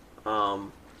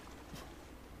 And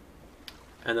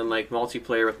then, like,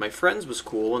 multiplayer with my friends was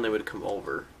cool when they would come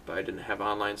over, but I didn't have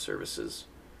online services.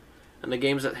 And the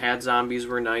games that had zombies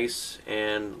were nice,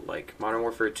 and, like, Modern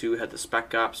Warfare 2 had the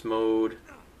Spec Ops mode,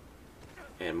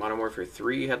 and Modern Warfare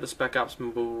 3 had the Spec Ops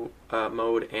mode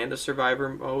and a Survivor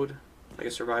mode, like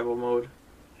a survival mode.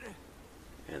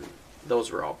 And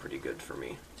those were all pretty good for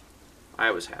me.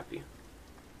 I was happy.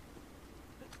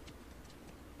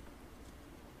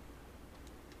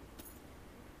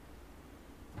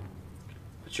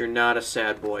 But you're not a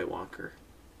sad boy, Walker.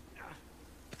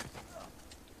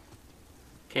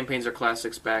 Campaigns are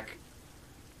classics back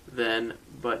then,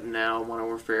 but now Modern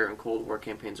Warfare and Cold War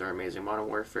campaigns are amazing. Modern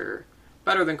Warfare,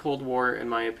 better than Cold War in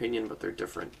my opinion, but they're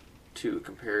different too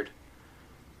compared.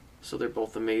 So they're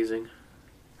both amazing.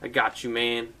 I got you,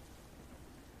 man.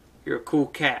 You're a cool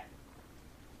cat.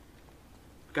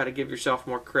 Gotta give yourself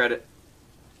more credit.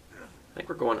 I think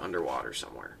we're going underwater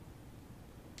somewhere.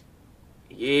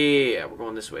 Yeah, we're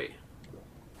going this way.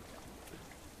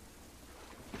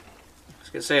 I was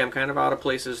gonna say, I'm kind of out of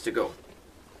places to go.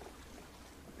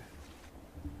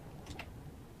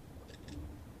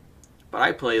 But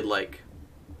I played, like,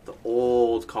 the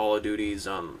old Call of Duties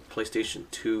on PlayStation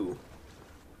 2.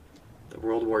 The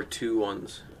World War II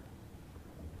ones.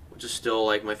 Which is still,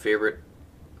 like, my favorite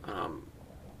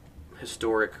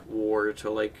historic war to,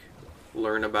 like,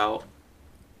 learn about.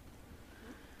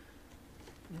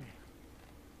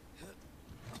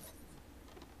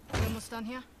 We almost done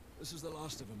here? This is the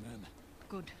last of them, man.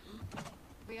 Good.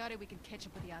 We are, we can catch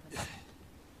up with the others.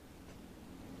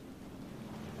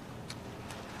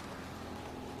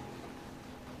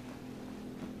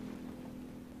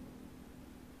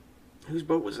 Whose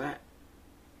boat was that?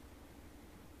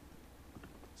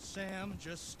 Sam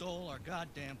just stole our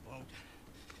goddamn boat.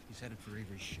 He's headed for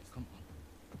Avery's ship. Come on.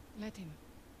 Let him.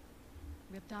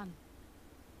 We're done.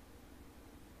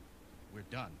 We're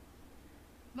done.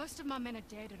 Most of my men are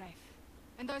dead, Rafe.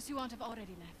 And those who aren't have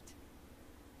already left.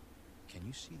 Can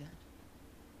you see that?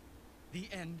 The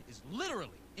end is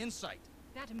literally in sight.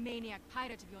 That maniac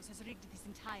pirate of yours has rigged this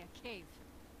entire cave.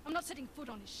 I'm not setting foot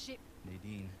on his ship.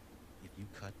 Nadine, if you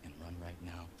cut and run right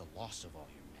now, the loss of all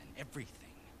your men,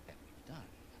 everything that we've done,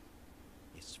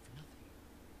 is for nothing.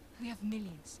 We have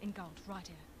millions in gold right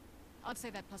here. I'd say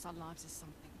that plus our lives is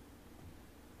something.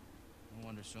 No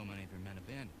wonder so many of your men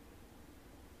abandoned.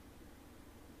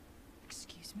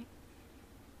 Excuse me?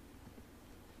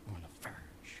 We're on the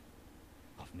verge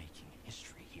of making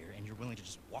history here, and you're willing to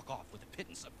just walk off with a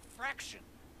pittance, a fraction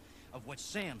of what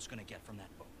Sam's gonna get from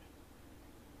that boat.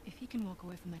 If he can walk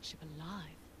away from that ship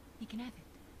alive, he can have it.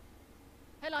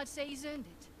 Hell, I'd say he's earned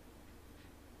it.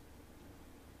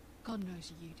 God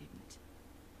knows you didn't.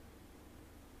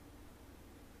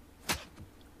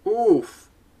 Oof.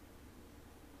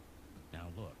 Now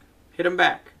look. Hit him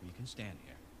back. We can stand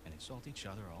here and insult each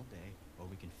other all day, or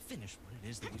we can finish what it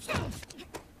is that we've started.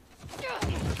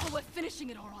 Oh, we're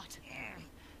finishing it all right.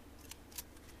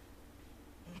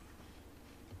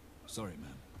 Sorry,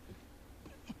 man.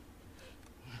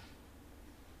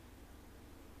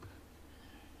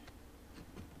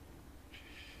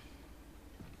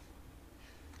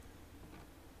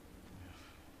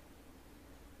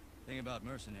 Thing about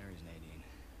mercenaries, Nadine,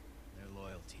 their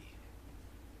loyalty,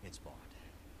 it's bought.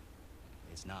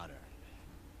 It's not earned.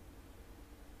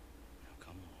 Now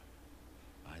come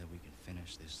on. Either we can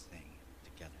finish this thing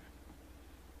together,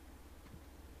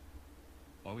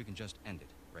 or we can just end it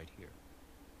right here.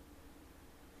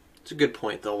 It's a good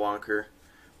point, though, Wonker,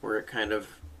 where it kind of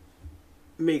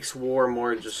makes war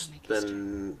more just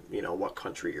than, you know, what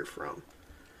country you're from.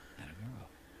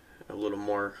 A little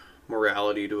more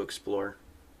morality to explore.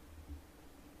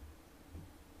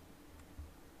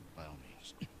 By all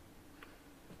means.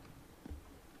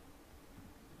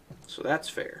 So that's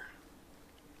fair.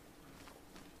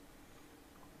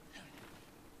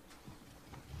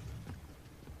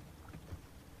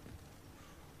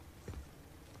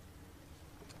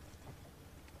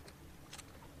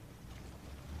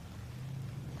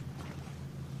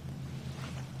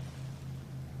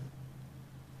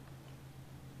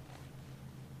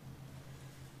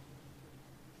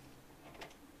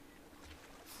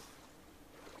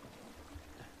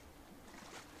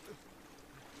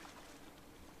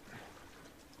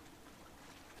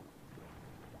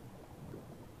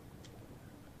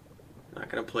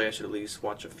 gonna play, I should at least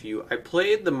watch a few. I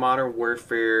played the Modern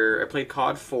Warfare, I played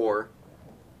COD 4,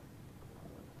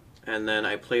 and then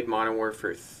I played Modern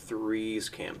Warfare 3's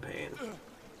campaign.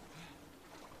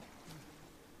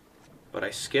 But I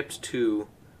skipped 2.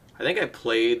 I think I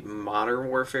played Modern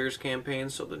Warfare's campaign,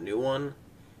 so the new one,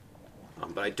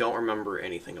 but I don't remember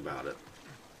anything about it.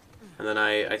 And then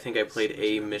I think I played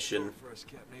a mission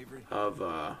of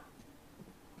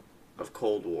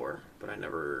Cold War, but I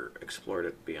never explored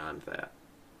it beyond that.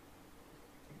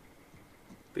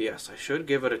 But yes, I should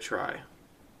give it a try.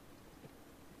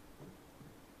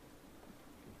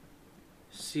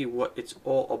 See what it's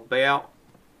all about.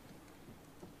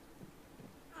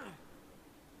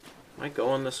 Am I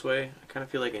going this way? I kind of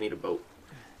feel like I need a boat.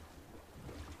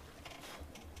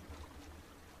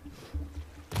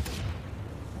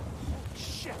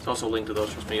 It's also linked to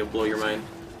those, trust me, it'll blow your mind.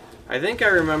 I think I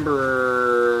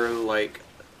remember, like,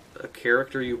 a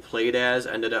character you played as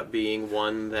ended up being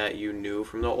one that you knew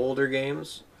from the older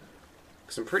games.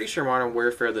 Because I'm pretty sure Modern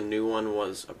Warfare, the new one,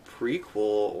 was a prequel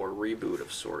or reboot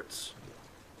of sorts.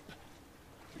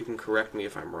 You can correct me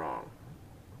if I'm wrong.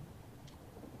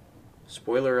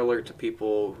 Spoiler alert to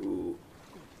people who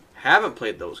haven't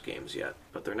played those games yet,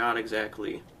 but they're not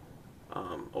exactly...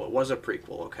 oh, it was a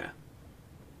prequel, okay.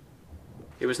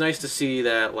 It was nice to see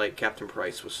that, like, Captain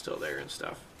Price was still there and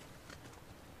stuff.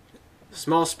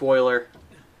 Small spoiler.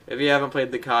 If you haven't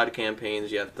played the COD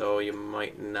campaigns yet, though, you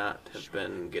might not have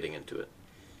been getting into it.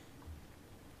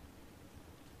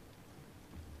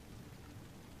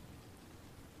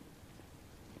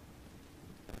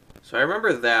 So I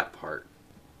remember that part.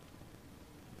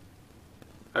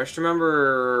 I just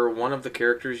remember one of the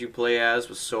characters you play as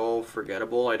was so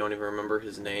forgettable, I don't even remember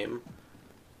his name.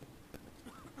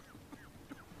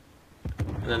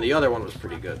 And then the other one was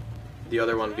pretty good. The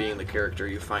other one being the character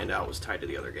you find out was tied to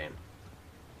the other game.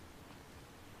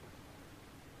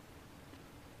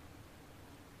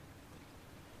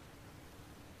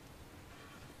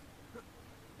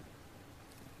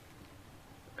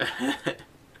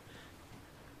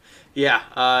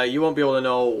 Yeah, you won't be able to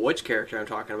know which character I'm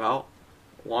talking about.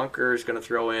 Wonker is going to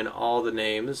throw in all the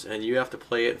names, and you have to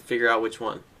play it and figure out which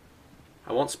one.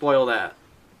 I won't spoil that.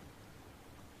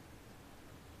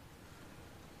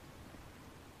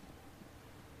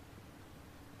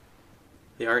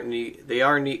 They are neat. They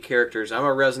are neat characters. I'm a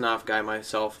Reznov guy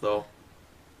myself, though.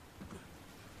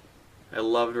 I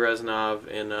loved Reznov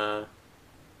in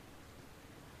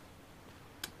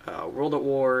World at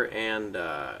War and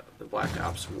the Black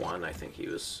Ops 1. I think he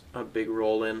was a big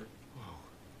role in.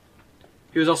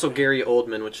 He was also Gary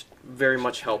Oldman, which very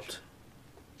much helped.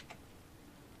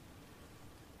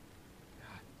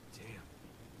 God damn.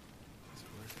 That's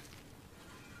worth it.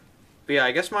 But yeah,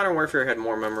 I guess Modern Warfare had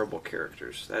more memorable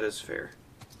characters. That is fair.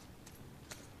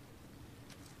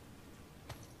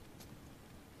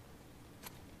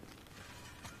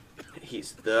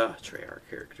 He's the Treyarch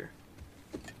character.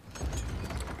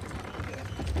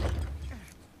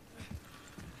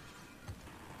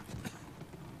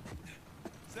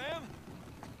 Sam?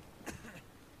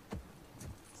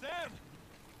 Sam?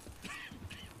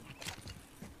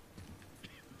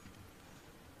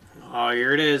 Oh,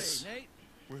 here it is. Hey, Nate.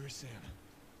 Where is Sam?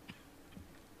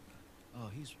 Oh,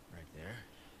 he's right there.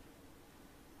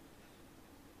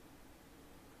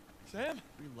 Sam?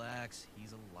 Relax,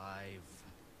 he's alive.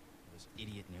 This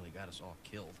idiot nearly got us all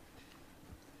killed.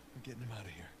 I'm getting him out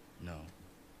of here. No,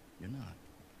 you're not.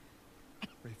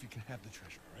 Rafe, you can have the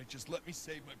treasure, all right? Just let me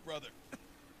save my brother.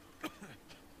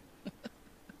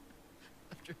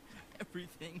 After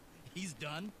everything he's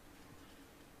done?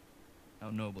 How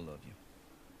noble of you.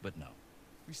 But no,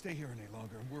 We stay here any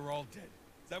longer and we're all dead.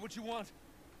 Is that what you want?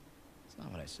 it's not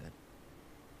what I said.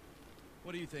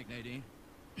 What do you think, Nadine?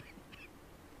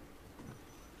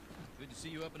 Good to see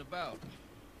you up and about.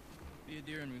 Be a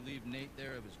dear and relieve Nate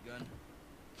there of his gun.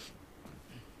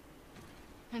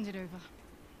 Hand it over.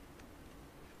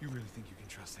 You really think you can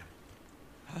trust him?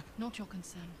 Not your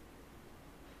concern.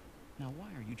 Now, why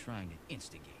are you trying to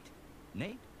instigate?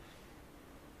 Nate?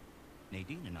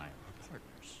 Nadine and I are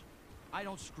partners. I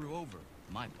don't screw over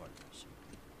my partners.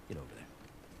 Get over there.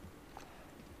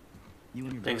 You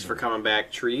and your Thanks for brother- coming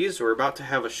back, Trees. We're about to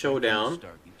have a showdown.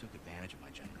 Start, you took advantage of my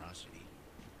generosity.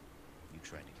 You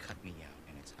tried to cut me out,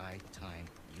 and it's high time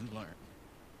you learn.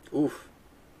 Oof.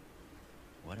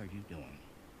 What are you doing?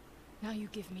 Now you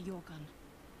give me your gun.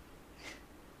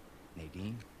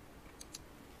 Nadine?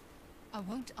 I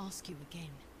won't ask you again.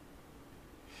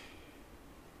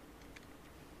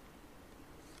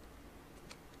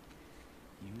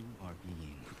 You are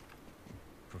being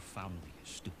profoundly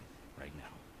stupid right now.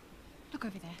 Look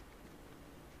over there.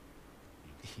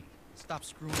 Nadine, Stop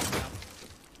screwing around.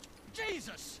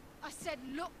 Jesus! I said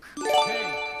look.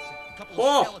 Okay, it's a couple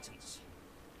Whoa. of skeletons.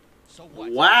 So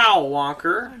what? Wow, I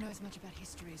Wonker. don't know as much about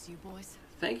history as you boys.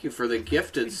 Thank you for the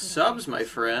gifted subs, my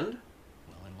friend.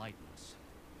 Well, enlighten us.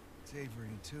 It's Avery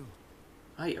and two.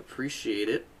 I appreciate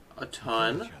it a Kill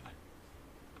ton. each other.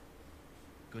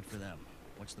 Good for them.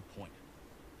 What's the point?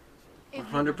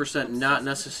 100% not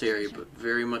necessary, but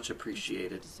very much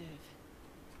appreciated. So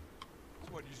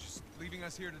what, you're just leaving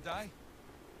us here to die?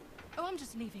 Oh, I'm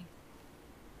just leaving.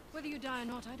 Whether you die or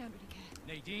not, I don't really care.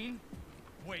 Nadine,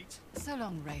 wait. So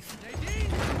long, Rafe.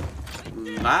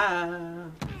 Nadine! Bye.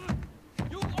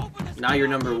 You open this Now you're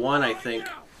door number one, I right think.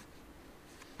 now!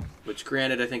 Which,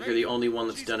 granted, I think you're the only one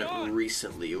that's done it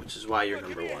recently, which is why you're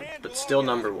number one. But still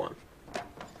number one.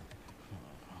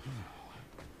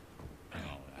 No,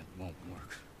 that won't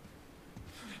work.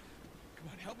 Come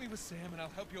on, help me with Sam and I'll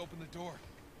help you open the door.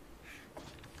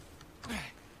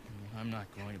 I'm not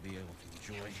going to be able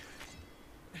to enjoy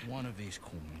one of these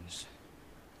coins,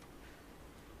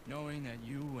 knowing that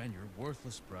you and your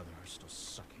worthless brother are still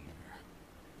sucking air.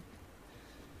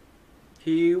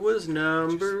 He was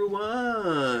number Calm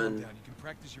one. down. You can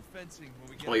practice your fencing when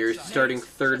we get Well, you're outside. starting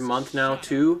third month now,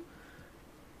 too.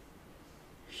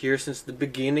 Here since the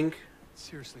beginning.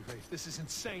 Seriously, Rafe, this is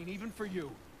insane, even for you.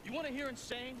 You want to hear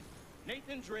insane?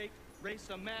 Nathan Drake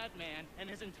raced a madman and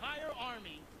his entire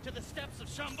army to the steps of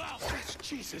Shambhala.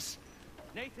 Jesus.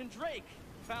 Nathan Drake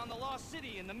found the lost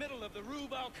city in the middle of the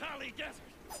Rub al-Khali desert.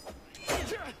 God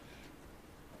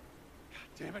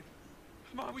damn it.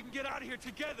 Come on, we can get out of here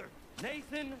together.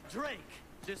 Nathan Drake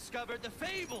discovered the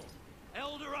fabled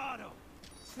El Dorado.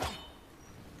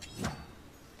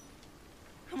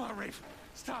 Come on, Rafe.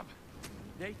 Stop.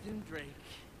 Nathan Drake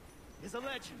is a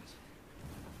legend.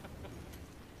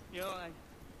 You know,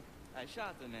 I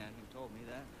shot the man who told me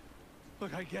that.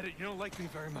 Look, I get it. You don't like me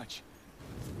very much.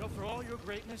 You know, for all your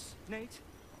greatness, Nate,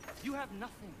 you have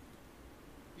nothing.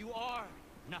 You are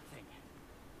nothing.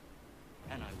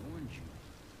 And I warned you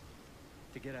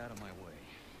to get out of my way.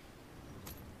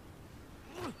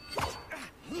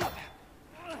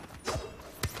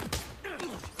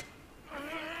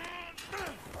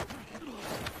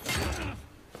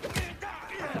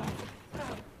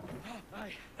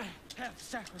 I have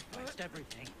sacrificed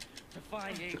everything to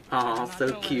find Avery. Oh,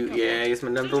 so cute. Yeah, he's my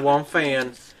number one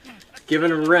fan.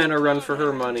 Giving Ren a run for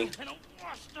her money. And a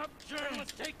washed-up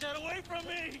journalist take that away from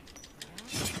me.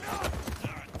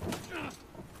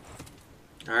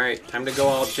 Alright, time to go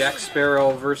all Jack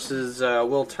Sparrow versus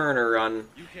Will Turner on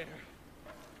You care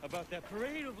about that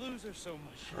parade of losers so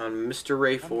much. Mr.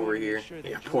 Rafe over here.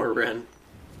 Yeah, poor Ren.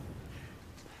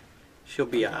 She'll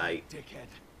be alright. Dickhead.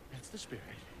 That's the spirit.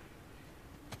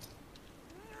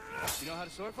 You know how to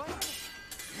sword fight?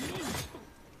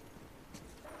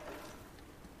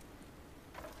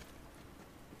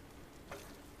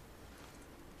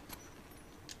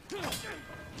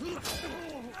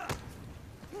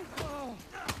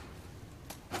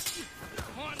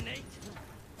 Come on, Nate.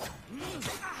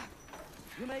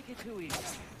 You make it too easy.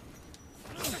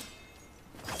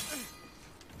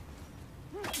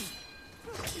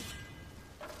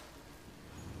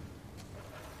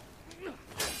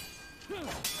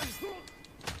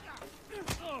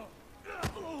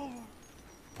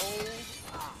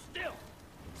 Still.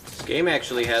 This game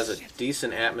actually has a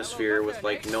decent atmosphere with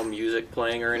like no music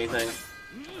playing or anything.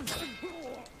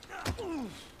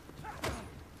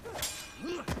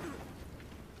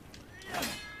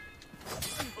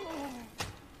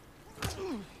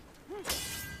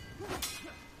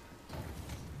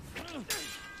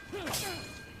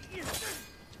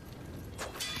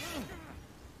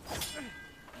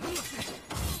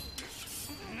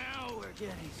 Now we're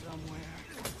getting somewhere.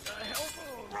 The hell's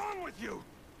wrong with you?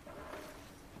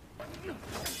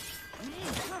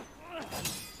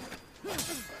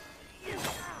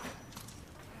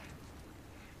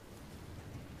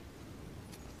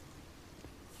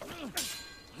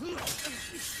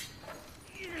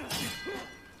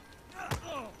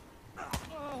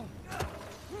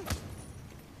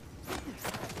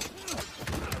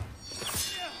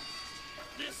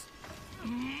 This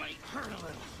might hurt a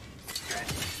little.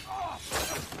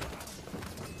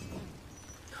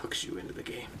 Hooks you into the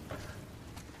game.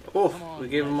 Oh, we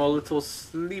gave him a little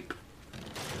sleep.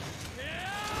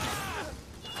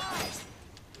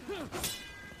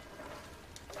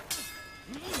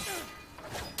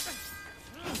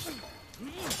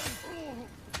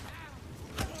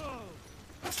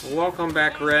 Welcome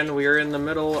back, Ren. We are in the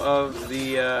middle of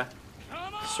the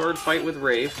sword fight with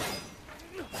Rafe.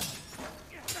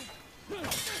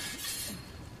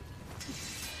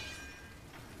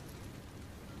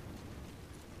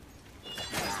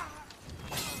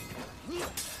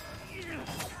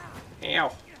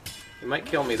 might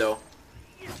kill me though.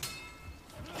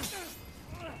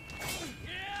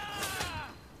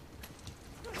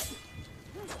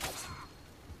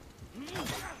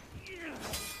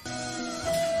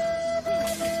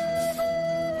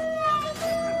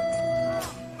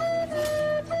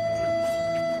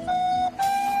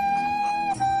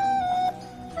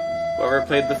 Whoever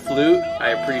played the flute,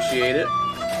 I appreciate it.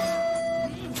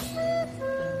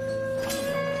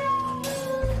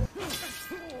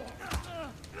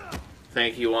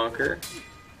 Thank you, Wonker.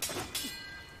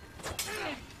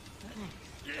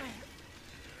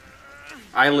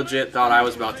 I legit thought I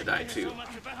was about to die too.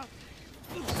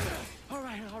 All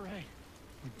right.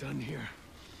 We're done here.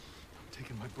 I'm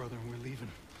taking my brother and we're leaving.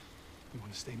 You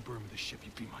want to stay in Burma with the ship,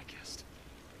 you be my guest.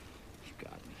 You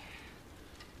got me.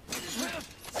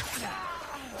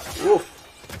 Oof.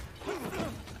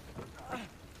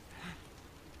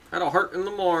 That'll hurt in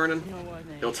the morning. You know what,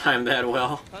 Nate? You'll time that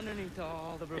well. Underneath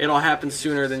all the It'll happen there's a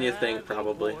sooner than you sad think, little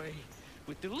probably. boy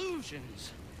with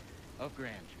delusions of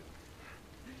grandeur.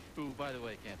 Who, by the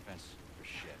way, can't fence for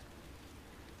shit.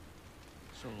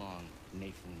 So long,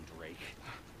 Nathan Drake.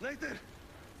 Nathan!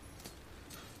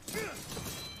 I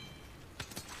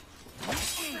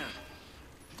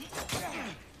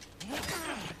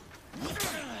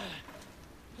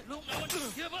don't know what to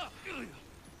give up.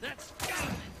 That's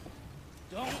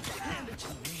don't hand it to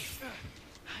me.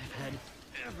 I've had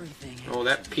everything. Oh,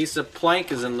 that piece of plank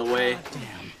is in the way.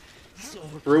 Goddamn.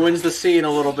 Silver Ruins the scene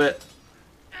a little bit.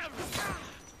 I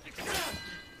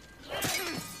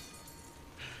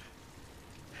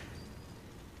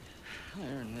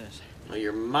earned this. Well,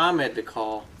 your mom had to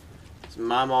call. Is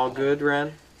mom all good, Ren?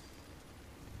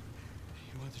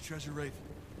 You want the treasure, Rafe?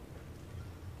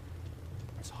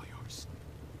 It's all yours.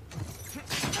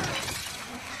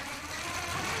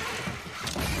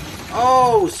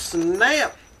 Oh,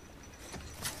 snap!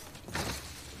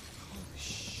 Holy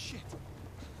shit.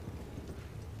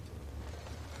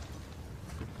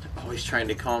 Always trying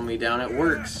to calm me down. It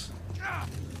works.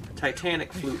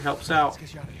 Titanic flute helps out.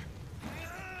 Let's get you out of here.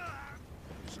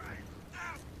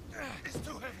 It's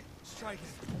too heavy. Strike it.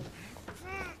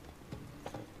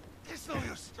 It's no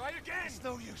use. Try again. It's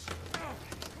no use.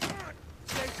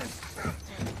 Nathan.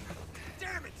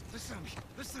 Damn it. Listen to me.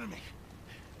 Listen to me.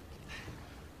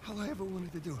 All I ever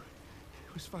wanted to do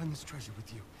was find this treasure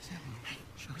with you.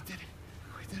 We did it.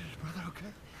 We did it, brother,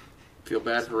 okay? Feel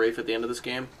bad for Rafe at the end of this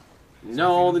game?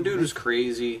 No, the dude was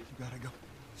crazy. You gotta go.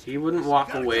 He wouldn't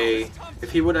walk away.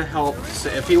 If he would have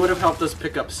helped us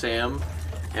pick up Sam,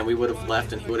 and we would have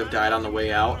left and he would have died on the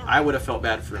way out, I would have felt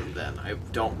bad for him then. I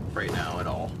don't right now at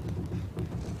all.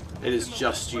 It is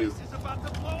just you. It's about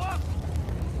to blow up.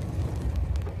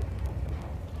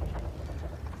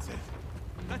 That's it.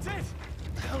 That's it.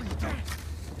 The hell you doing?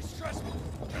 It's stressful.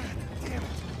 Damn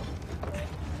it.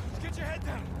 Get your head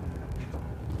down.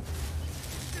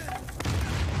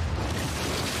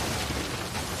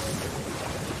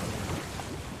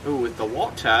 Ooh, with the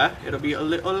water, it'll be a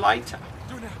little lighter.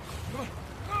 Do it now. Come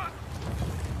on.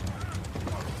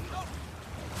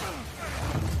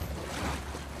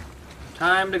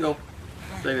 Time to go.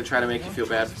 They're gonna try to make you feel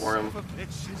bad for him.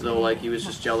 Though, like, he was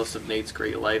just jealous of Nate's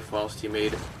great life whilst he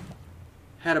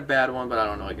had a bad one, but I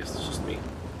don't know, I guess it's just me.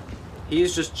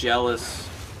 He's just jealous.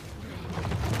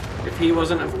 If he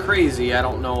wasn't crazy, I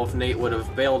don't know if Nate would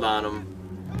have bailed on him.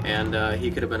 And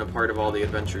he could have been a part of all the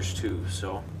adventures too,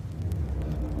 so.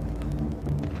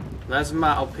 That's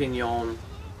my opinion.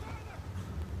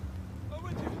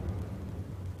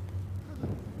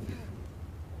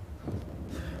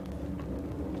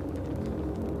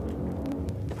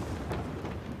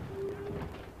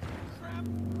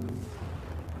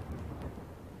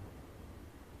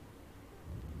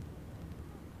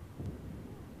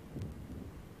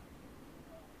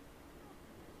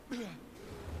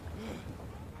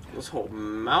 This whole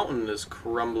mountain is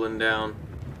crumbling down.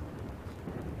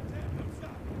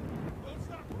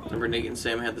 Remember, Nate and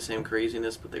Sam had the same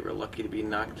craziness, but they were lucky to be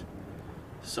knocked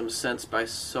some sense by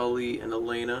Sully and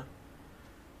Elena.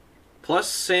 Plus,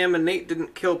 Sam and Nate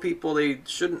didn't kill people they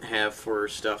shouldn't have for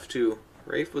stuff, too.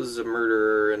 Rafe was a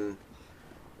murderer and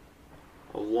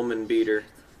a woman beater.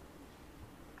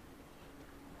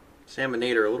 Sam and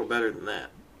Nate are a little better than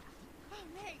that. Oh,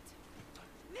 Nate!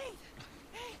 Nate!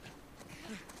 Hey!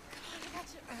 God, I got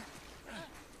you.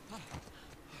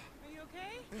 Are you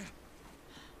okay?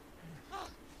 Oh.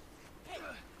 Hey!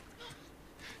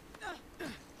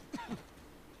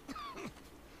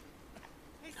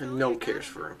 Hey, Sully, No I one got cares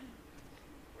him. for him.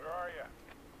 Where are you?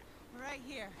 We're right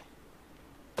here.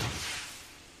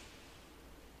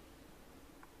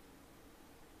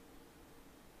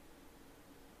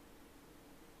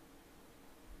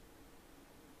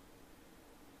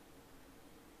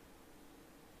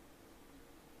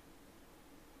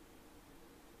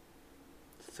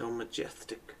 So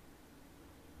majestic.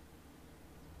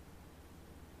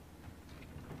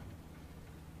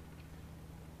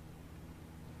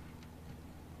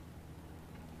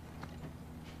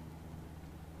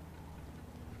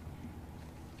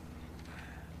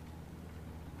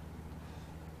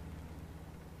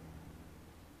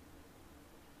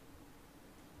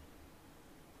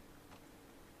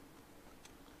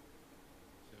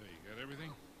 So, you got everything?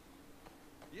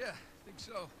 Yeah, I think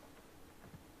so.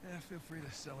 Yeah, feel free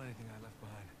to sell anything I left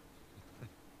behind.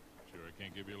 Sure, I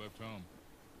can't give you a lift home.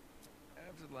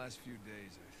 After the last few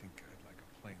days, I think I'd like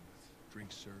a plane with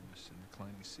drink service and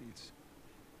reclining seats.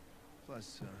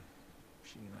 Plus,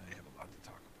 she and I have a lot to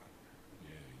talk about.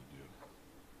 Yeah, you do.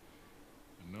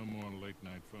 And no more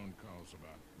late-night phone calls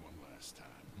about one last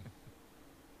time.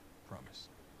 Promise.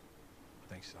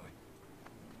 Thanks, Sully.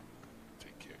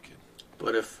 Take care, kid.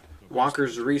 But if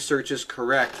Walker's research is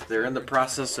correct, they're in the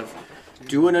process of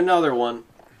doing another one.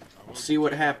 We'll see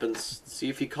what happens. See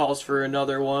if he calls for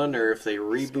another one, or if they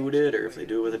reboot it, or if they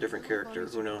do it with a different character.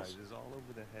 Who knows? All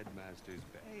over the headmaster's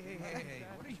bed. Hey,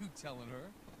 what are you telling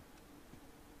her?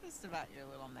 Just about your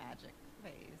little magic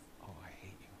phase. Oh, I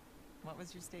hate you. What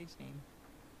was your stage name?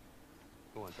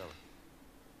 Go on, tell her.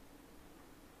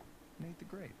 Nate the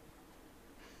Great.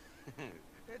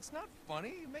 It's not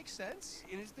funny. It makes sense.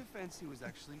 In his defense, you were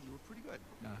pretty good.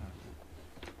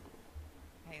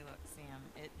 Hey, look, Sam,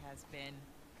 it has been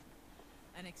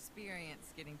an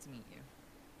experience getting to meet you.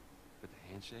 But the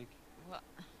handshake? Well,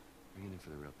 You're in it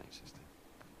for the real thing, sister.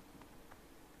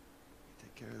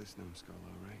 Take care of this numbskull,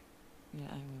 all right?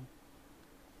 yeah, I will.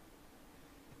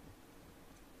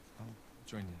 I'll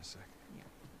join you in a sec. Yeah.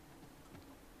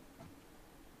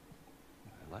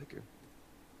 I like her.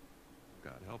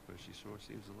 God help her, she sure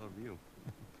seems to love you.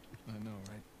 I know,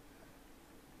 right?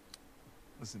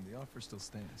 Listen, the offer still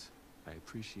stands. I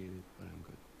appreciate it, but I'm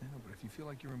good. I know, but if you feel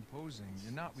like you're imposing,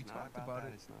 you're not. We talked about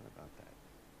it. It's not about that.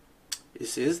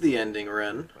 This is the ending,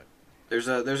 Ren. There's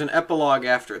an epilogue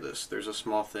after this. There's a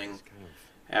small thing It's kind of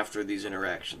after these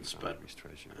interactions, but Henry's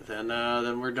treasure.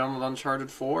 then we're done with Uncharted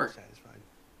 4. Satisfied.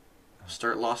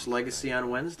 Start Lost Legacy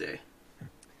on Wednesday.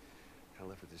 I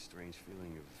left with this strange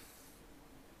feeling of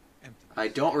Emptiness. I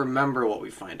don't remember what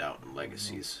we find out in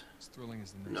Legacies. As thrilling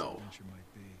as the next No. adventure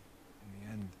might be, in the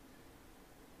end,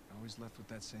 I always left with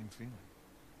that same feeling.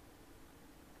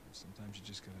 Sometimes you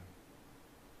just gotta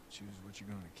choose what you're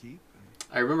gonna keep.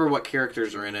 I remember what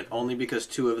characters are in it only because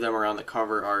 2 of them are on the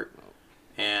cover art,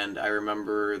 and I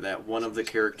remember that one of the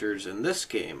characters in this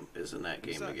game is in that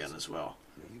game again as well.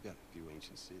 you got a few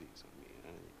ancient cities on me,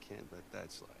 and you can't let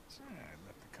that slide. So. I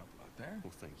left a couple out there.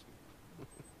 Well, thank you.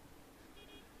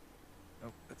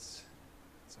 Oh, that's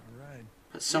all right.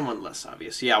 It's somewhat less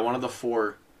obvious. Yeah, one of the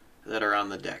 4 that are on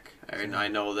the deck. I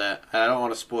know that. I don't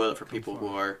want to spoil it for people who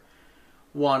are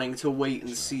wanting to wait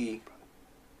and see.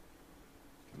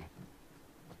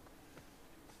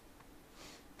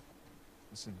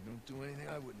 Listen, don't do anything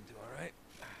I wouldn't do, all right?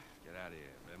 Get out of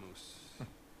here, vamos.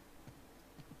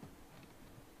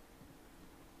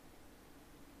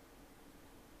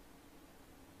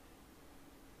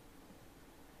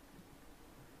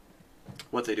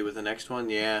 What they do with the next one,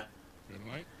 yeah. Green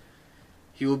light?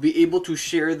 He will be able to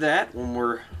share that when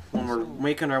we're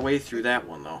making our way through that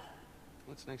one, though.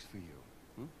 What's next for you?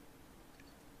 Hmm?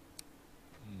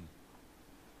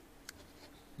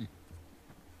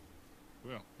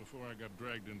 Well, before I got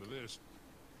dragged into this,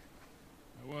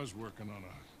 I was working on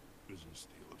a business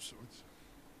deal of sorts.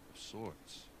 Of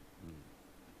sorts.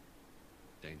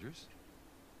 Dangerous?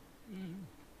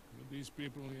 With these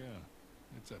people, yeah.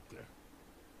 It's up there.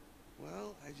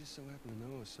 Well, I just so happen to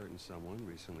know a certain someone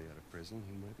recently out of prison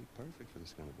who might be perfect for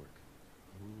this kind of work.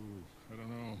 Ooh, I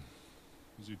don't know.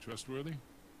 Is he trustworthy?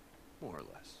 More or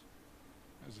less.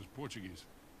 As is Portuguese.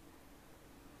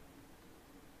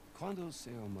 Quando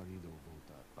seu marido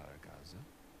volta para casa?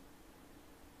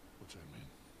 What's that mean?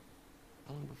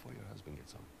 How long before your husband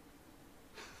gets home?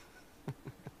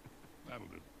 That'll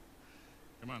do.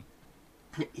 Come on.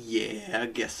 Yeah, I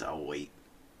guess I'll wait.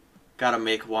 Gotta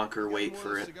make Wonker wait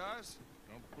for it. Cigars?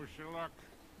 Don't push your luck.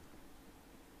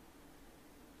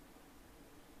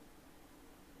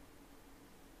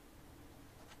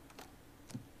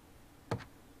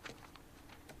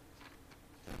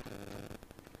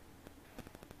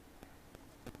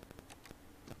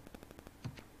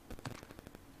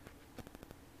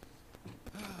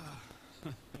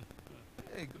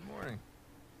 Hey, good morning.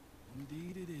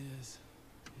 Indeed it is.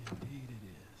 Indeed it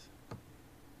is.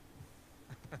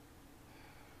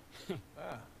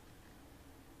 Ah.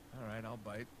 All right, I'll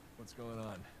bite. What's going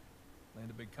on? Land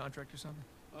a big contract or something?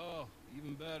 Oh,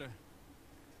 even better.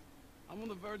 I'm on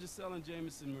the verge of selling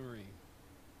Jameson Marine.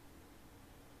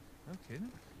 No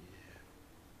kidding?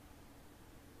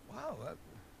 Yeah. Wow, well,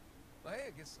 hey,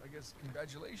 I guess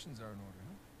congratulations are in order,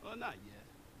 huh? Well, not yet,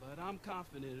 but I'm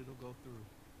confident it'll go through.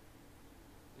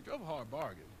 We drove a hard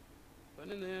bargain, but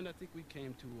in the end, I think we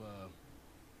came to a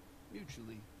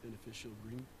mutually beneficial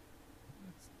agreement.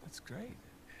 That's great.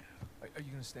 Are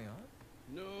you gonna stay on?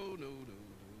 No.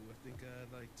 I think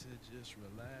I'd like to just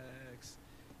relax,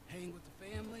 hang with the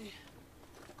family,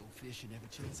 go fishing every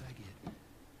chance I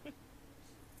get.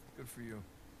 Good for you.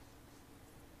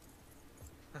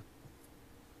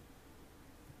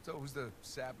 So who's the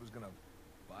sap who's gonna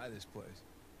buy this place?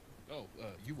 Oh,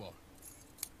 you are.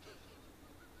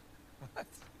 What?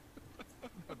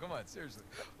 No, come on, seriously.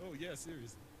 Oh, yeah,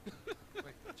 seriously.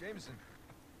 Wait, Jameson.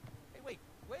 Hey,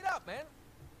 wait up, man.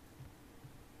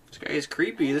 This guy is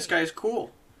creepy. This guy's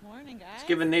cool. Morning, guys. He's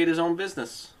giving Nate his own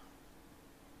business.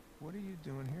 What are you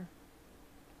doing here?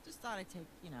 Just thought I'd take,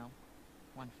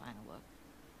 one final look.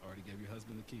 Already gave your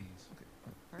husband the keys. Okay.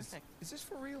 Perfect. Is this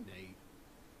for real? Nate,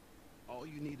 all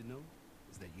you need to know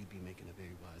is that you'd be making a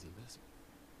very wise investment.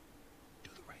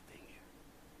 Do the right thing here.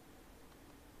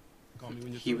 Call me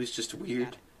when you're He through. was just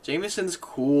weird. Jameson's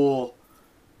cool.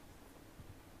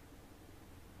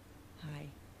 Hi.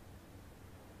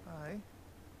 Hi.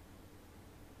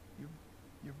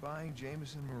 You're buying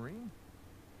Jameson Marine?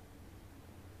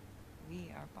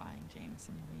 We are buying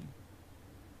Jameson Marine.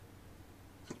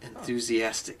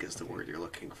 Enthusiastic is the word you're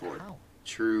looking for. How?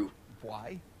 True.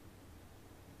 Why?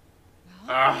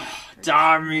 Ah,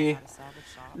 Dami.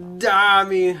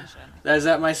 Dami. Is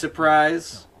that my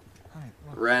surprise? Honey,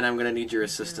 look, Ren, I'm gonna need your we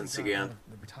assistance barely got again. out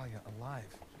of the battalion alive.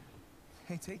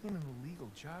 Hey, taking an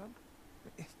illegal job?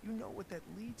 You know what that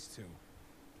leads to.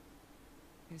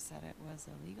 Who said it was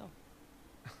illegal?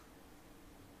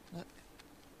 Look.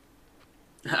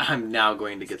 I'm now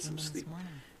going to get Came some in this sleep. morning.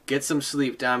 Get some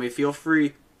sleep, Dami. Feel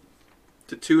free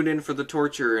to tune in for the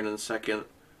torture in a second.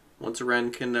 Once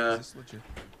Ren can Is this legit?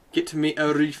 get to me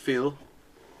a refill.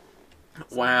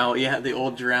 Wow, yeah, the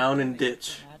old drown and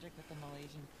ditch. Magic with the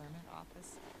Malaysian permit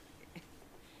office.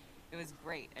 It was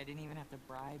great. I didn't even have to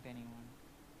bribe anyone.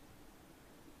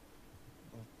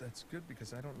 Well, that's good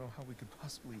because I don't know how we could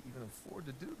possibly even afford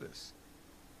to do this.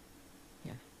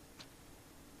 Here.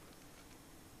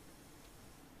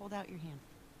 Hold out your hand.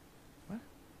 What?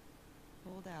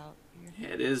 Hold out your Yeah,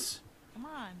 hand. it is Come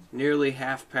on. nearly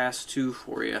 2:30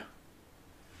 for you.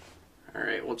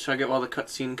 Alright, we'll chug it while the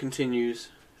cutscene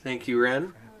continues. Thank you,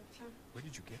 Ren. Where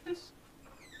did you get this?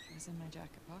 It was in my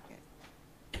jacket pocket.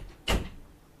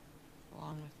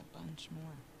 Along with a bunch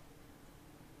more.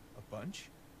 A bunch?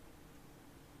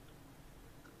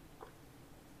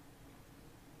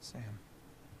 Sam.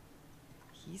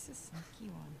 He's a sneaky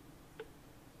one.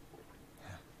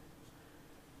 Yeah.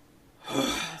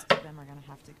 Most of them are going to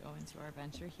have to go into our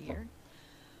venture here,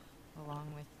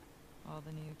 along with all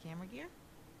the new camera gear.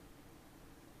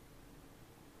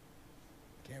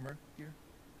 Camera gear?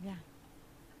 Yeah.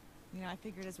 I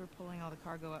figured as we're pulling all the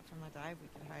cargo up from the dive, we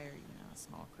could hire, a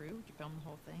small crew. We could film the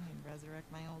whole thing and resurrect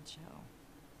my old show.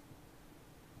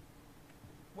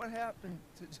 What happened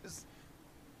to just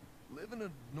living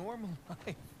a normal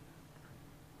life?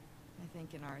 I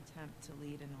think in our attempt to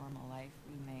lead a normal life,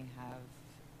 we may have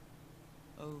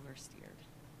oversteered.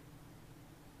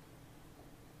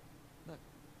 Look.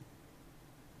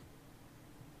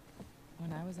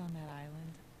 When I was on that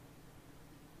island...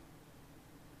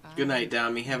 Good night,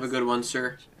 Dami. Have a good one,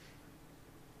 sir.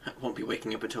 I won't be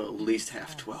waking up until at least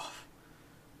 12:30.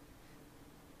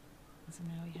 So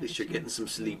now we have At least a you're getting chance some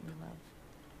to do sleep. what we love.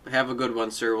 Have a good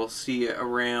one, sir. We'll see you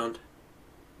around.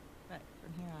 But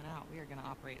from here on out, we are going to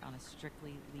operate on a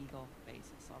strictly legal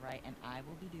basis, all right? And I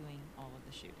will be doing all of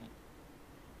the shooting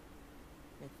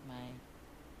with my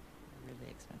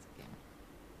really expensive camera.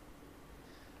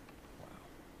 Wow.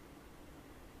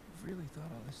 You've really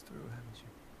thought all this through, haven't you?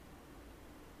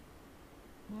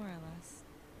 More or less.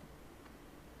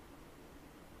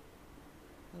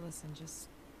 But listen, just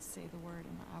say the word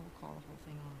and I will call the whole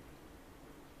thing off.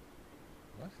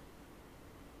 What?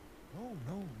 No.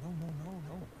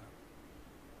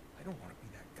 I don't want to be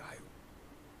that guy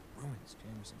who ruins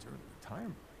Jameson's early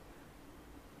retirement.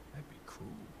 That'd be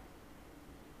cruel.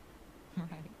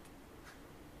 Right.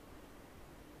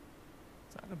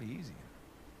 It's not gonna be easy.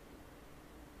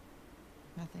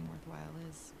 Nothing worthwhile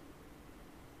is.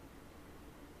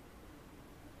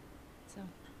 So,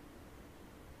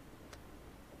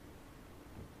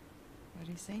 what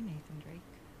do you say, Nathan Drake?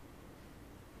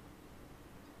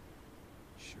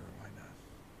 Sure, why not?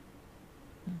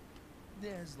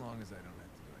 Yeah, as long as I don't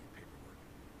have to do any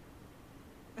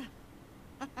paperwork.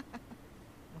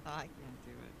 Well, I can't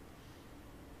do it.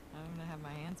 I'm gonna have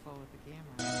my hands full with the camera.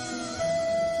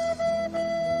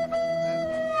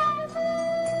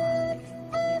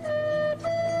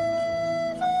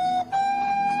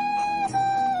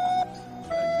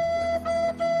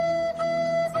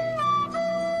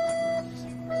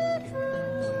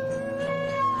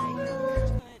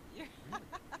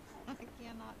 I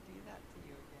cannot do that to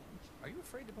you again. Are you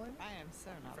afraid to play me? I am so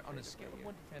not On a afraid to scale play of you.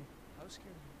 1 to 10, how scared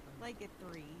are you? Like a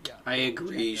 3. Yeah. I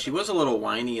agree. She was a little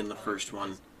whiny in the first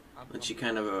one, I'm and she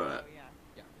kind of Oh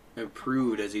yeah.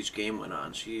 improved as each game went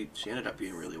on. She ended up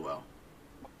being really well.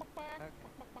 Okay.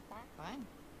 Fine.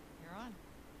 You're on.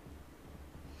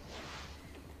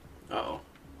 Uh-oh.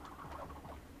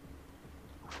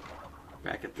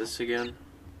 Back at this again.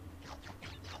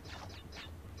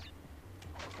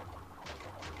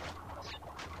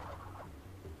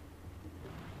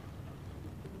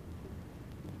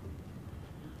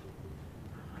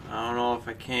 I don't know if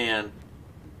I can.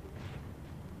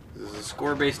 This is a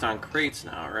score based on crates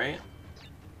now, right?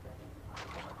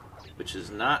 Which is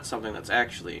not something that's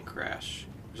actually in Crash.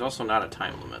 There's also not a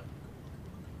time limit.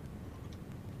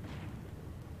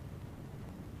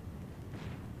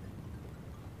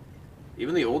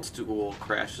 Even the old school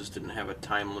Crashes didn't have a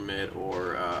time limit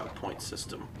or a point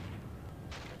system.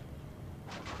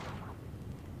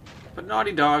 But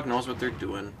Naughty Dog knows what they're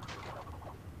doing.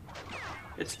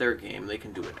 It's their game. They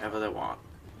can do whatever they want.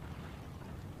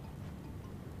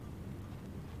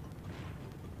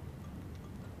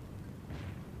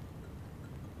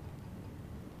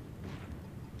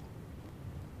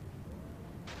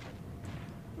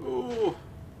 Ooh.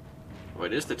 Oh,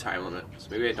 it is the time limit. So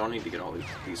maybe I don't need to get all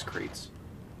these crates.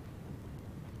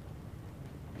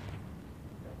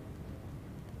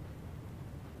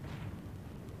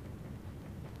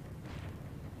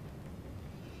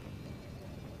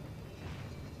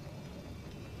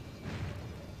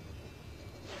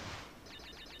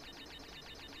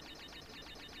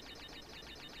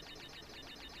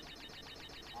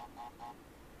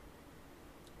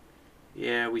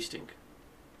 Yeah, we stink.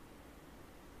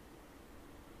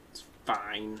 It's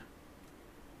fine.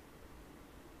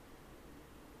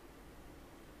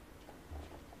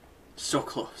 So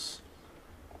close.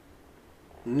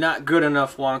 Not good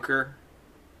enough, Wonker.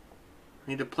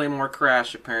 Need to play more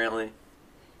Crash, apparently.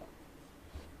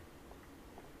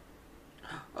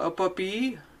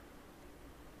 Puppy.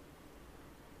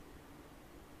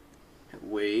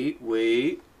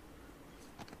 Wait.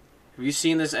 Have you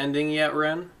seen this ending yet,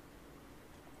 Ren?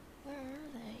 Where are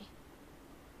they?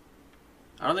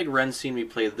 I don't think Ren's seen me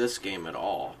play this game at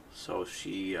all, so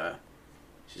she's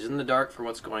in the dark for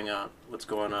what's going on.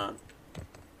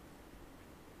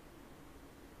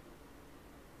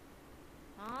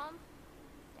 Mom?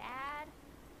 Dad?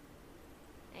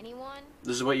 Anyone?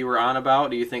 This is what you were on about?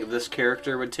 Do you think this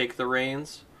character would take the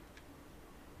reins?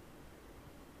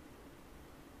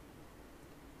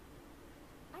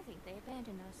 I think they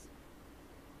abandoned us.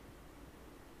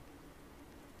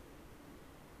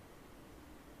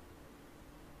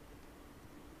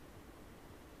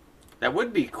 That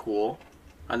would be cool.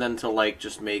 And then to, like,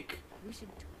 just make We should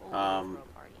totally throw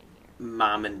a party in here.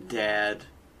 Mom and Dad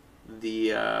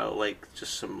the, like,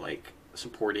 just some, like,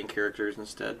 supporting characters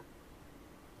instead.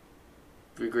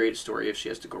 It'd be a great story if she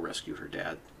has to go rescue her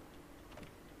dad.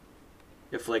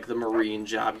 If, like, the Marine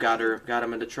job got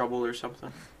him into trouble or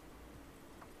something.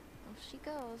 Off she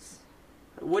goes.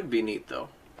 It would be neat, though.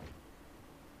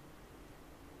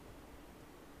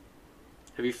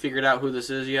 Have you figured out who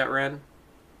this is yet, Ren?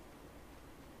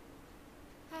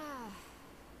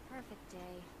 Perfect day.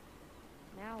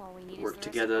 Now all we need is Work the rest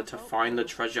together of to our boat find the crew.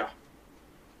 treasure.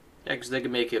 Yeah, because they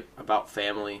can make it about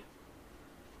family.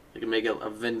 They can make it a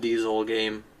Vin Diesel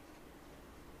game.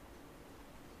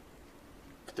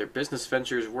 If their business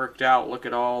ventures worked out, look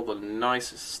at all the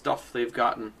nice stuff they've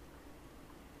gotten.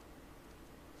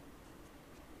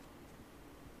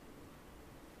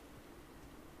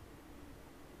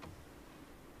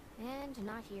 And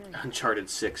not here yet. Uncharted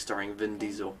 6 starring Vin Okay,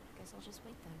 Diesel. Guess I'll just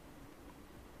wait then.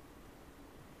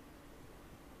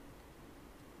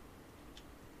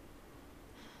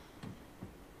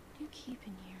 What do you keep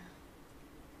in here?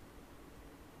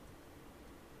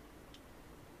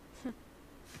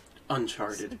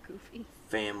 Uncharted. So goofy.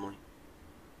 Family.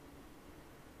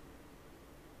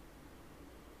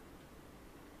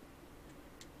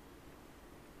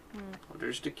 Oh,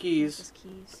 there's the Left keys. his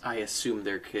keys. I assume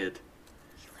they're kid.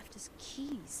 He left his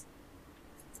keys.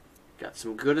 Got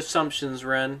some good assumptions,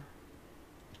 Ren.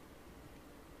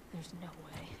 There's no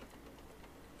way.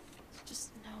 There's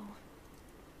just no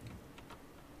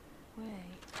way.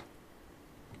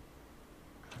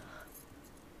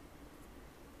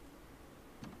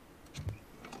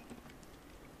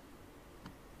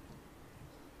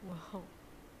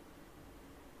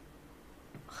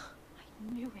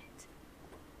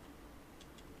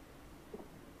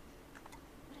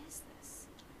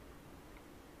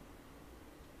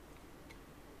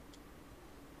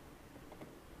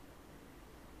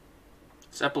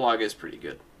 This epilogue is pretty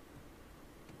good.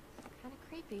 Kind of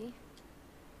creepy.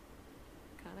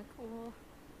 Kind of cool.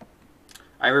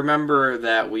 I remember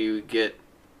that we get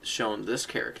shown this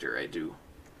character. I do.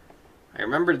 I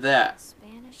remember that.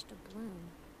 Spanish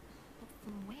doubloon. But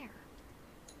from where?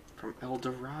 From El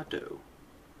Dorado.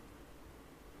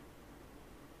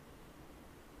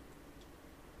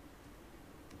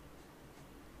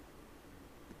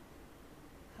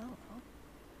 Hello.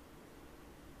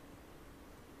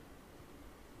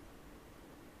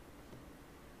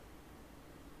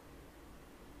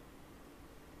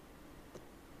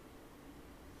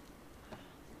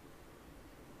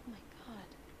 Oh my god.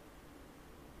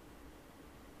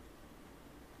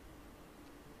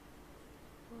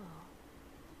 Whoa.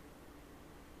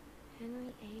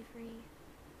 Henry Avery.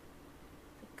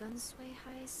 The Gunsway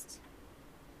heist.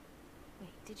 Wait,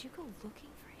 did you go looking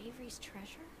for Avery's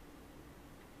treasure?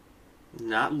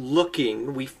 Not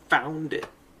looking, we found it.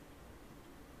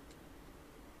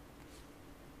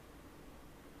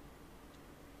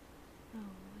 No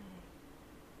way.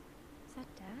 Is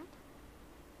that Dad?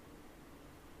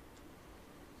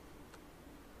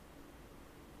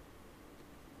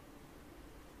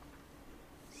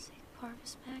 Sig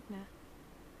Parvis Magna.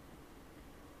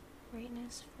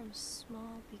 Greatness from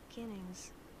small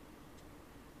beginnings.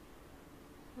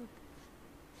 Look.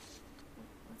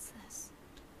 What's this?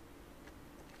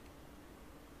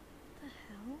 What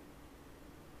the hell?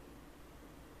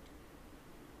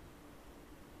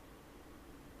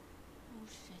 Oh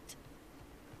shit.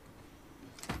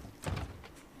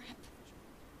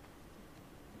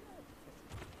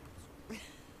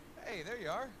 Hey, there you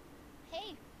are.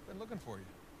 Hey, Been looking for you.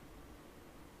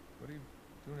 What are you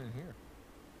doing in here?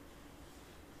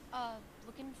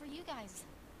 looking for you guys.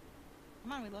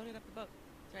 Come on, we loaded up the boat.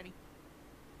 It's ready.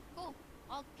 Cool.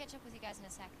 I'll catch up with you guys in a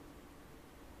sec.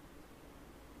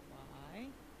 Why?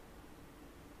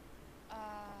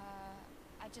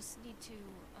 I just need to,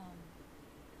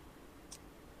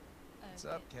 What's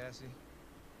up, Cassie?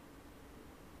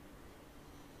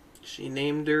 She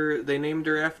named her. They named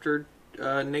her after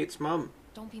Nate's mom.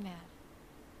 Don't be mad.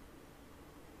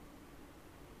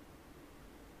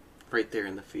 Right there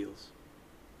in the fields.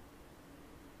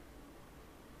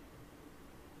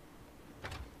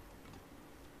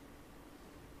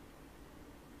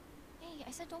 Hey,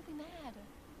 I said don't be mad.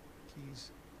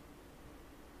 Keys.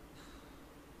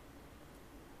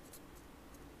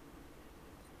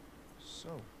 So,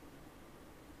 what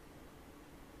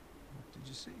did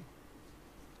you see?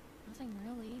 Nothing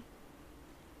really.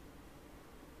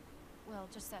 Well,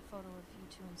 just that photo of you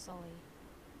two and Sully.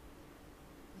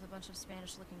 With a bunch of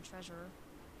Spanish-looking treasure.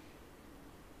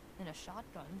 And a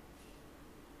shotgun.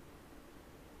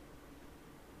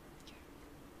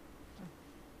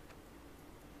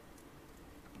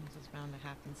 This is bound to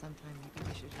happen sometime. Maybe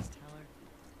we should just tell her.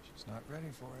 She's not ready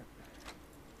for it.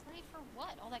 Ready for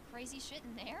what? All that crazy shit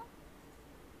in there?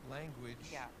 Language.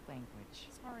 Yeah, language.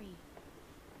 Sorry.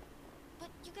 But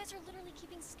you guys are literally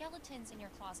keeping skeletons in your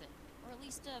closet. Or at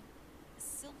least a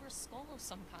silver skull of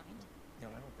some kind. Yeah,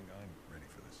 I don't think I'm ready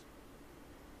for this.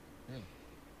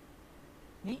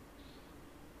 Nate?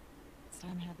 It's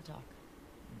time to have the talk.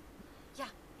 Yeah,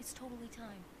 it's totally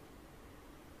time.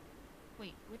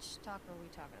 Wait, which talk are we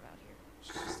talking about here?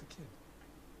 She's just a kid.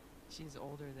 She's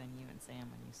older than you and Sam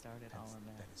when you started all of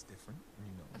that. That is different, and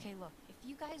you know it. Okay, look, if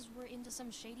you guys were into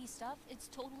some shady stuff, it's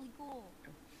totally cool.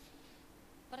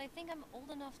 But I think I'm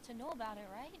old enough to know about it,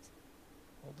 right?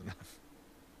 Old enough.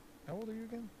 How old are you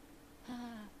again?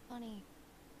 Haha, funny.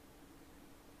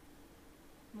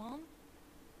 Mom?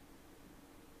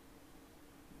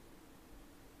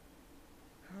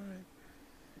 All right.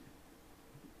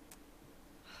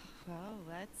 Well,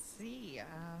 let's see.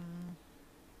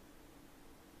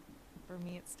 For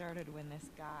me, it started when this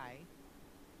guy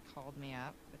called me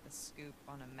up with a scoop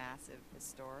on a massive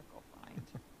historical find.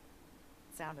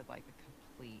 It sounded like a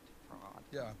complete fraud.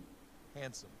 Yeah.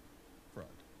 Handsome. Fraud.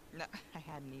 No, I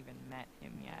hadn't even met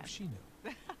him Oh, yet. she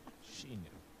knew. She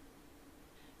knew.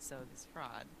 So this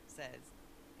fraud says,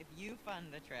 if you fund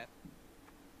the trip,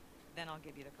 then I'll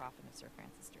give you the coffin of Sir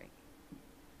Francis Drake.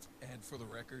 And for the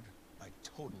record, I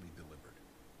totally delivered.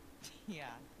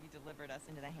 Yeah, you delivered us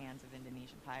into the hands of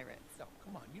Indonesian pirates. No,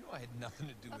 come on. You know I had nothing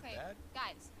to do with Okay, that.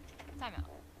 guys, time out.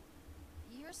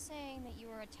 You're saying that you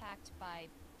were attacked by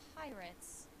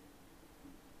pirates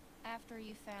after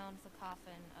you found the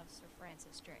coffin of Sir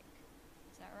Francis Drake.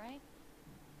 Is that right?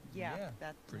 Yeah,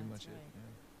 pretty that's much right. it.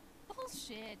 Yeah.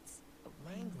 Bullshit.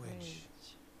 Language.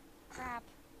 Crap.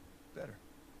 Better.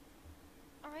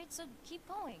 Alright, so keep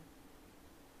going.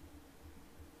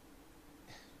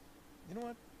 You know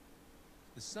what?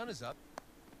 The sun is up.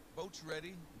 Boat's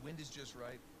ready. Wind is just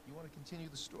right. You want to continue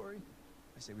the story?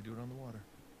 I say we do it on the water.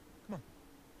 Come on.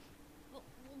 Well,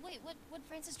 wait, what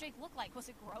Francis Drake look like? Was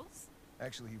it gross?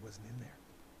 Actually, he wasn't in there.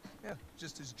 Yeah,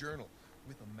 just his journal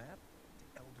with a map to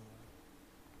El Dorado.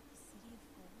 The City of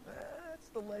Gold? That's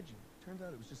the legend. Turns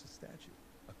out it was just a statue.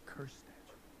 A cursed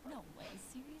statue. No way,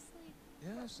 seriously?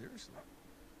 Yeah, seriously.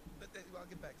 But I'll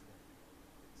get back to that.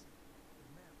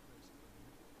 The map lives in the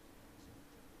middle.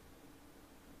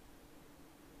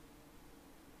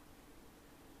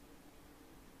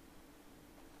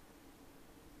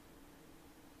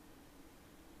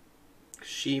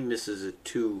 She misses it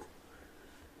too.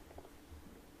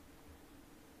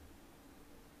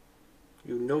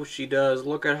 You know she does.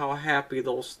 Look at how happy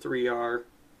those three are.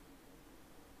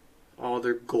 Oh,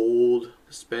 they're gold.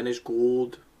 Spanish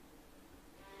gold.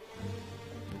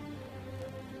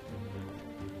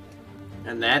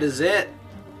 And that is it.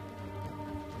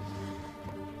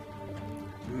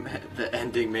 The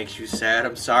ending makes you sad.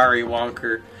 I'm sorry,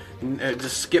 Wonker.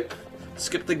 Just skip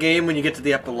the game when you get to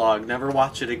the epilogue. Never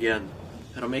watch it again.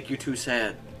 It'll make you too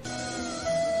sad.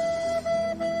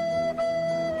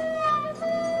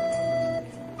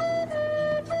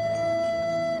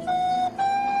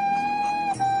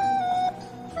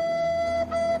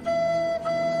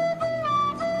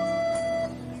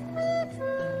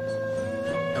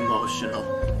 Emotional.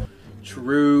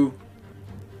 True.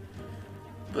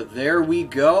 But there we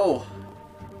go.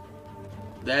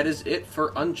 That is it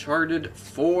for Uncharted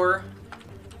 4.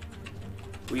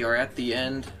 We are at the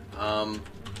end.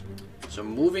 So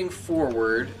moving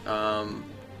forward,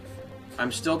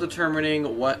 I'm still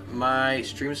determining what my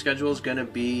stream schedule is going to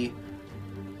be.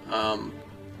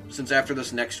 Since after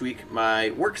this next week,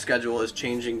 my work schedule is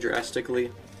changing drastically.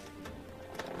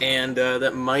 And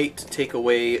that might take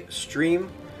away stream,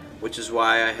 which is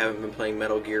why I haven't been playing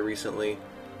Metal Gear recently.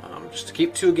 Just to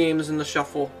keep 2 games in the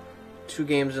shuffle, 2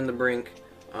 games in the brink.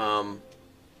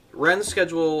 Ren's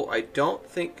schedule, I don't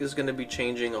think is going to be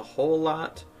changing a whole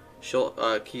lot. She'll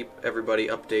keep everybody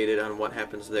updated on what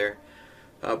happens there.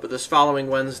 But this following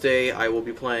Wednesday, I will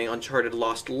be playing Uncharted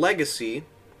Lost Legacy,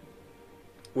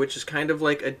 which is kind of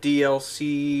like a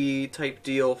DLC type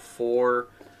deal for...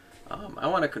 I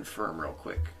want to confirm real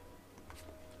quick.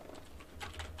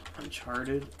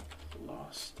 Uncharted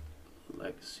Lost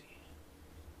Legacy.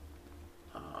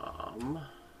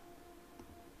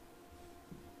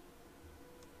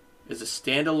 Is a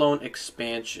standalone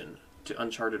expansion to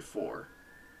Uncharted 4.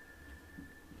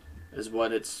 Is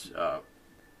what it's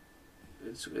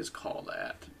called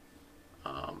at.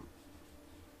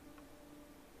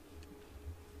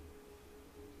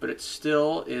 But it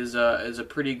still is a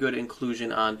pretty good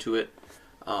inclusion onto it.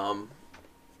 We're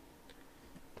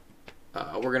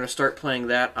going to start playing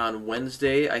that on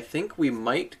Wednesday. I think we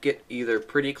might get either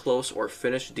pretty close or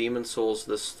finish Demon's Souls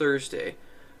this Thursday.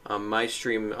 My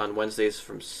stream on Wednesdays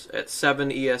at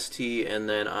 7 EST and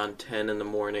then on 10 in the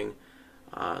morning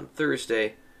on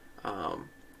Thursday.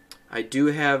 I do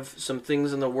have some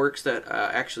things in the works that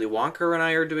actually Wonker and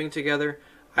I are doing together.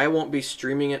 I won't be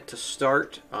streaming it to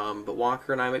start, but Wonker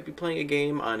and I might be playing a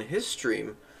game on his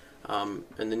stream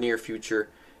in the near future.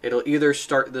 It'll either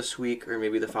start this week or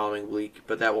maybe the following week,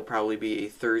 but that will probably be a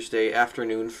Thursday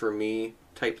afternoon for me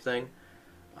type thing.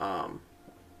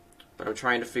 But I'm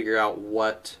trying to figure out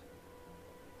what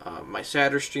my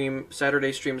Saturday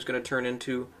stream is going to turn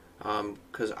into,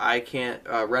 because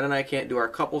Ren and I can't do our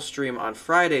couple stream on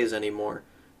Fridays anymore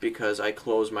because I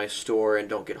close my store and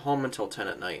don't get home until 10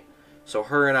 at night. So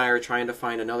her and I are trying to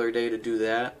find another day to do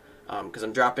that, because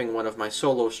I'm dropping one of my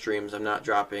solo streams. I'm not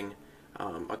dropping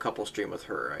a couple stream with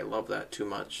her. I love that too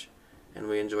much, and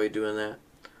we enjoy doing that.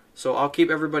 So I'll keep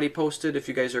everybody posted. If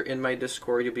you guys are in my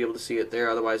Discord, you'll be able to see it there.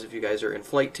 Otherwise, if you guys are in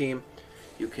Flight Team,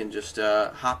 you can just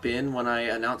hop in when I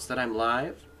announce that I'm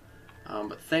live.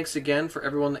 But thanks again for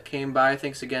everyone that came by.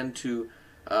 Thanks again to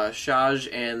Shaj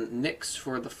and Nix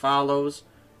for the follows.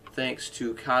 Thanks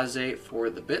to Kaze for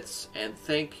the bits. And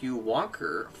thank you,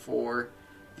 Wonker, for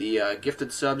the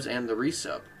gifted subs and the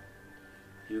resub.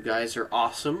 You guys are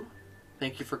awesome.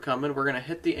 Thank you for coming. We're going to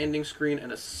hit the ending screen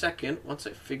in a second once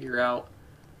I figure out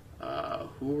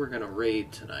who we're going to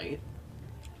raid tonight.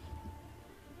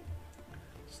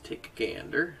 Let's take a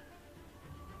gander.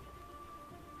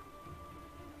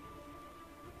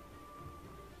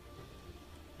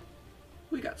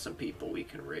 We got some people we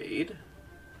can raid.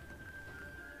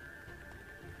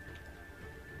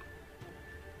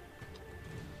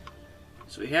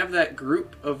 So we have that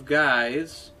group of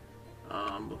guys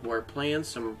who are playing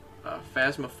some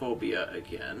Phasmophobia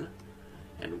again.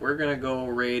 And we're going to go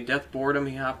raid Death Boredom.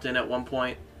 He hopped in at one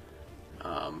point.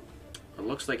 It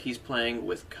looks like he's playing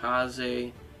with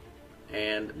Kaze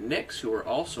and Nyx, who are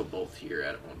also both here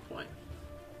at one point.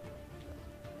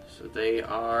 So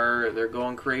they're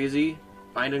going crazy,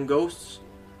 finding ghosts.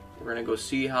 We're going to go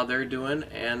see how they're doing,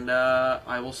 and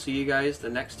I will see you guys the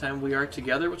next time we are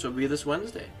together, which will be this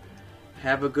Wednesday.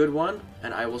 Have a good one,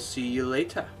 and I will see you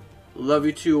later. Love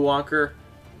you too, Walker.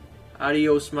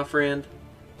 Adios, my friend.